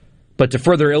yes. But to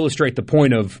further illustrate the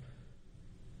point of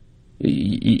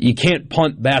you can't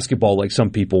punt basketball like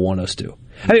some people want us to.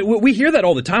 I mean, we hear that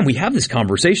all the time. We have this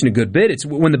conversation a good bit. It's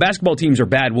when the basketball teams are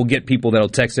bad, we'll get people that'll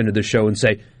text into the show and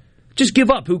say, just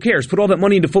give up. Who cares? Put all that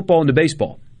money into football and into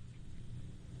baseball.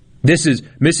 This is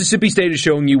Mississippi State is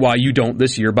showing you why you don't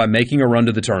this year by making a run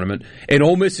to the tournament, and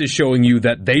Ole Miss is showing you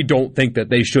that they don't think that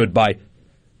they should by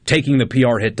taking the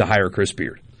PR hit to hire Chris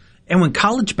Beard. And when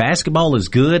college basketball is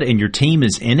good and your team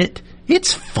is in it,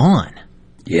 it's fun.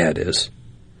 Yeah, it is.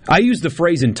 I used the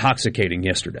phrase intoxicating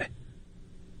yesterday.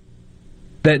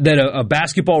 That a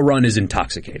basketball run is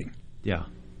intoxicating. Yeah.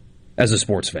 As a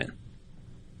sports fan.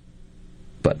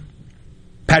 But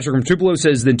Patrick from Tupelo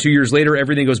says, then 2 years later,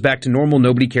 everything goes back to normal.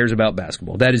 Nobody cares about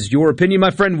basketball. That is your opinion,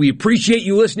 my friend. We appreciate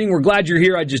you listening. We're glad you're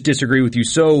here. I just disagree with you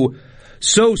so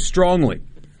strongly.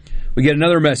 We get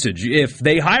another message. If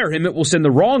they hire him, it will send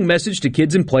the wrong message to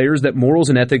kids and players that morals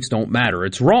and ethics don't matter.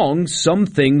 It's wrong. Some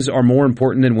things are more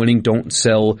important than winning. Don't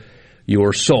sell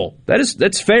your soul.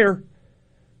 That's fair.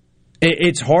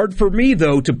 It's hard for me,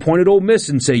 though, to point at Ole Miss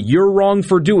and say, you're wrong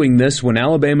for doing this when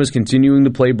Alabama's continuing to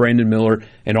play Brandon Miller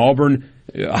and Auburn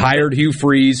hired Hugh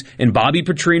Freeze and Bobby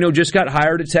Petrino just got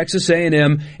hired at Texas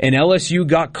A&M and LSU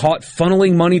got caught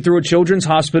funneling money through a children's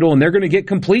hospital, and they're going to get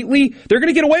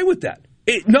away with that.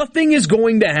 Nothing is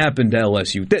going to happen to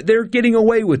LSU. They're getting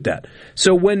away with that.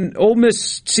 So when Ole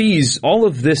Miss sees all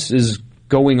of this is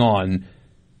going on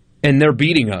and they're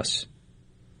beating us,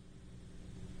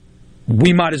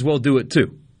 we might as well do it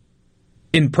too.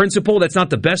 In principle, that's not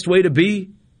the best way to be,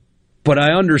 but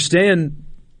I understand.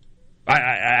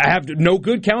 I have no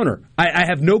good counter. I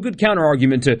have no good counter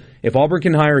argument to if Auburn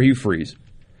can hire Hugh Freeze.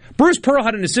 Bruce Pearl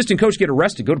had an assistant coach get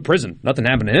arrested, go to prison. Nothing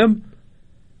happened to him.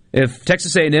 If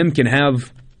Texas A&M can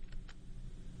have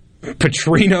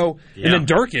Petrino and then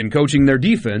Durkin coaching their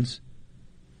defense,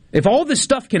 if all this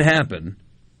stuff can happen,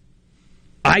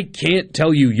 I can't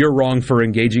tell you you're wrong for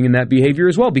engaging in that behavior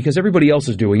as well, because everybody else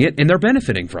is doing it and they're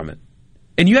benefiting from it.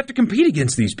 And you have to compete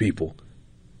against these people.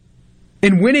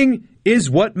 And winning is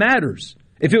what matters.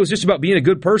 If it was just about being a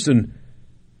good person,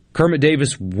 Kermit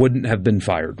Davis wouldn't have been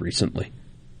fired recently.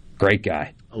 Great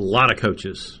guy. A lot of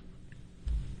coaches.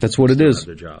 That's what it is.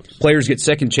 Players get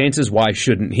second chances. Why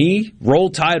shouldn't he? Roll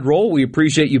Tide roll. We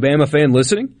appreciate you, Bama fan,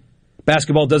 listening.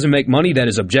 Basketball doesn't make money. That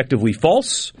is objectively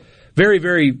false. Very,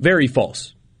 very, very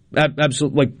false.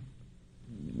 Absolutely.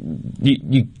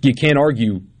 You can't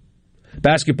argue.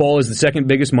 Basketball is the second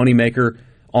biggest moneymaker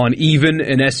on even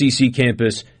an SEC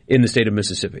campus in the state of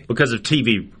Mississippi. Because of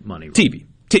TV money. Right?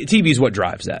 TV is what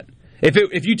drives that.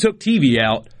 If you took TV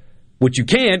out, which you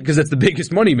can't because that's the biggest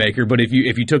moneymaker, but if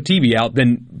you took TV out,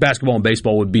 then basketball and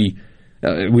baseball would be,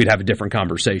 we'd have a different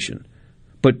conversation.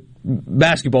 But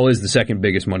basketball is the second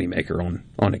biggest moneymaker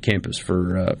on a campus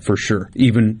for sure,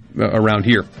 even around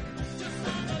here.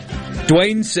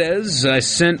 Dwayne says, I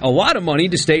sent a lot of money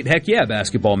to state, heck yeah,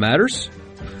 basketball matters.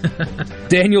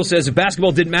 Daniel says, if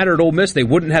basketball didn't matter at Ole Miss, they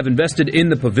wouldn't have invested in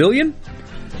the pavilion.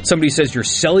 Somebody says, you're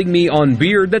selling me on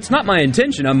Beard. That's not my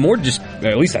intention. I'm more just,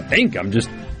 at least I think, I'm just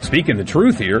speaking the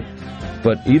truth here.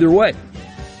 But either way.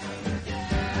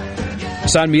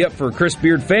 Sign me up for a Chris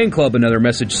Beard fan club, another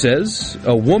message says.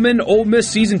 A woman Ole Miss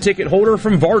season ticket holder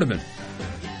from Vardaman.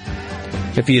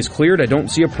 If he is cleared, I don't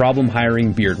see a problem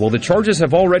hiring Beard. Well, the charges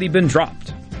have already been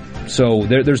dropped. So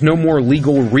there's no more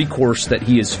legal recourse that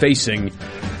he is facing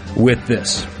with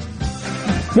this.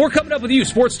 More coming up with you.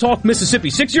 Sports Talk Mississippi.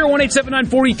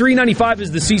 601-879-4395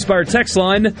 is the C Spire text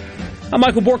line. I'm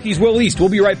Michael Borkey's Will East. We'll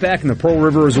be right back in the Pearl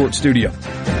River Resort studio.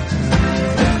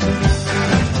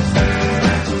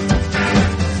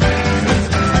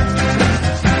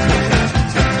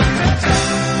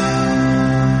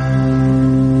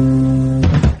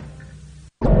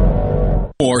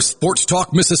 More Sports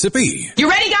Talk Mississippi. You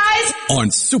ready, guys?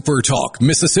 On Super Talk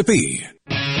Mississippi.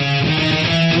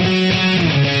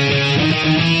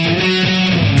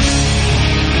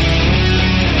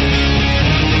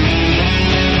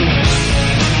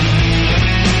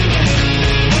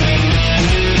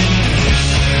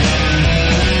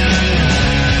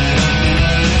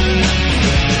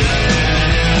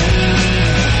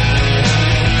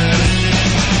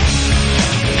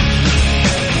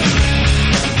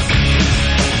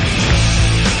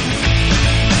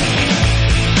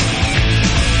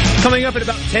 Coming up in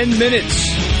about 10 minutes,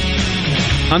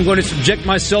 I'm going to subject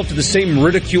myself to the same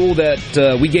ridicule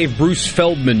that we gave Bruce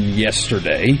Feldman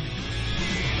yesterday.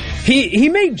 He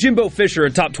made Jimbo Fisher a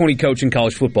top 20 coach in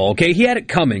college football, okay? He had it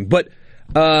coming, but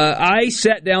I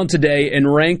sat down today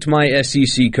and ranked my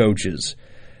SEC coaches.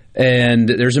 And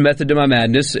there's a method to my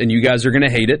madness, and you guys are going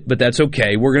to hate it, but that's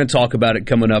okay. We're going to talk about it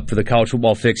coming up for the College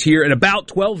Football Fix here in about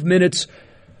 12 minutes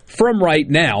from right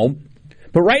now.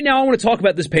 But right now, I want to talk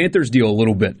about this Panthers deal a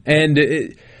little bit.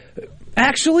 And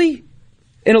actually,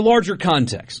 in a larger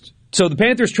context. So the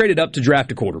Panthers traded up to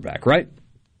draft a quarterback, right?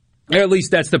 Or at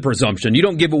least that's the presumption. You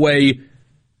don't give away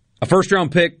a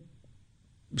first-round pick,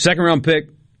 second-round pick,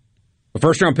 a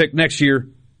first-round pick next year,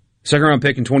 second-round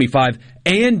pick in 25,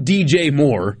 and DJ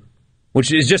Moore,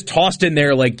 which is just tossed in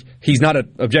there like he's not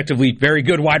an objectively very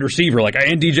good wide receiver, like,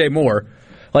 and DJ Moore,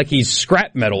 like he's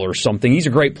scrap metal or something. He's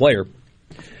a great player.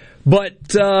 But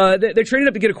they traded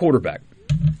up to get a quarterback.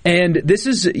 And this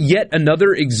is yet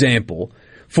another example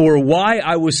for why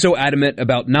I was so adamant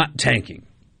about not tanking.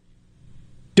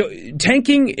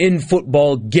 Tanking in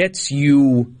football gets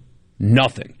you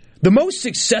nothing. The most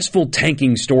successful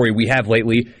tanking story we have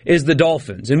lately is the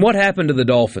Dolphins. And what happened to the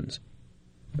Dolphins?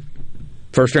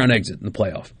 First round exit in the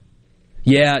playoff.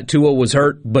 Yeah, Tua was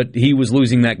hurt, but he was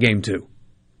losing that game too.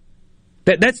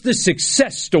 That's the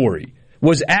success story.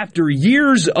 Was after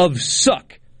years of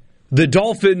suck, the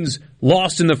Dolphins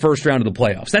lost in the first round of the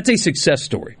playoffs. That's a success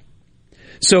story.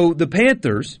 So the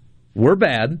Panthers were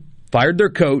bad, fired their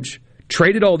coach,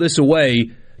 traded all this away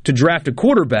to draft a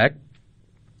quarterback.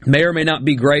 May or may not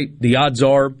be great. The odds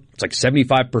are it's like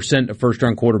 75% of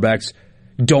first-round quarterbacks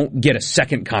don't get a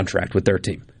second contract with their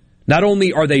team. Not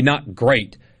only are they not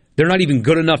great, they're not even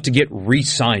good enough to get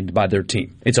re-signed by their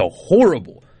team. It's a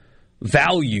horrible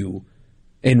value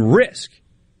and risk.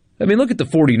 I mean, look at the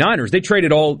 49ers. They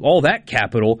traded all that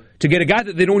capital to get a guy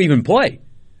that they don't even play.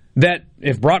 That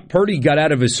if Brock Purdy got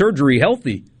out of his surgery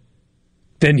healthy,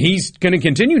 then he's going to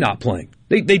continue not playing.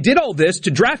 They did all this to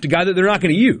draft a guy that they're not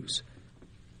going to use.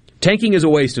 Tanking is a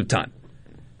waste of time.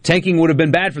 Tanking would have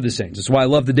been bad for the Saints. That's why I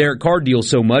love the Derek Carr deal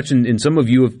so much, and some of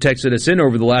you have texted us in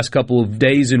over the last couple of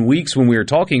days and weeks when we were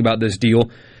talking about this deal,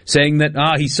 saying that,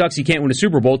 he sucks, he can't win a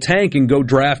Super Bowl. Tank and go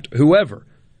draft whoever.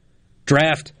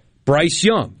 Draft Bryce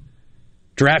Young.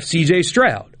 Draft C.J.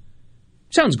 Stroud.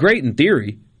 Sounds great in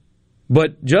theory,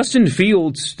 but Justin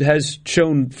Fields has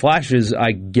shown flashes,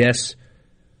 I guess.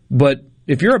 But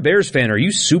if you're a Bears fan, are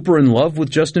you super in love with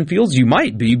Justin Fields? You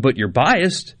might be, but you're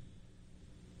biased.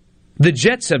 The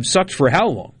Jets have sucked for how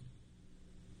long?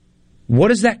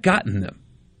 What has that gotten them?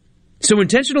 So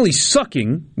intentionally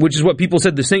sucking, which is what people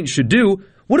said the Saints should do,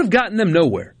 would have gotten them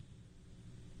nowhere.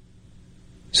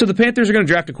 So the Panthers are going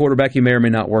to draft a quarterback. He may or may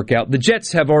not work out. The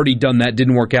Jets have already done that.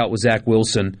 Didn't work out with Zach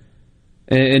Wilson.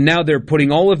 And now they're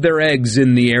putting all of their eggs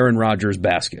in the Aaron Rodgers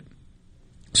basket.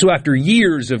 So after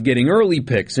years of getting early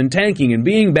picks and tanking and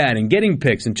being bad and getting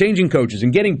picks and changing coaches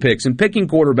and getting picks and picking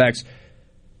quarterbacks,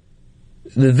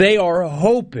 they are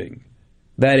hoping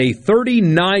that a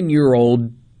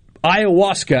 39-year-old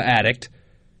ayahuasca addict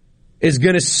is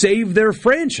going to save their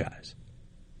franchise.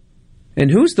 And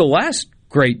who's the last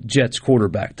great Jets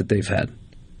quarterback that they've had?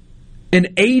 An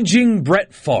aging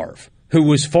Brett Favre, who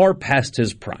was far past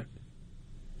his prime.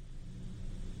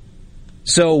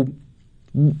 So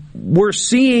we're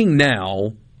seeing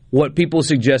now what people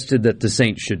suggested that the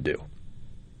Saints should do.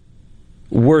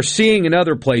 We're seeing in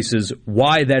other places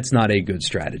why that's not a good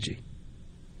strategy.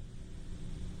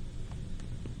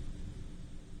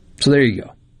 So there you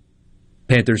go.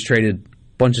 Panthers traded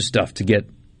a bunch of stuff to get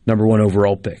number 1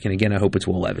 overall pick. And again, I hope it's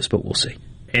Will Levis, but we'll see.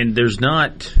 And there's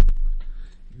not,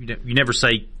 you never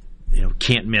say,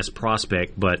 can't miss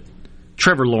prospect, but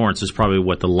Trevor Lawrence is probably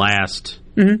the last,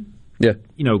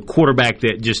 quarterback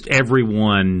that just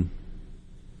everyone,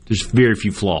 there's very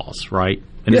few flaws, right?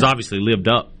 And has obviously lived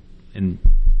up and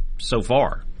so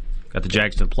far. Got the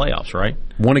Jags to the playoffs, right?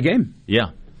 Won a game.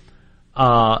 Yeah.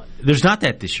 There's not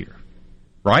that this year,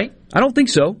 right? I don't think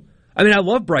so. I mean, I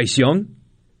love Bryce Young.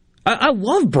 I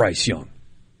love Bryce Young.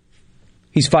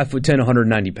 He's 5'10",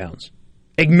 190 pounds.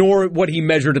 Ignore what he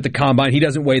measured at the combine. He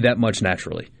doesn't weigh that much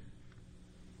naturally.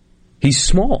 He's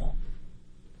small.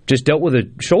 Just dealt with a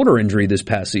shoulder injury this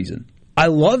past season. I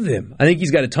love him. I think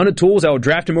he's got a ton of tools. I would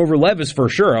draft him over Levis for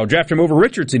sure. I would draft him over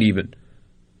Richardson even.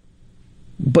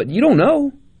 But you don't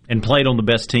know. And played on the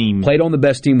best team. Played on the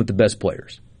best team with the best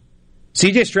players.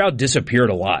 C.J. Stroud disappeared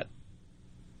a lot.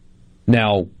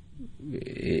 Now,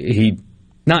 he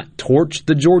not torched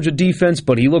the Georgia defense,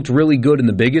 but he looked really good in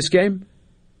the biggest game.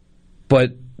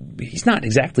 But he's not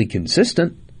exactly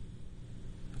consistent.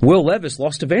 Will Levis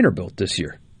lost to Vanderbilt this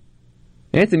year.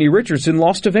 Anthony Richardson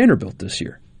lost to Vanderbilt this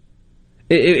year.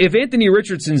 If Anthony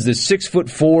Richardson's this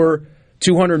 6'4",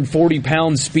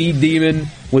 240-pound speed demon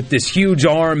with this huge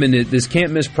arm and this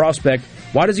can't-miss prospect,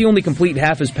 why does he only complete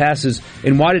half his passes,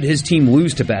 and why did his team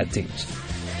lose to bad teams?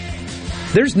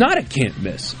 There's not a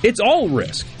can't-miss. It's all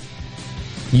risk.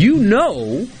 You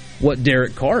know what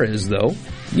Derek Carr is, though.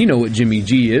 You know what Jimmy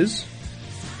G is.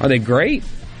 Are they great?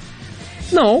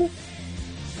 No.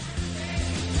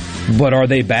 But are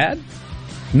they bad?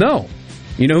 No.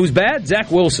 You know who's bad? Zach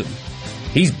Wilson.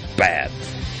 He's bad.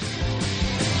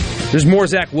 There's more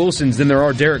Zach Wilsons than there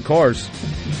are Derek Carrs.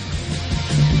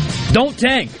 Don't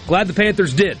tank. Glad the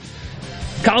Panthers did.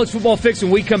 College football fix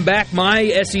when we come back.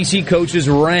 My SEC coaches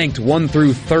ranked 1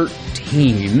 through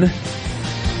 13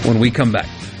 when we come back.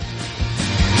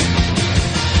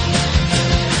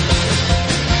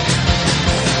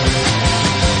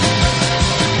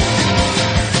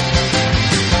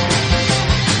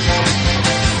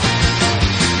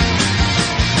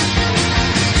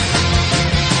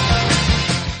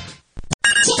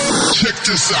 Check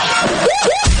this out.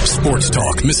 Sports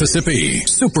Talk Mississippi.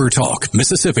 Super Talk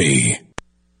Mississippi.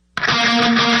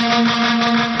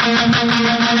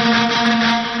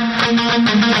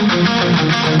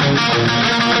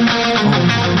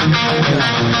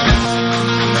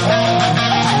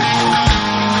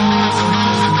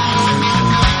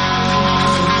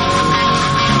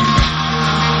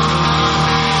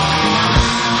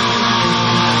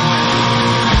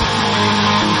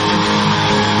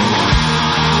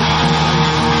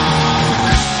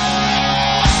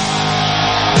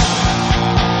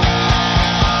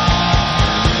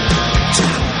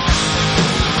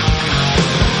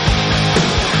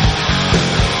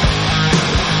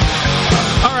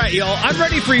 I'm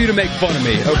ready for you to make fun of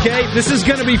me, okay? This is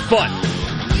going to be fun.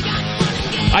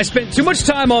 I spent too much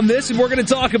time on this, and we're going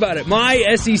to talk about it.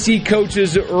 My SEC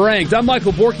coaches ranked. I'm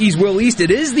Michael Borky. He's Will East. It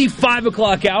is the 5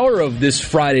 o'clock hour of this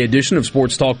Friday edition of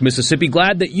Sports Talk Mississippi.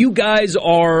 Glad that you guys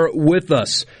are with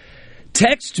us.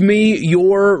 Text me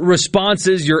your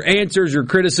responses, your answers, your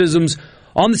criticisms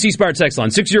on the C Spire text line,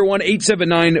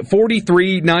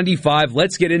 601-879-4395.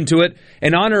 Let's get into it.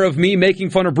 In honor of me making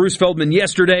fun of Bruce Feldman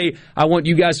yesterday, I want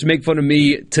you guys to make fun of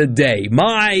me today.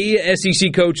 My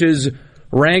SEC coaches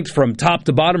ranked from top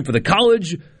to bottom for the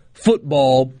college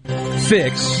football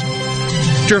fix,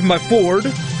 driven by Ford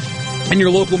and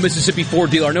your local Mississippi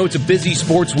Ford dealer. I know it's a busy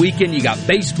sports weekend. You got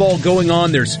baseball going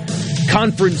on. There's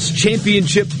conference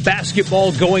championship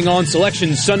basketball going on.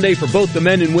 Selection Sunday for both the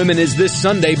men and women is this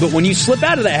Sunday. But when you slip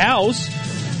out of the house,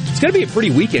 it's going to be a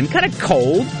pretty weekend. Kind of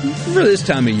cold for this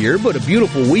time of year, but a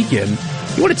beautiful weekend.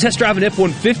 You want to test drive an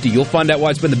F-150, you'll find out why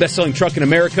it's been the best-selling truck in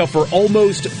America for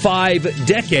almost 5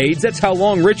 decades. That's how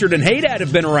long Richard and Haydad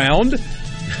have been around.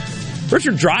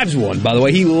 Richard drives one, by the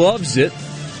way. He loves it.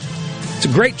 It's a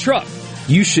great truck.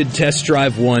 You should test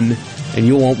drive one, and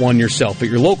you'll want one yourself at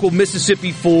your local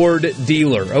Mississippi Ford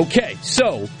dealer. Okay,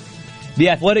 so The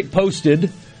Athletic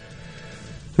posted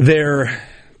their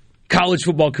college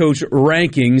football coach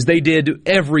rankings. They did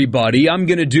everybody. I'm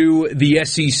going to do the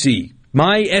SEC.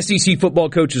 My SEC football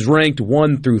coach is ranked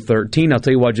 1 through 13. I'll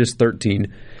tell you why just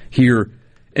 13 here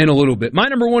in a little bit. My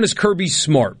number 1 is Kirby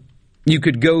Smart. You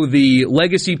could go the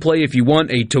legacy play if you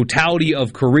want, a totality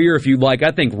of career if you'd like.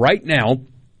 I think right now,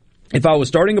 if I was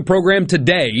starting a program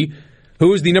today,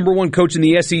 who is the number one coach in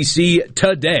the SEC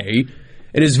today,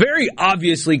 it is very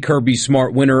obviously Kirby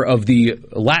Smart, winner of the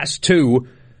last 2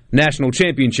 national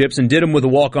championships, and did them with a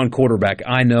walk-on quarterback.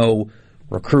 I know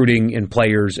recruiting and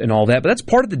players and all that, but that's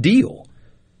part of the deal.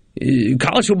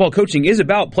 College football coaching is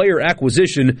about player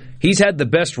acquisition. He's had the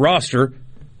best roster.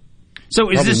 So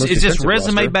is this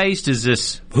resume based? Is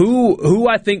this who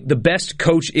I think the best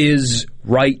coach is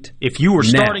right? If you were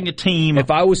starting a team,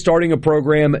 if I was starting a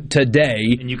program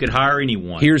today, and you could hire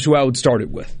anyone, here's who I would start it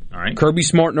with. All right, Kirby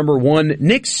Smart number 1,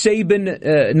 Nick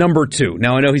Saban number 2.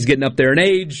 Now I know he's getting up there in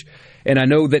age, and I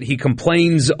know that he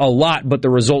complains a lot, but the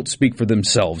results speak for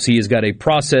themselves. He has got a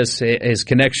process. His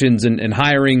connections and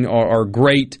hiring are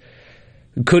great.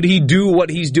 Could he do what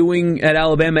he's doing at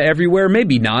Alabama everywhere?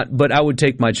 Maybe not, but I would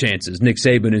take my chances. Nick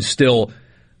Saban is still,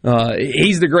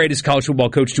 he's the greatest college football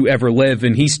coach to ever live,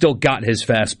 and he's still got his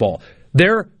fastball.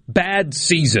 Their bad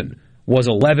season was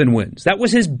 11 wins. That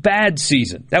was his bad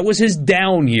season. That was his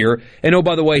down year. And oh,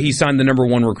 by the way, he signed the number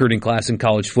 1 recruiting class in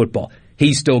college football.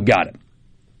 He still got it.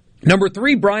 Number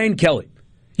 3, Brian Kelly.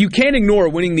 You can't ignore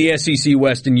winning the SEC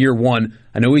West in year 1.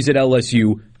 I know he's at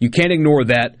LSU. You can't ignore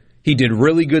that. He did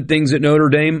really good things at Notre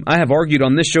Dame. I have argued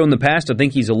on this show in the past, I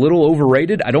think he's a little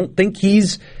overrated. I don't think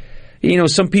he's,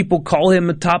 some people call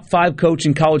him a top 5 coach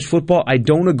in college football. I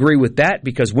don't agree with that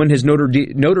because when his Notre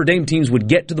Dame teams would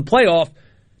get to the playoff,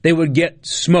 they would get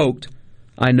smoked.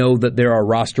 I know that there are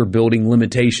roster building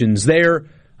limitations there.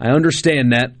 I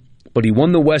understand that, but he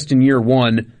won the West in year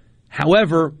 1.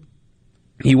 However,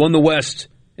 he won the West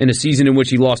in a season in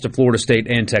which he lost to Florida State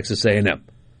and Texas A&M.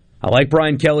 I like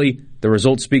Brian Kelly. The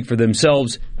results speak for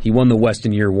themselves. He won the West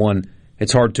in year 1.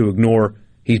 It's hard to ignore.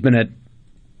 He's been at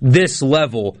this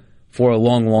level for a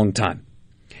long, long time.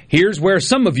 Here's where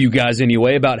some of you guys,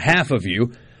 anyway, about half of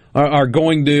you, are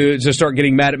going to start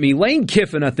getting mad at me. Lane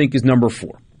Kiffin, I think, is number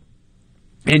 4.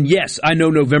 And yes, I know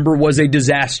November was a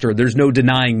disaster. There's no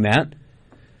denying that.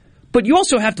 But you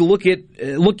also have to look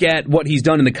at what he's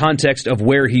done in the context of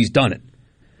where he's done it.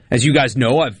 As you guys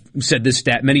know, I've said this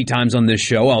stat many times on this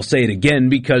show. I'll say it again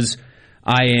because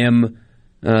I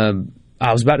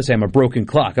was about to say I'm a broken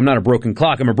clock. I'm not a broken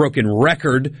clock. I'm a broken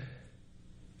record.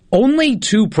 Only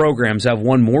 2 programs have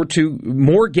won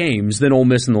more games than Ole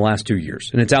Miss in the last 2 years,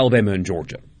 and it's Alabama and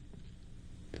Georgia.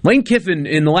 Lane Kiffin,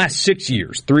 in the last 6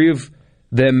 years, 3 of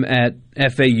them at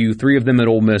FAU, 3 of them at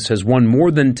Ole Miss, has won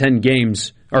more than 10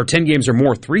 games or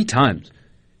more 3 times.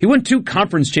 He won 2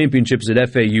 conference championships at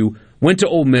FAU, went to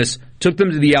Ole Miss, took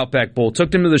them to the Outback Bowl,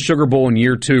 took them to the Sugar Bowl in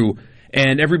year 2,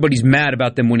 and everybody's mad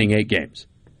about them winning 8 games.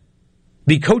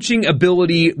 The coaching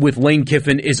ability with Lane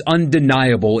Kiffin is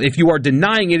undeniable. If you are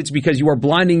denying it, it's because you are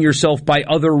blinding yourself by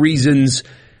other reasons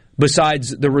besides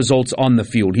the results on the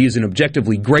field. He is an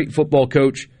objectively great football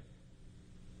coach.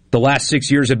 The last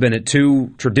 6 years have been at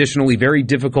 2 traditionally very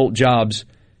difficult jobs.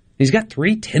 He's got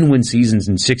 3 10-win seasons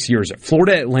in 6 years at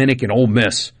Florida Atlantic and Ole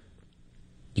Miss.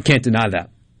 You can't deny that.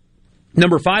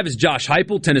 Number 5 is Josh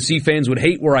Heupel. Tennessee fans would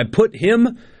hate where I put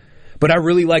him, but I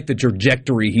really like the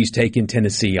trajectory he's taken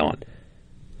Tennessee on.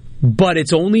 But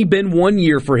it's only been 1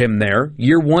 year for him there.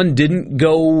 Year 1 didn't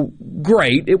go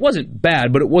great. It wasn't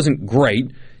bad, but it wasn't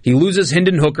great. He loses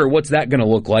Hendon Hooker. What's that going to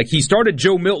look like? He started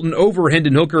Joe Milton over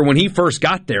Hendon Hooker when he first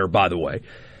got there, by the way.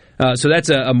 So that's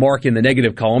a mark in the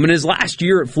negative column. In his last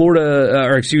year at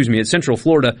at Central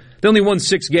Florida, they only won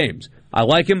 6 games. I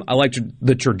like him. I like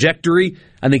the trajectory.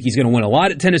 I think he's going to win a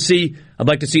lot at Tennessee. I'd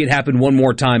like to see it happen one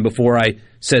more time before I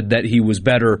said that he was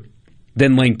better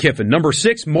than Lane Kiffin. Number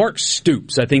 6, Mark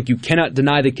Stoops. I think you cannot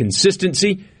deny the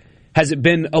consistency. Has it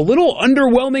been a little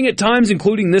underwhelming at times,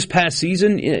 including this past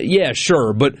season? Yeah,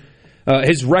 sure. But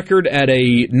his record at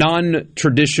a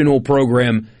non-traditional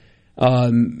program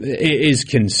is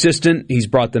consistent. He's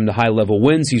brought them to high-level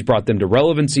wins. He's brought them to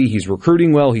relevancy. He's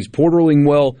recruiting well. He's portaling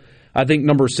well. I think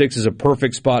number 6 is a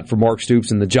perfect spot for Mark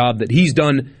Stoops and the job that he's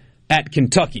done at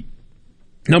Kentucky.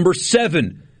 Number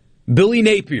 7, Billy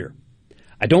Napier.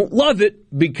 I don't love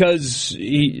it because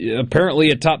apparently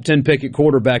a top 10 pick at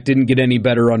quarterback didn't get any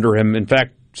better under him. In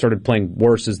fact, started playing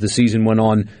worse as the season went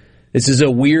on. This is a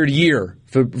weird year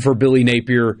for Billy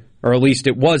Napier, or at least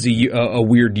it was a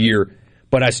weird year.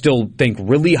 But I still think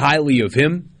really highly of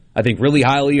him. I think really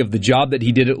highly of the job that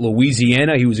he did at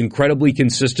Louisiana. He was incredibly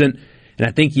consistent, and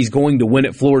I think he's going to win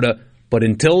at Florida. But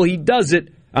until he does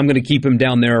it, I'm going to keep him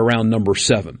down there around number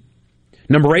 7.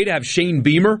 Number 8, I have Shane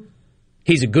Beamer.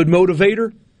 He's a good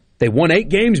motivator. They won 8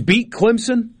 games, beat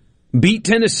Clemson, beat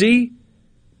Tennessee,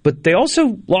 but they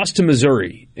also lost to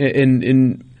Missouri.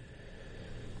 And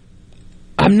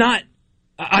I'm not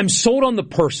I'm sold on the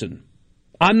person.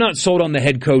 I'm not sold on the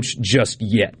head coach just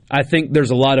yet. I think there's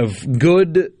a lot of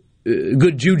good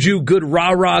juju, good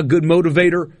rah-rah, good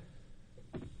motivator.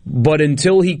 But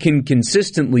until he can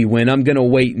consistently win, I'm going to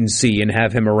wait and see and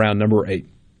have him around number 8.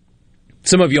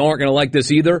 Some of you aren't going to like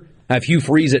this either. I have Hugh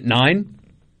Freeze at 9.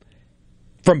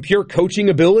 From pure coaching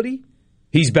ability,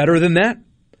 he's better than that.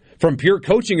 From pure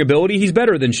coaching ability, he's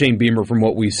better than Shane Beamer from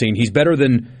what we've seen. He's better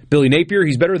than Billy Napier.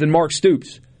 He's better than Mark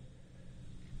Stoops.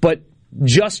 But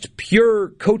just pure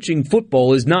coaching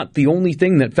football is not the only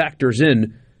thing that factors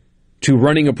in to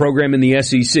running a program in the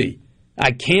SEC.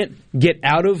 I can't get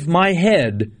out of my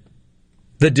head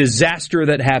the disaster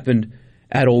that happened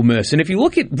at Ole Miss. And if you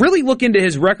really look into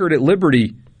his record at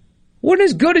Liberty, wasn't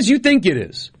as good as you think it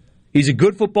is. He's a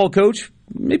good football coach,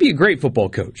 maybe a great football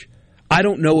coach. I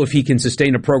don't know if he can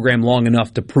sustain a program long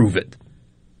enough to prove it.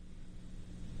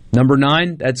 Number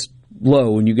 9, that's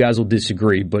low, and you guys will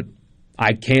disagree, but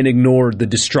I can't ignore the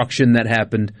destruction that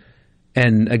happened.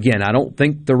 And again, I don't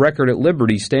think the record at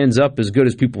Liberty stands up as good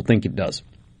as people think it does.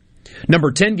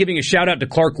 Number 10, giving a shout out to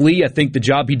Clark Lee. I think the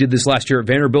job he did this last year at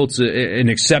Vanderbilt's an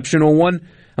exceptional one.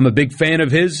 I'm a big fan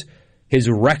of his. His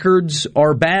records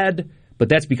are bad, but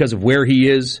that's because of where he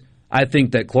is. I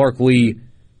think that Clark Lee,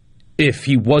 if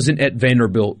he wasn't at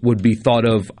Vanderbilt, would be thought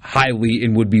of highly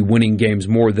and would be winning games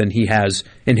more than he has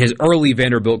in his early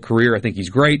Vanderbilt career. I think he's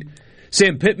great.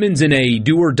 Sam Pittman's in a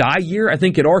do-or-die year, I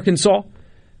think, at Arkansas.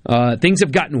 Things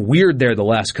have gotten weird there the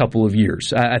last couple of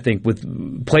years, I think,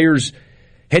 with players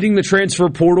hitting the transfer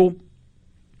portal.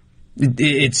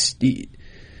 It's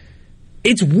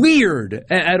weird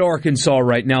at Arkansas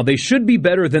right now. They should be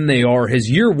better than they are. His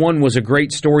year 1 was a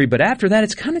great story, but after that,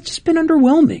 it's kind of just been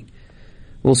underwhelming.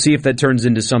 We'll see if that turns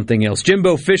into something else.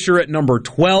 Jimbo Fisher at number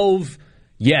 12.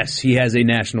 Yes, he has a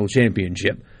national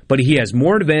championship, but he has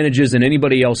more advantages than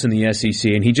anybody else in the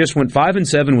SEC, and he just went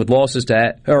 5-7 with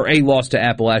a loss to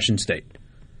Appalachian State.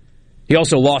 He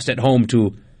also lost at home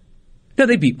to... No,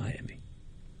 they beat Miami.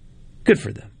 Good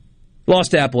for them. Lost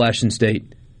to Appalachian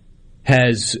State.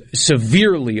 Has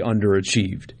severely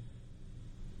underachieved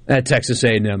at Texas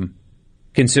A&M.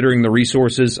 Considering the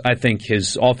resources, I think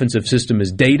his offensive system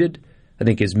is dated. I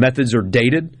think his methods are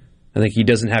dated. I think he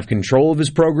doesn't have control of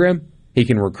his program. He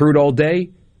can recruit all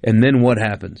day, and then what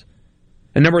happens?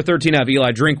 And number 13, I have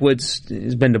Eli Drinkwitz.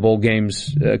 He's been to bowl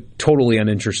games. Totally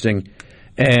uninteresting.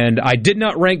 And I did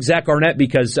not rank Zach Arnett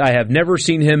because I have never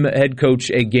seen him head coach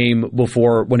a game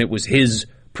before when it was his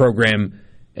program,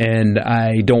 and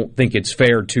I don't think it's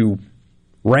fair to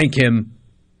rank him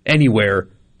anywhere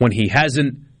when he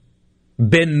hasn't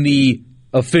been the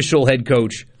official head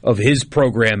coach of his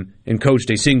program and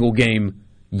coached a single game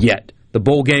yet. The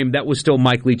bowl game, that was still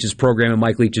Mike Leach's program and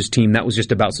Mike Leach's team. That was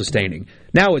just about sustaining.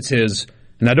 Now it's his,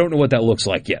 and I don't know what that looks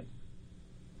like yet.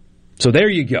 So there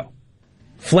you go.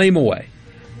 Flame away.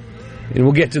 And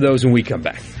we'll get to those when we come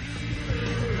back.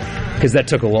 Because that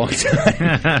took a long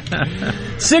time.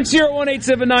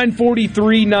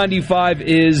 601-879-4395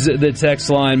 is the text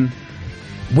line.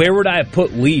 Where would I have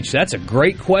put Leach? That's a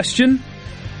great question.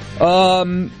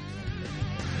 No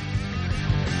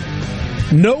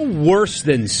worse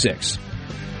than 6.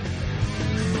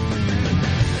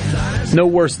 No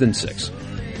worse than 6.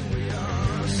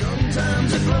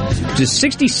 His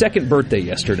 62nd birthday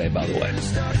yesterday, by the way.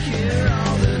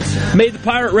 May the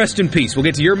pirate rest in peace. We'll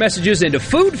get to your messages and to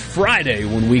Food Friday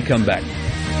when we come back.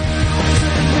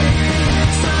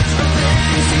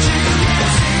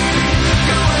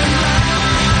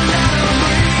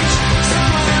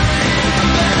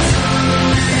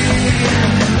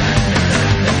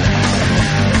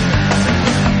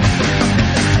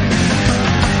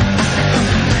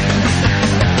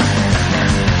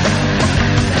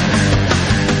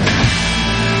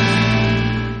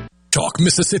 Talk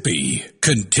Mississippi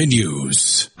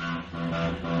continues.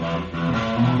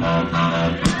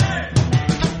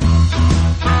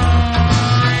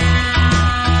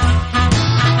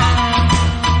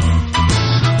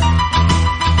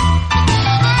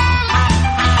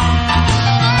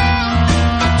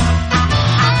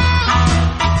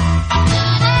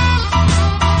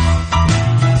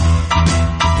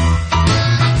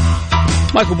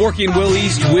 Michael Borky and Will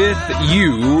East with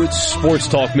you. It's Sports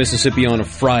Talk Mississippi on a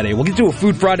Friday. We'll get to a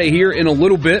Food Friday here in a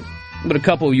little bit, but a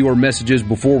couple of your messages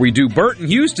before we do. Bert in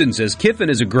Houston says Kiffin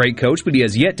is a great coach, but he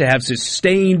has yet to have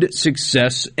sustained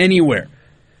success anywhere.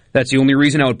 That's the only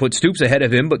reason I would put Stoops ahead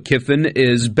of him, but Kiffin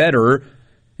is better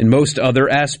in most other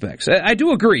aspects. I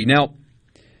do agree. Now,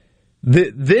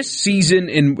 this season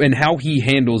and how he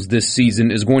handles this season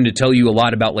is going to tell you a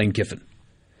lot about Lane Kiffin.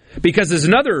 Because as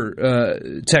another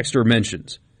texter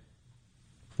mentions,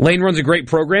 Lane runs a great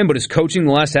program, but his coaching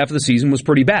the last half of the season was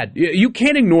pretty bad. You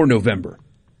can't ignore November.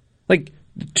 Like,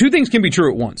 two things can be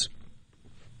true at once.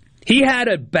 He had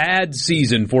a bad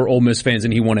season for Ole Miss fans,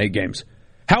 and he won 8 games.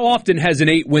 How often has an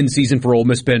 8-win season for Ole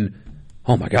Miss been,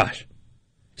 oh my gosh,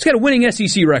 he's got a winning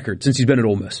SEC record since he's been at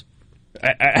Ole Miss?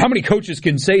 How many coaches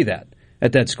can say that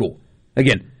at that school?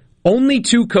 Again, only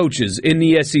 2 coaches in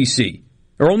the SEC,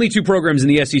 or only 2 programs in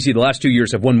the SEC the last 2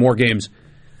 years have won more games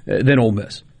than Ole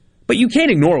Miss. But you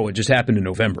can't ignore what just happened in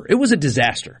November. It was a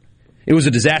disaster. It was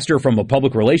a disaster from a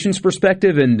public relations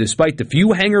perspective, and despite the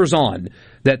few hangers-on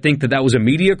that think that was a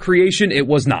media creation, it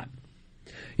was not.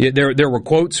 There were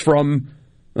quotes from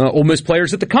Ole Miss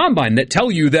players at the Combine that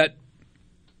tell you that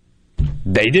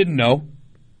they didn't know.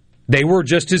 They were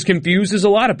just as confused as a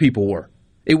lot of people were.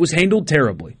 It was handled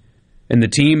terribly. And the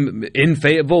team in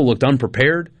Fayetteville looked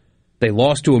unprepared. They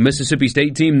lost to a Mississippi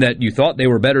State team that you thought they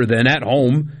were better than at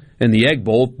home in the Egg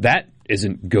Bowl. That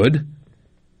isn't good.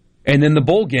 And then the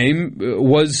bowl game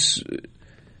was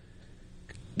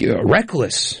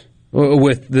reckless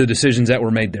with the decisions that were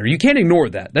made there. You can't ignore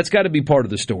that. That's got to be part of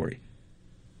the story.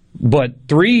 But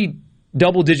 3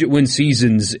 double-digit win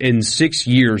seasons in 6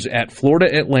 years at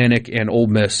Florida Atlantic and Ole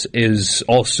Miss is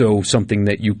also something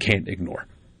that you can't ignore.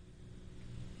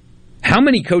 How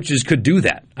many coaches could do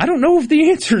that? I don't know if the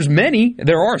answer is many.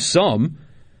 There are some.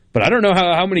 But I don't know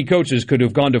how many coaches could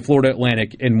have gone to Florida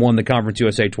Atlantic and won the Conference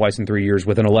USA twice in 3 years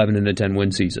with an 11 and a 10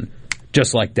 win season.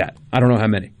 Just like that. I don't know how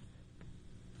many.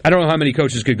 I don't know how many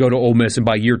coaches could go to Ole Miss and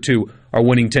by year 2 are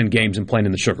winning 10 games and playing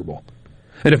in the Sugar Bowl.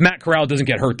 And if Matt Corral doesn't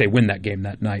get hurt, they win that game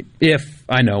that night. If.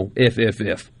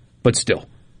 But still.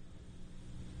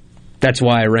 That's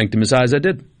why I ranked him as high as I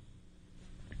did.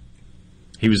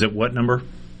 He was at what number?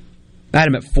 I had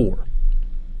him at 4.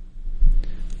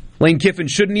 Lane Kiffin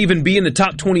shouldn't even be in the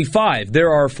top 25. There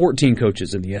are 14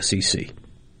 coaches in the SEC.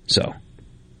 So,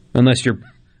 unless you're...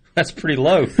 That's pretty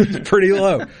low. It's pretty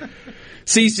low.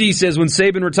 CC says, when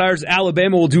Saban retires,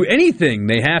 Alabama will do anything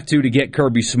they have to get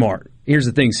Kirby Smart. Here's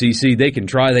the thing, CC. They can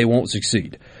try, they won't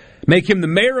succeed. Make him the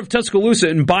mayor of Tuscaloosa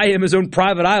and buy him his own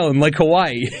private island like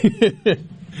Hawaii.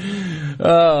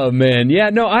 Oh, man.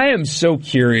 Yeah, no, I am so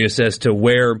curious as to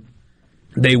where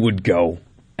they would go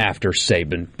after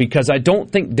Saban, because I don't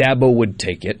think Dabo would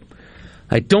take it.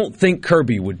 I don't think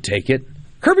Kirby would take it.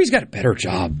 Kirby's got a better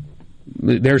job.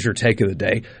 There's your take of the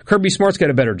day. Kirby Smart's got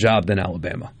a better job than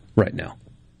Alabama right now.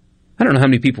 I don't know how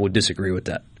many people would disagree with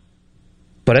that,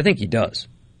 but I think he does.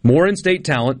 More in-state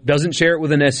talent, doesn't share it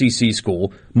with an SEC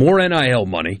school, more NIL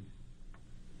money.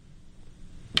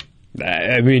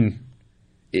 I mean,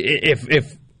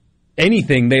 if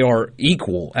anything, they are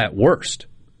equal at worst.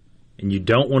 And you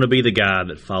don't want to be the guy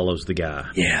that follows the guy.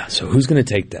 Yeah, so who's going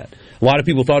to take that? A lot of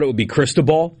people thought it would be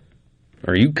Cristobal.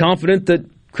 Are you confident that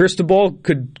Cristobal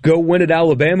could go win at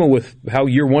Alabama with how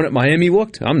year 1 at Miami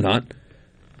looked? I'm not.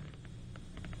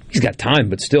 He's got time,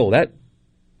 but still, that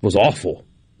was awful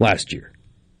last year.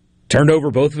 Turned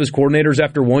over both of his coordinators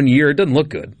after 1 year. It doesn't look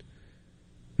good. I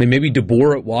mean, maybe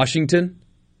DeBoer at Washington,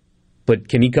 but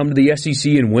can he come to the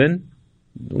SEC and win?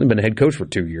 He's only been a head coach for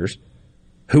 2 years.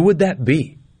 Who would that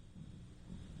be?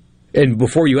 And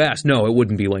before you ask, no, it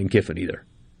wouldn't be Lane Kiffin either.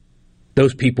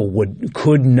 Those people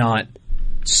could not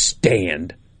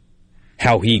stand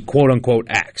how he, quote-unquote,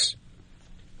 acts.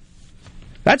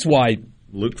 That's why...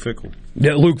 Luke Fickell.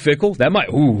 Yeah, Luke Fickell?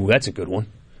 That's a good one.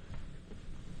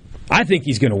 I think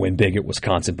he's going to win big at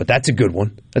Wisconsin, but that's a good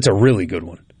one. That's a really good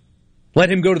one.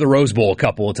 Let him go to the Rose Bowl a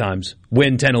couple of times.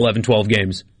 Win 10, 11, 12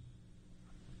 games.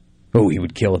 Oh, he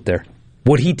would kill it there.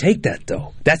 Would he take that,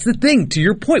 though? That's the thing. To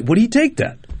your point, would he take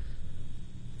that?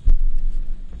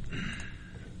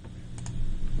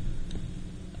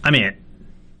 I mean,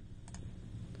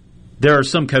 there are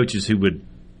some coaches who would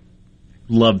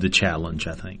love the challenge,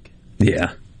 I think.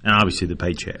 Yeah. And obviously the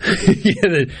paycheck.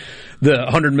 Yeah, the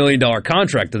 $100 million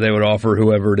contract that they would offer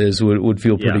whoever it is would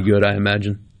feel pretty good, I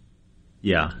imagine.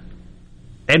 Yeah.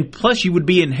 And plus you would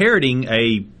be inheriting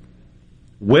a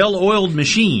well-oiled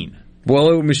machine.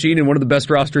 Well-oiled machine and one of the best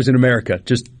rosters in America,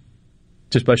 just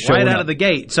by showing right out up. of the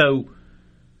gate. So,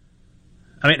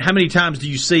 I mean, how many times do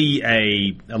you see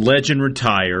a legend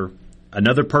retire,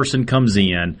 another person comes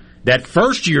in, that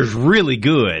first year's really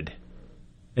good,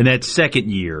 and that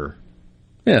second year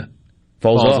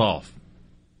falls off.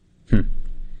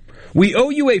 We owe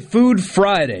you a Food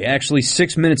Friday. Actually,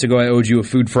 6 minutes ago I owed you a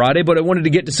Food Friday, but I wanted to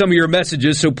get to some of your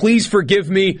messages, so please forgive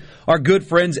me, our good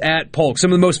friends at Polk.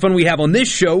 Some of the most fun we have on this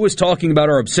show is talking about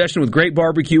our obsession with great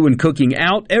barbecue and cooking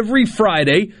out every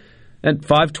Friday at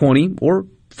 5:20 or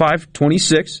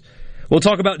 5:26. We'll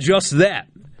talk about just that.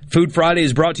 Food Friday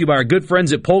is brought to you by our good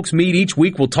friends at Polk's Meat. Each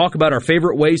week we'll talk about our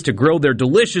favorite ways to grill their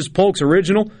delicious Polk's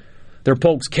Original. Their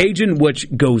Polk's Cajun, which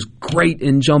goes great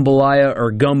in jambalaya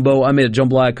or gumbo. I made a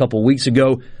jambalaya a couple weeks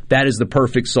ago. That is the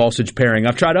perfect sausage pairing.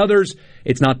 I've tried others.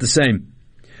 It's not the same.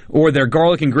 Or their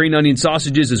garlic and green onion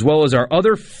sausages, as well as our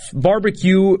other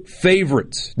barbecue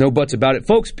favorites. No buts about it.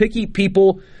 Folks, picky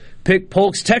people pick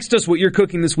Polk's. Text us what you're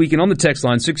cooking this weekend on the text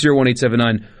line,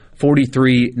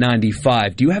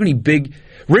 601-879-4395. Do you have any big...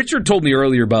 Richard told me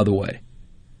earlier, by the way,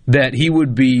 that he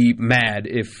would be mad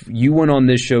if you went on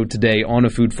this show today on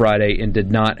a Food Friday and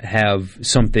did not have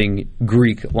something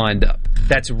Greek lined up.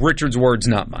 That's Richard's words,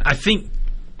 not mine. I think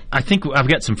I've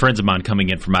got some friends of mine coming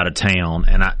in from out of town,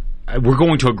 and we're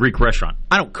going to a Greek restaurant.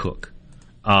 I don't cook.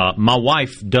 My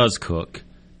wife does cook,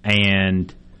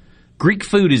 and Greek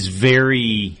food is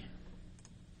very...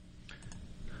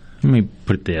 Let me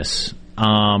put it this.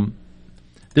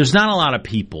 There's not a lot of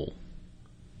people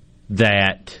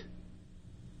that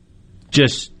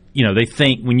just, they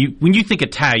think, when you think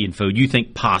Italian food, you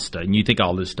think pasta, and you think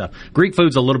all this stuff. Greek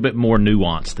food's a little bit more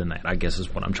nuanced than that, I guess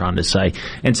is what I'm trying to say.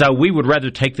 And so we would rather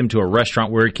take them to a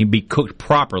restaurant where it can be cooked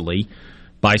properly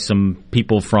by some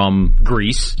people from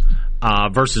Greece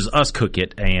versus us cook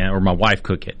it, or my wife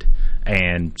cook it,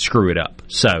 and screw it up.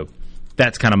 So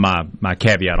that's kind of my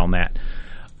caveat on that.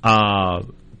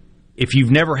 If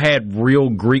you've never had real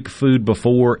Greek food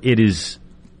before, it is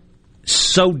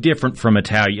so different from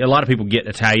Italian. A lot of people get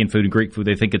Italian food and Greek food.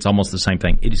 They think it's almost the same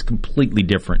thing. It is completely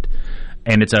different,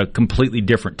 and it's a completely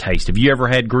different taste. Have you ever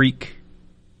had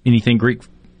anything Greek?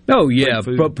 Oh, yeah,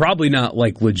 but probably not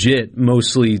like legit,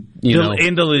 mostly,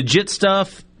 And the legit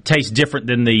stuff tastes different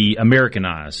than the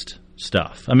Americanized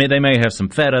stuff. I mean, they may have some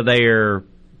feta there,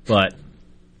 but,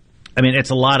 I mean,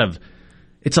 it's a lot of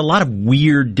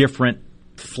weird, different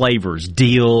flavors.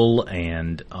 Dill,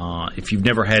 and if you've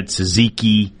never had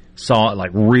tzatziki sauce,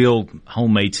 like real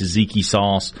homemade tzatziki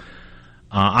sauce.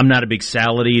 I'm not a big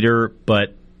salad eater,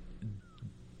 but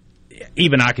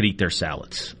even I could eat their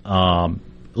salads. A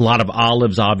lot of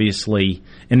olives, obviously.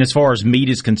 And as far as meat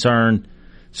is concerned,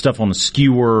 stuff on the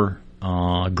skewer,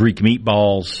 Greek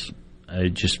meatballs,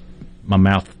 my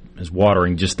mouth is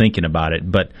watering just thinking about it.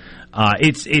 But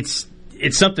it's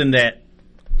something that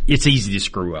it's easy to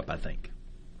screw up, I think.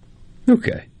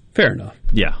 Okay, fair enough.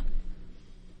 Yeah.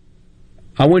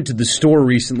 I went to the store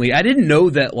recently. I didn't know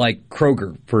that, like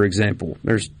Kroger, for example,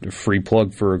 there's a free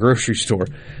plug for a grocery store,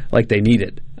 like they need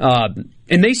it. And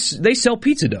they sell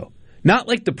pizza dough, not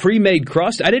like the pre-made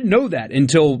crust. I didn't know that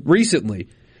until recently.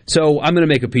 So I'm going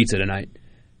to make a pizza tonight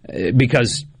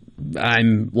because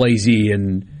I'm lazy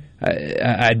and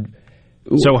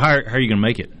So how are you going to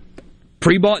make it?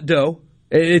 Pre-bought dough.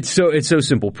 It's so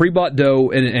simple. Pre-bought dough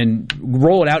and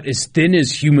roll it out as thin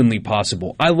as humanly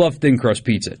possible. I love thin crust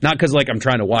pizza. Not because I'm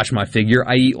trying to wash my figure.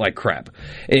 I eat like crap.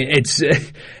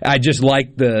 I just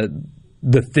like the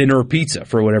thinner pizza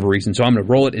for whatever reason. So I'm going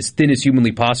to roll it as thin as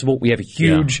humanly possible. We have a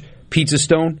huge pizza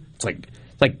stone. It's like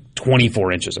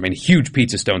 24 inches. I mean, a huge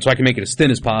pizza stone. So I can make it as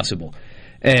thin as possible.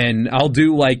 And I'll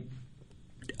do what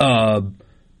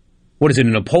is it, a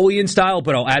Napoleon style?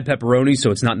 But I'll add pepperoni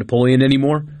so it's not Napoleon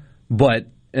anymore. But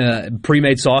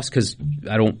pre-made sauce, because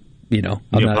I'm not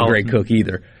a great cook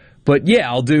either. But yeah,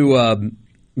 I'll do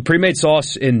pre-made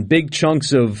sauce in big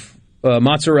chunks of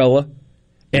mozzarella,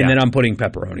 and then I'm putting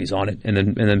pepperonis on it, and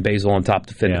then basil on top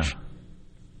to finish. Yeah.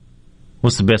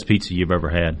 What's the best pizza you've ever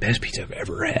had? Best pizza I've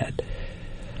ever had?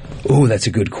 Oh, that's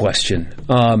a good question.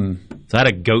 So I had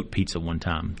a goat pizza one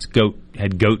time.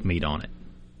 Had goat meat on it.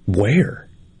 Where?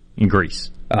 In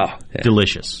Greece. Oh, yeah.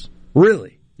 Delicious.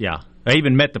 Really? Yeah. I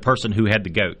even met the person who had the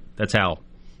goat. That's how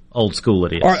old school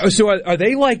it is. So are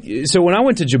they like? So when I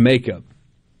went to Jamaica,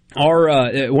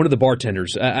 one of the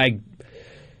bartenders, I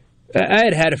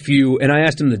had a few, and I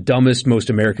asked him the dumbest,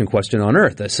 most American question on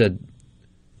earth. I said,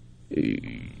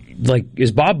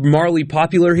 is Bob Marley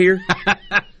popular here?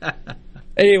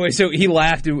 Anyway, so he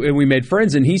laughed, and we made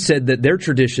friends, and he said that their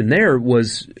tradition there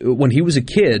was when he was a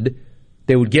kid,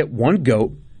 they would get one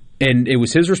goat, and it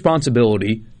was his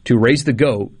responsibility to raise the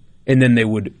goat. And then they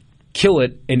would kill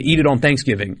it and eat it on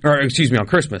Thanksgiving, on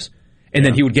Christmas. And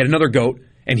then he would get another goat,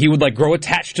 and he would grow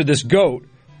attached to this goat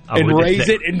and raise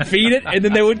it and feed it, and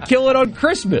then they would kill it on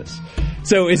Christmas.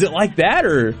 So is it like that,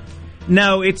 or?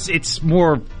 No, it's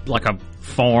more like a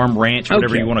farm, ranch,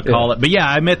 whatever you want to call it. But yeah,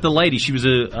 I met the lady. She was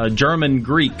a German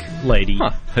Greek lady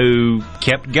who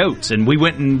kept goats, and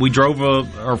we drove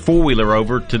our four-wheeler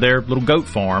over to their little goat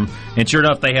farm, and sure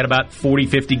enough, they had about 40,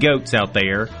 50 goats out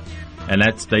there. And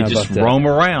they just roam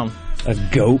around. A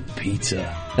goat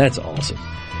pizza. That's awesome.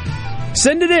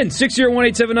 Send it in,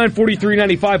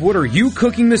 601-879-4395. What are you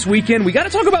cooking this weekend? We got to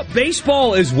talk about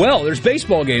baseball as well. There's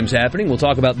baseball games happening. We'll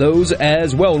talk about those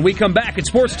as well. When we come back at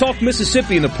Sports Talk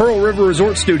Mississippi in the Pearl River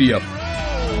Resort Studio.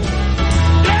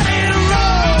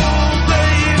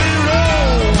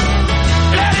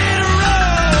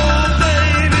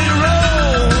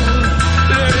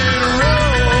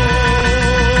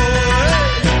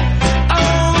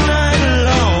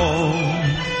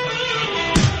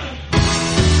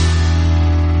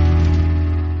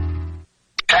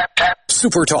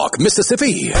 Super Talk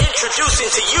Mississippi. Introducing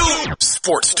to you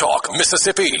Sports Talk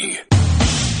Mississippi.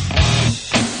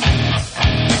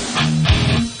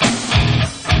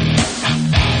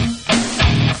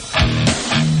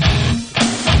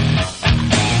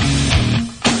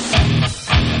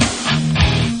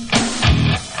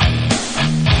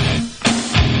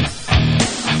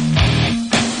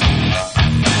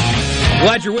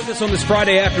 Glad you're with us on this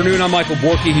Friday afternoon. I'm Michael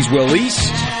Borky. He's Will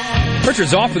East.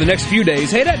 Richard's off for the next few days.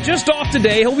 Hey, that just off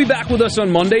today. He'll be back with us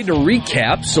on Monday to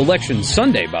recap Selection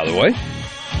Sunday, by the way,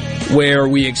 where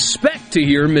we expect to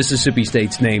hear Mississippi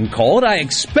State's name called. I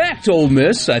expect Ole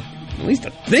Miss, at least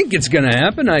I think it's going to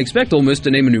happen, I expect Ole Miss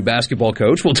to name a new basketball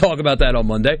coach. We'll talk about that on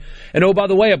Monday. And oh, by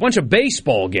the way, a bunch of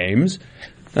baseball games.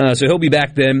 So he'll be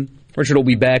back then. Richard will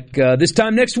be back this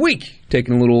time next week,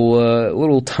 taking a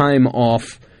little time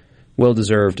off,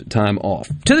 well-deserved time off.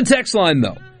 To the text line,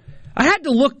 though. I had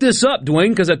to look this up,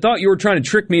 Dwayne, because I thought you were trying to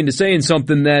trick me into saying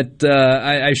something that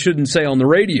I shouldn't say on the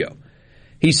radio.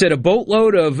 He said a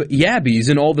boatload of yabbies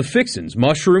and all the fixins.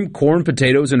 Mushroom, corn,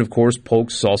 potatoes, and, of course,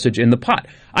 Polk's sausage in the pot.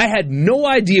 I had no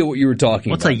idea what you were talking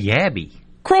What's about. What's a yabby?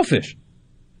 Crawfish.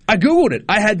 I Googled it.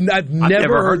 I've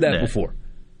never heard that before.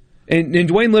 And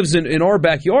Dwayne lives in our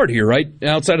backyard here, right,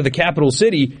 outside of the capital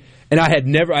city, and I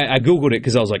Googled it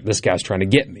because I was like, this guy's trying to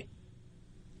get me.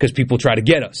 Because people try to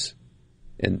get us.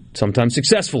 And sometimes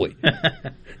successfully.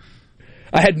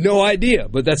 I had no idea,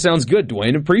 but that sounds good,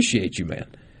 Dwayne. Appreciate you, man.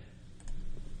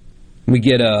 We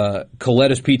get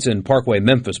Coletta's Pizza in Parkway,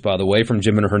 Memphis, by the way, from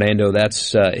Jim and Hernando.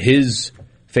 That's his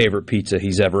favorite pizza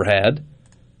he's ever had.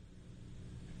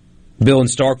 Bill in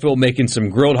Starkville making some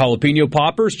grilled jalapeno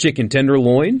poppers, chicken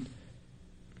tenderloin.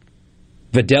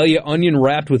 Vidalia onion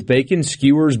wrapped with bacon,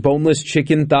 skewers, boneless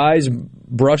chicken thighs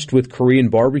brushed with Korean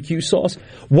barbecue sauce.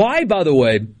 Why, by the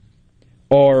way,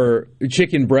 are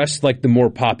chicken breasts like the more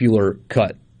popular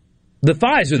cut? The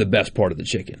thighs are the best part of the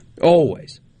chicken.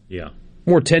 Always. Yeah.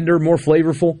 More tender, more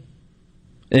flavorful.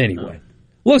 Anyway.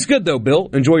 Looks good, though, Bill.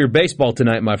 Enjoy your baseball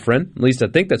tonight, my friend. At least I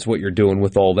think that's what you're doing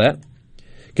with all that.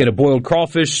 Get a boiled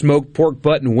crawfish, smoked pork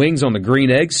butt, and wings on the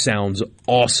green eggs. Sounds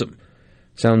awesome.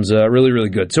 Sounds really, really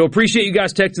good. So appreciate you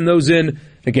guys texting those in.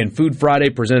 Again, Food Friday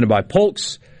presented by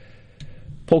Polk's.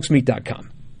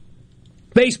 Polksmeat.com.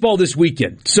 Baseball this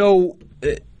weekend. So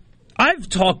I've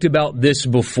talked about this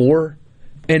before,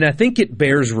 and I think it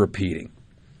bears repeating.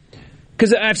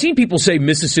 Because I've seen people say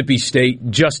Mississippi State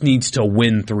just needs to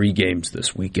win 3 games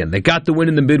this weekend. They got the win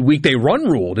in the midweek. They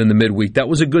run-ruled in the midweek. That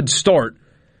was a good start.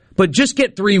 But just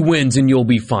get 3 wins and you'll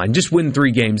be fine. Just win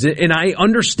 3 games. And I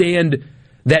understand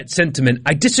that sentiment.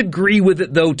 I disagree with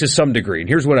it, though, to some degree. And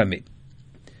here's what I mean.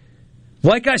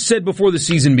 Like I said before the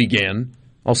season began,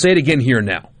 I'll say it again here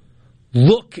now.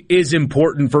 Look is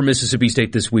important for Mississippi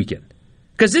State this weekend.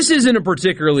 Because this isn't a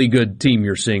particularly good team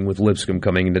you're seeing with Lipscomb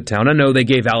coming into town. I know they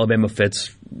gave Alabama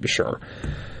fits, sure,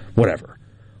 whatever.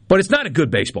 But it's not a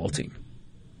good baseball team.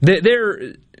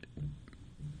 They're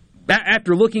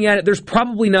after looking at it, there's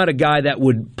probably not a guy that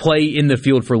would play in the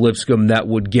field for Lipscomb that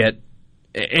would get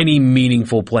any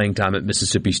meaningful playing time at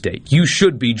Mississippi State. You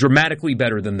should be dramatically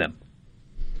better than them.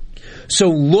 So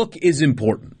look is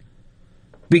important.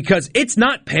 Because it's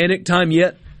not panic time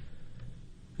yet.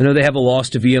 I know they have a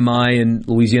loss to VMI and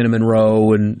Louisiana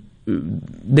Monroe, and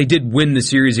they did win the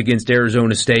series against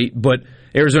Arizona State, but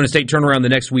Arizona State turned around the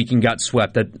next week and got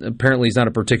swept. That apparently is not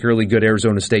a particularly good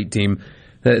Arizona State team.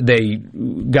 They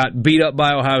got beat up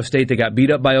by Ohio State. They got beat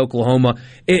up by Oklahoma.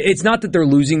 It's not that they're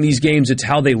losing these games. It's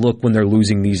how they look when they're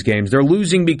losing these games. They're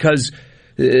losing because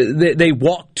they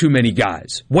walk too many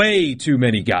guys. Way too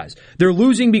many guys. They're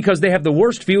losing because they have the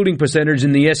worst fielding percentage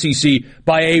in the SEC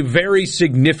by a very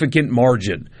significant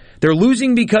margin. They're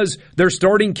losing because their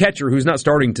starting catcher, who's not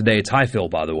starting today, it's Highfill,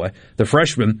 by the way, the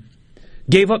freshman,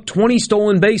 gave up 20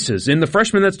 stolen bases. And the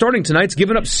freshman that's starting tonight's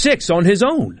given up 6 on his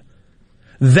own.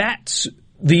 That's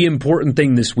the important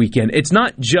thing this weekend. It's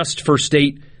not just for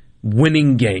State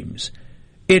winning games.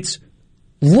 It's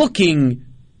looking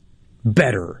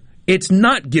better. It's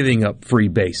not giving up free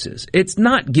bases. It's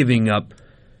not giving up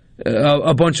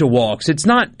a bunch of walks. It's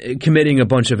not committing a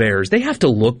bunch of errors. They have to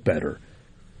look better.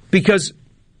 Because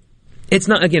It's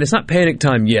not panic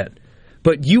time yet.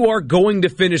 But you are going to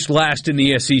finish last in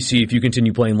the SEC if you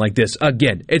continue playing like this.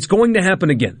 Again, it's going to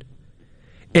happen again.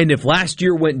 And if last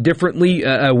year went differently,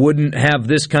 I wouldn't have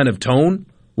this kind of tone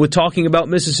with talking about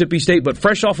Mississippi State. But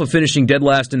fresh off of finishing dead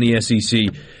last in the SEC,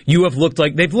 they've looked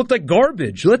like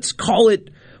garbage. Let's call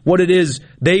it what it is.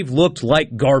 They've looked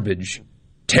like garbage.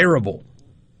 Terrible.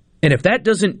 And if that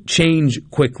doesn't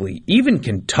change quickly, even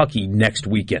Kentucky next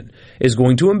weekend is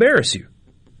going to embarrass you.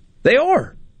 They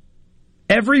are.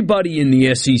 Everybody in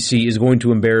the SEC is going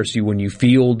to embarrass you when you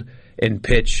field and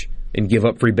pitch and give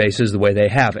up free bases the way they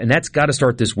have. And that's got to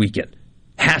start this weekend.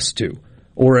 Has to.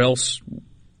 Or else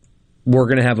we're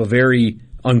going to have a very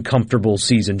uncomfortable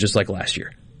season just like last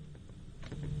year.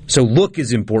 So look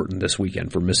is important this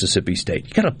weekend for Mississippi State.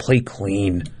 You got to play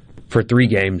clean for 3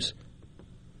 games.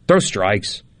 Throw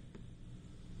strikes.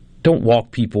 Don't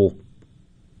walk people.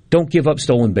 Don't give up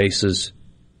stolen bases.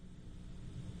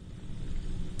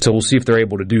 So we'll see if they're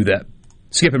able to do that.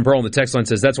 Skip and Pearl on the text line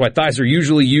says, that's why thighs are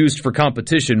usually used for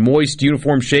competition. Moist,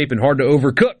 uniform shape, and hard to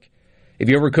overcook. If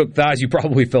you overcook thighs, you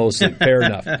probably fell asleep. Fair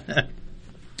enough.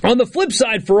 On the flip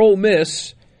side for Ole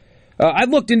Miss, I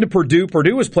looked into Purdue.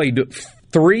 Purdue has played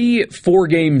 3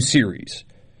 4-game series.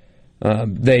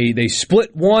 They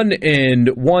split one and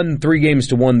won 3 games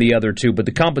to 1 the other 2, but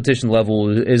the competition level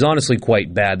is honestly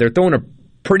quite bad. They're throwing a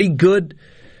pretty good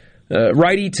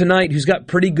righty tonight who's got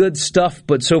pretty good stuff,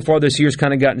 but so far this year's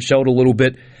kind of gotten shelled a little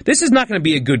bit. This is not going to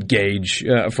be a good gauge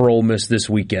for Ole Miss this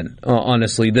weekend,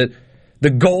 honestly. The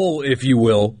goal, if you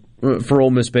will, for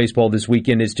Ole Miss baseball this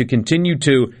weekend is to continue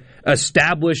to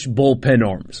establish bullpen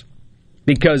arms.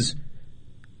 Because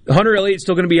Hunter Elliott's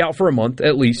still going to be out for a month,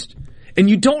 at least. And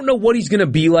you don't know what he's going to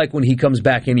be like when he comes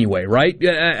back anyway, right?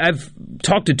 I've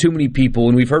talked to too many people,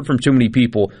 and we've heard from too many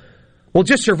people. Well,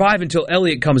 just survive until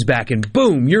Elliott comes back, and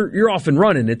boom, you're off and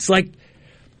running. It's like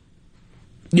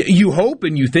you hope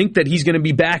and you think that he's going to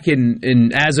be back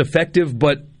and as effective,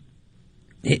 but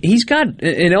he's got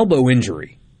an elbow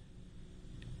injury.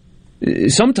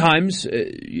 Sometimes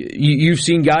you've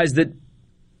seen guys that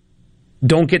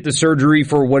don't get the surgery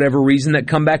for whatever reason that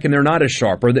come back and they're not as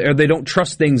sharp, or they don't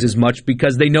trust things as much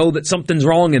because they know that something's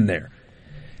wrong in there.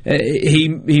 He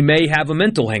may have a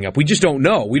mental hang-up. We just don't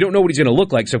know. We don't know what he's going to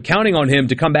look like. So counting on him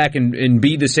to come back and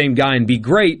be the same guy and be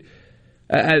great,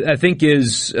 I think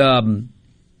is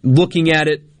looking at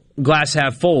it glass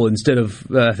half full instead of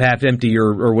half empty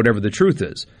or whatever the truth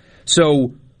is.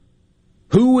 So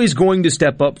who is going to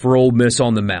step up for Ole Miss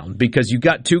on the mound? Because you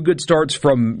got 2 good starts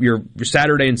from your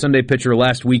Saturday and Sunday pitcher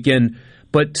last weekend,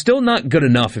 but still not good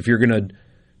enough if you're going to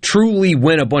truly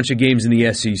win a bunch of games in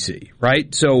the SEC,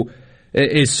 right? So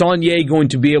is Saunier going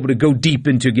to be able to go deep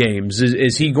into games?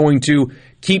 Is he going to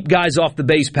keep guys off the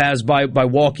base paths by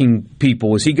walking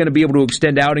people? Is he going to be able to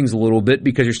extend outings a little bit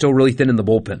because you're still really thin in the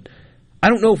bullpen? I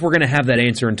don't know if we're going to have that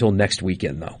answer until next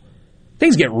weekend, though.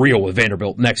 Things get real with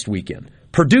Vanderbilt next weekend.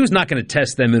 Purdue's not going to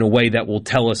test them in a way that will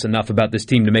tell us enough about this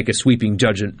team to make a sweeping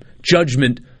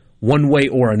judgment one way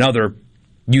or another.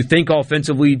 You think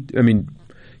offensively, I mean,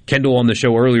 Kendall on the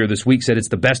show earlier this week said it's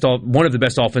one of the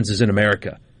best offenses in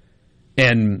America.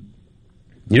 And,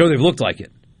 they've looked like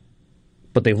it.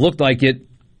 But they've looked like it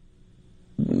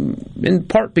in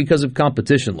part because of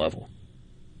competition level.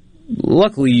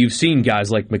 Luckily, you've seen guys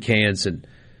like McCants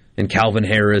and Calvin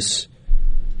Harris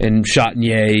and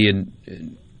Chatinier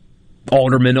and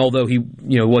Alderman, although he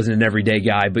wasn't an everyday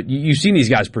guy. But you've seen these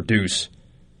guys produce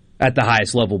at the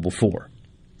highest level before.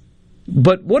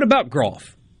 But what about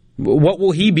Groff? What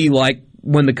will he be like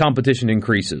when the competition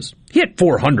increases? He hit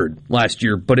 400 last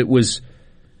year, but it was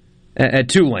at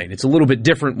Tulane. It's a little bit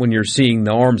different when you're seeing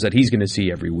the arms that he's going to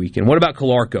see every week. And what about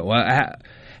Calarco?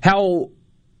 How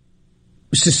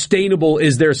sustainable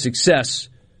is their success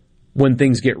when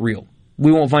things get real?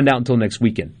 We won't find out until next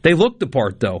weekend. They look the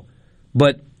part, though,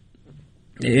 but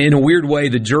in a weird way,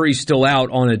 the jury's still out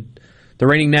on the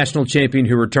reigning national champion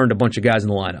who returned a bunch of guys in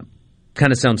the lineup.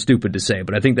 Kind of sounds stupid to say,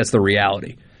 but I think that's the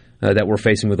reality that we're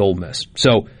facing with Ole Miss.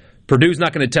 So Purdue's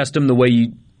not going to test them the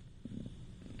way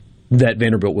that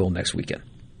Vanderbilt will next weekend,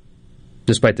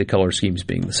 despite the color schemes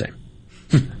being the same.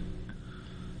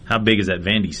 How big is that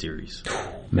Vandy series?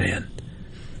 Man.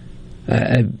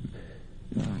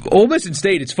 Ole Miss and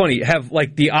State, it's funny, have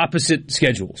like the opposite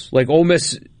schedules. Like Ole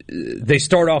Miss, they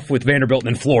start off with Vanderbilt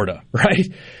and Florida, right?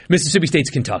 Mississippi State's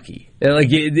Kentucky.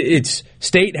 It's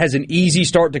State has an easy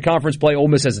start to conference play. Ole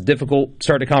Miss has a difficult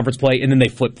start to conference play, and then they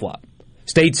flip-flop.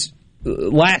 State's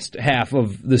last half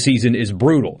of the season is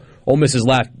brutal. Ole Miss's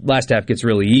last half gets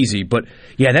really easy. But,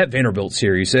 yeah, that Vanderbilt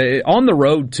series. On the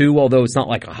road, too, although it's not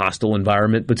like a hostile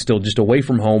environment, but still just away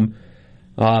from home.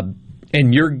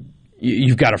 And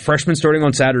You've got a freshman starting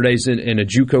on Saturdays and a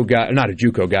JUCO guy, not a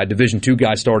JUCO guy, Division II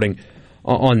guy starting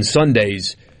on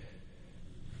Sundays.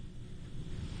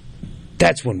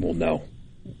 That's when we'll know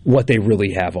what they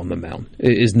really have on the mound,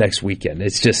 is next weekend.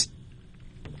 It's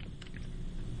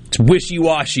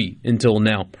wishy-washy until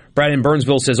now. Brad in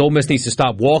Burnsville says Ole Miss needs to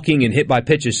stop walking and hit by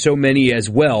pitches so many as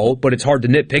well, but it's hard to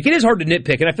nitpick. It is hard to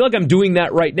nitpick, and I feel like I'm doing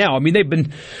that right now. I mean, they've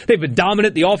been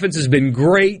dominant. The offense has been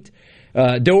great.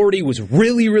 Doherty was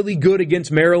really, really good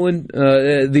against Maryland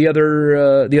the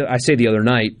other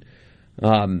night,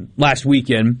 last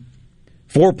weekend.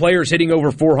 4 players hitting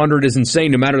over 400 is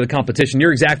insane no matter the competition.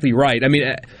 You're exactly right. I mean,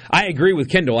 I agree with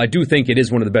Kendall. I do think it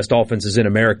is one of the best offenses in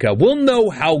America. We'll know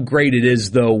how great it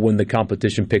is, though, when the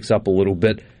competition picks up a little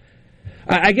bit.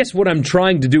 I guess what I'm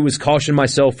trying to do is caution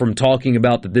myself from talking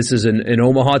about that this is an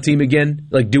Omaha team again,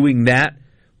 like doing that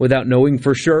without knowing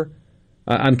for sure.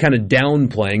 I'm kind of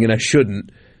downplaying, and I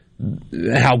shouldn't,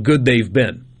 how good they've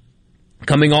been.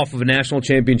 Coming off of a national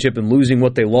championship and losing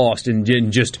what they lost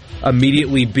and just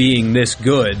immediately being this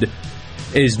good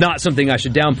is not something I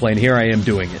should downplay, and here I am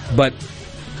doing it. But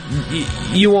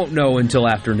you won't know until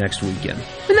after next weekend.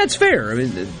 And that's fair. I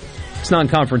mean, it's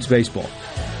non-conference baseball.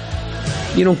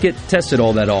 You don't get tested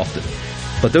all that often.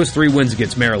 But those 3 wins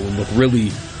against Maryland look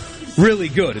really, really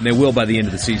good, and they will by the end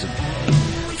of the season.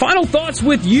 Final thoughts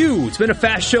with you. It's been a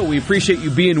fast show. We appreciate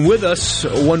you being with us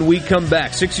when we come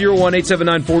back.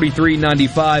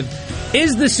 601-879-4395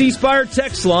 is the C Spire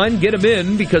text line. Get them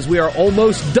in because we are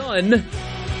almost done.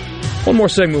 One more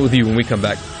segment with you when we come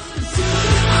back.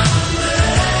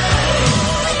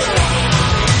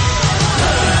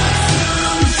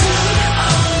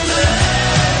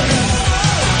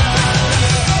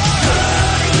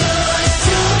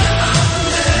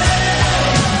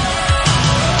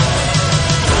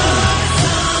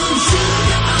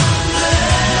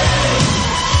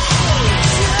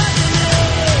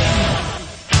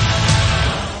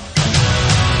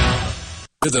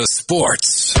 To the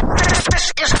sports.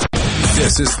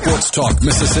 This is Sports Talk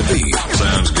Mississippi.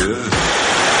 Sounds good.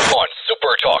 On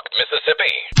Super Talk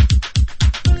Mississippi.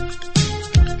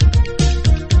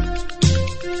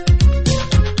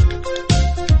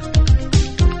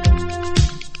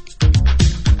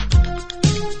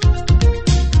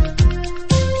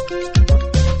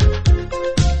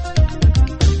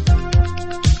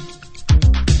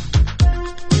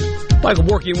 Michael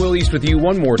Borky and Will East with you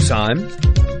one more time.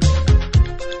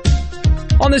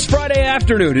 On this Friday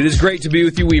afternoon, it is great to be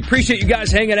with you. We appreciate you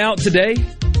guys hanging out today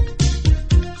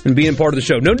and being part of the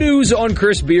show. No news on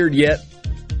Chris Beard yet.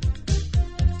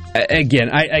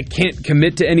 Again, I can't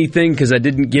commit to anything because I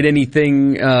didn't get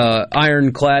anything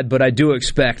ironclad, but I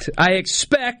expect,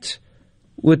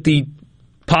 with the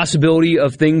possibility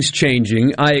of things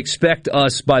changing, I expect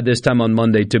us by this time on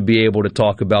Monday to be able to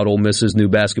talk about Ole Miss's new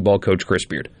basketball coach, Chris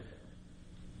Beard.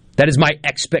 That is my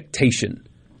expectation.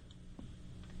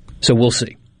 So we'll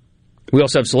see. We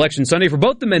also have Selection Sunday for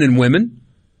both the men and women.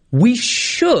 We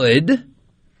should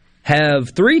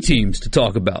have 3 teams to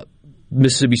talk about.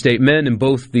 Mississippi State men and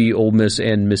both the Ole Miss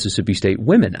and Mississippi State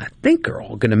women, I think, are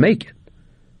all going to make it.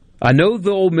 I know the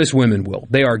Ole Miss women will.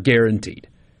 They are guaranteed.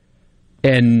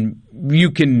 And you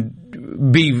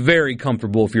can be very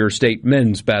comfortable if you're a State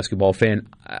men's basketball fan.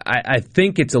 I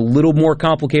think it's a little more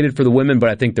complicated for the women,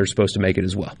 but I think they're supposed to make it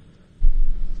as well.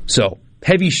 So,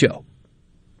 heavy show.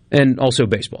 And also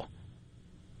baseball.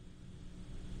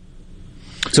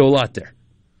 So a lot there.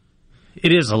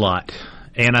 It is a lot.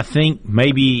 And I think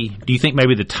do you think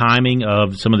maybe the timing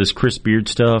of some of this Chris Beard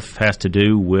stuff has to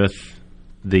do with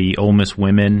the Ole Miss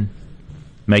women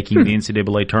making the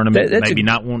NCAA tournament? Maybe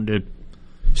not wanting to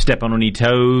step on any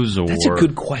toes? Or That's a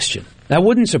good question. That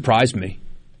wouldn't surprise me.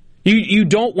 You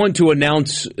don't want to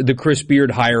announce the Chris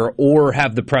Beard hire or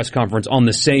have the press conference on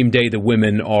the same day the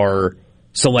women are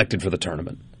selected for the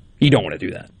tournament. You don't want to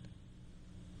do that.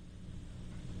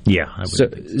 Yeah.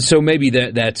 So maybe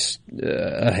that's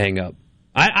a hang-up.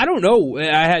 I don't know.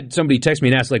 I had somebody text me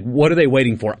and ask, what are they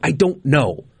waiting for? I don't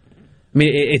know. I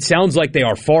mean, it sounds like they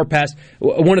are far past.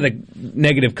 One of the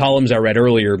negative columns I read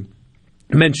earlier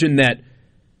mentioned that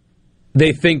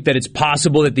they think that it's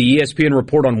possible that the ESPN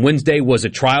report on Wednesday was a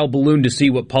trial balloon to see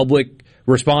what public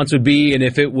response would be, and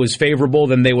if it was favorable,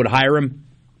 then they would hire him.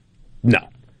 No.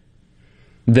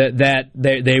 That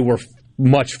they were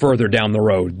much further down the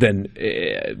road than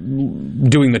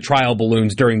doing the trial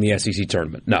balloons during the SEC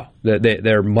tournament. No,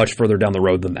 they're much further down the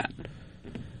road than that.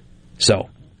 So,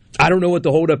 I don't know what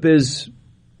the holdup is,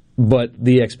 but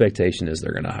the expectation is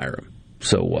they're going to hire him.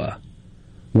 So,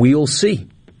 we'll see.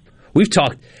 We've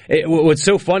talked. What's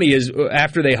so funny is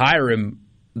after they hire him,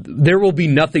 there will be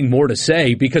nothing more to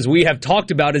say because we have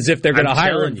talked about as if they're going to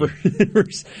hire him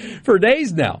for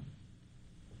days now.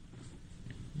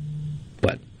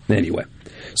 But anyway,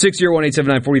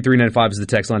 601-879-4395 is the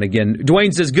text line again.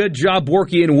 Dwayne says, good job,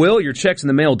 Borky and Will. Your check's in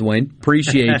the mail, Dwayne.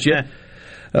 Appreciate you.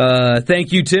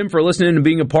 Thank you, Tim, for listening and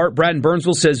being a part. Brad in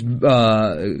Burnsville says,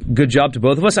 good job to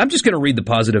both of us. I'm just going to read the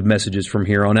positive messages from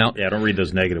here on out. Yeah, don't read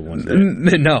those negative ones.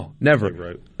 No,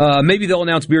 never. Maybe they'll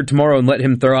announce Beard tomorrow and let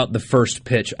him throw out the first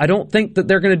pitch. I don't think that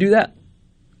they're going to do that.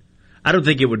 I don't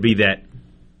think it would be that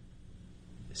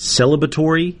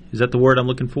celebratory. Is that the word I'm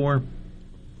looking for?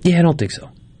 Yeah, I don't think so.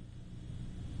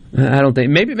 I don't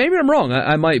think. Maybe I'm wrong.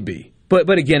 I might be. But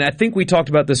again, I think we talked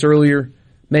about this earlier.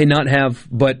 May not have,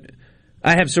 but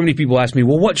I have so many people ask me,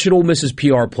 well, what should Ole Miss's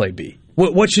PR play be?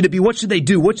 What should it be? What should they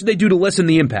do? What should they do to lessen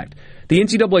the impact? The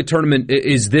NCAA tournament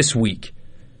is this week.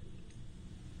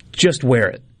 Just wear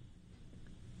it.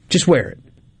 Just wear it.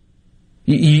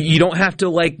 You don't have to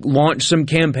launch some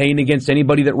campaign against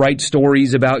anybody that writes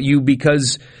stories about you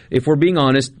because if we're being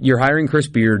honest, you're hiring Chris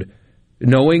Beard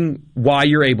knowing why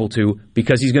you're able to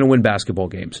because he's going to win basketball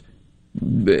games.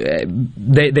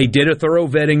 They did a thorough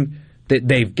vetting.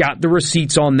 They've got the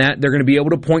receipts on that. They're going to be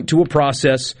able to point to a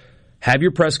process, have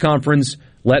your press conference,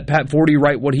 let Pat Forty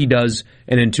write what he does,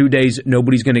 and in 2 days,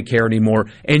 nobody's going to care anymore.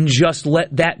 And just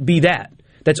let that be that.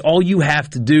 That's all you have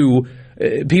to do.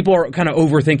 People are kind of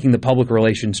overthinking the public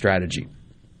relations strategy.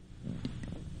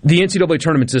 The NCAA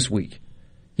tournament's this week.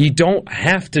 You don't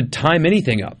have to time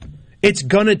anything up. It's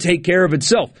going to take care of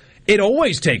itself. It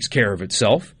always takes care of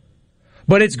itself,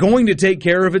 but it's going to take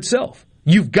care of itself.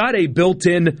 You've got a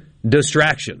built-in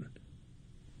distraction.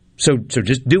 So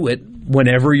just do it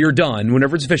whenever you're done,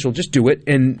 whenever it's official, just do it,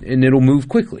 and it'll move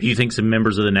quickly. Do you think some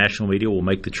members of the national media will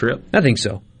make the trip? I think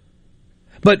so.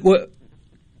 But what?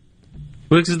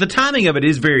 Because the timing of it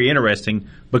is very interesting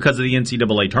because of the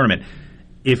NCAA tournament.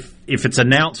 If it's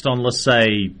announced on, let's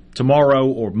say, tomorrow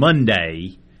or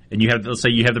Monday, and let's say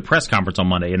you have the press conference on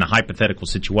Monday in a hypothetical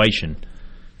situation,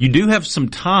 you do have some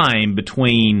time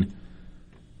between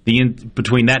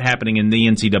that happening in the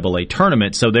NCAA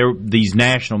tournament. So these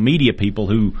national media people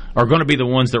who are going to be the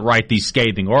ones that write these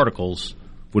scathing articles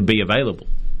would be available.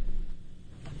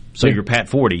 So you're Pat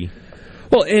Forty.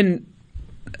 Well, and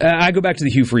I go back to the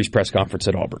Hugh Freeze press conference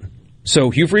at Auburn. So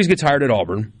Hugh Freeze gets hired at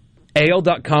Auburn.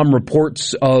 AL.com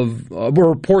reports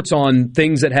on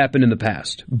things that happened in the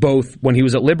past, both when he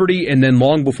was at Liberty and then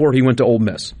long before he went to Ole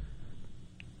Miss.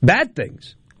 Bad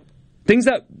things. Things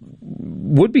that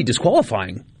would be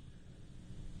disqualifying.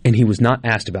 And he was not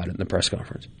asked about it in the press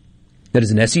conference. That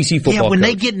is an SEC football coach. Yeah, when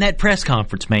they get in that press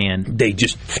conference, man, they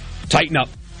just tighten up,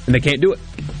 and they can't do it.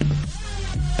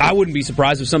 I wouldn't be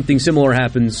surprised if something similar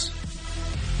happens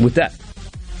with that.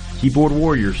 Keyboard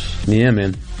warriors. Yeah,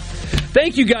 man.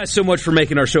 Thank you guys so much for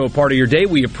making our show a part of your day.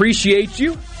 We appreciate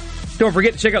you. Don't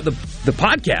forget to check out the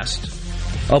podcast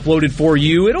uploaded for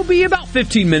you. It'll be about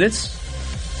 15 minutes.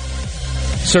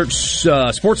 Search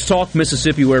Sports Talk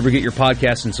Mississippi wherever you get your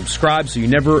podcasts and subscribe so you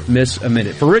never miss a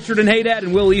minute. For Richard and Haydad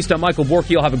and Will East, I'm Michael Borky.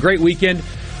 You'll have a great weekend.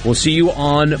 We'll see you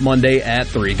on Monday at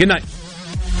 3. Good night.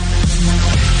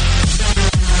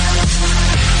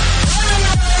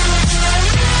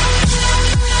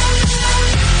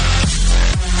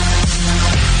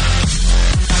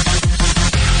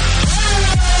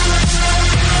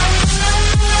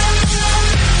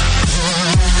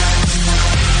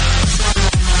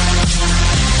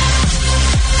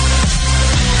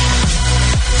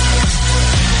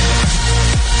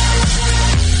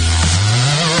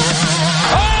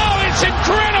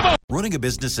 Running a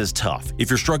business is tough. If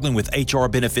you're struggling with HR,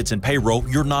 benefits, and payroll,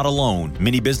 you're not alone.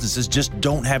 Many businesses just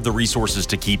don't have the resources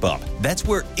to keep up. That's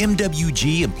where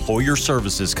MWG Employer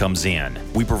Services comes in.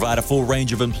 We provide a full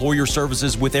range of employer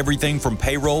services with everything from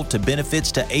payroll to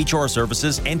benefits to HR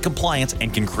services and compliance,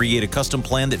 and can create a custom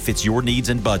plan that fits your needs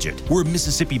and budget. We're a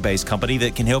Mississippi-based company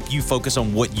that can help you focus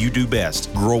on what you do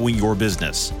best, growing your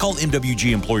business. Call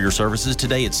MWG Employer Services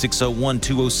today at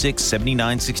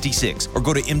 601-206-7966 or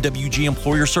go to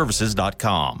MWGEmployerServices.com. A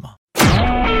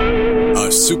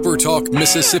SuperTalk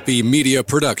Mississippi media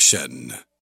production.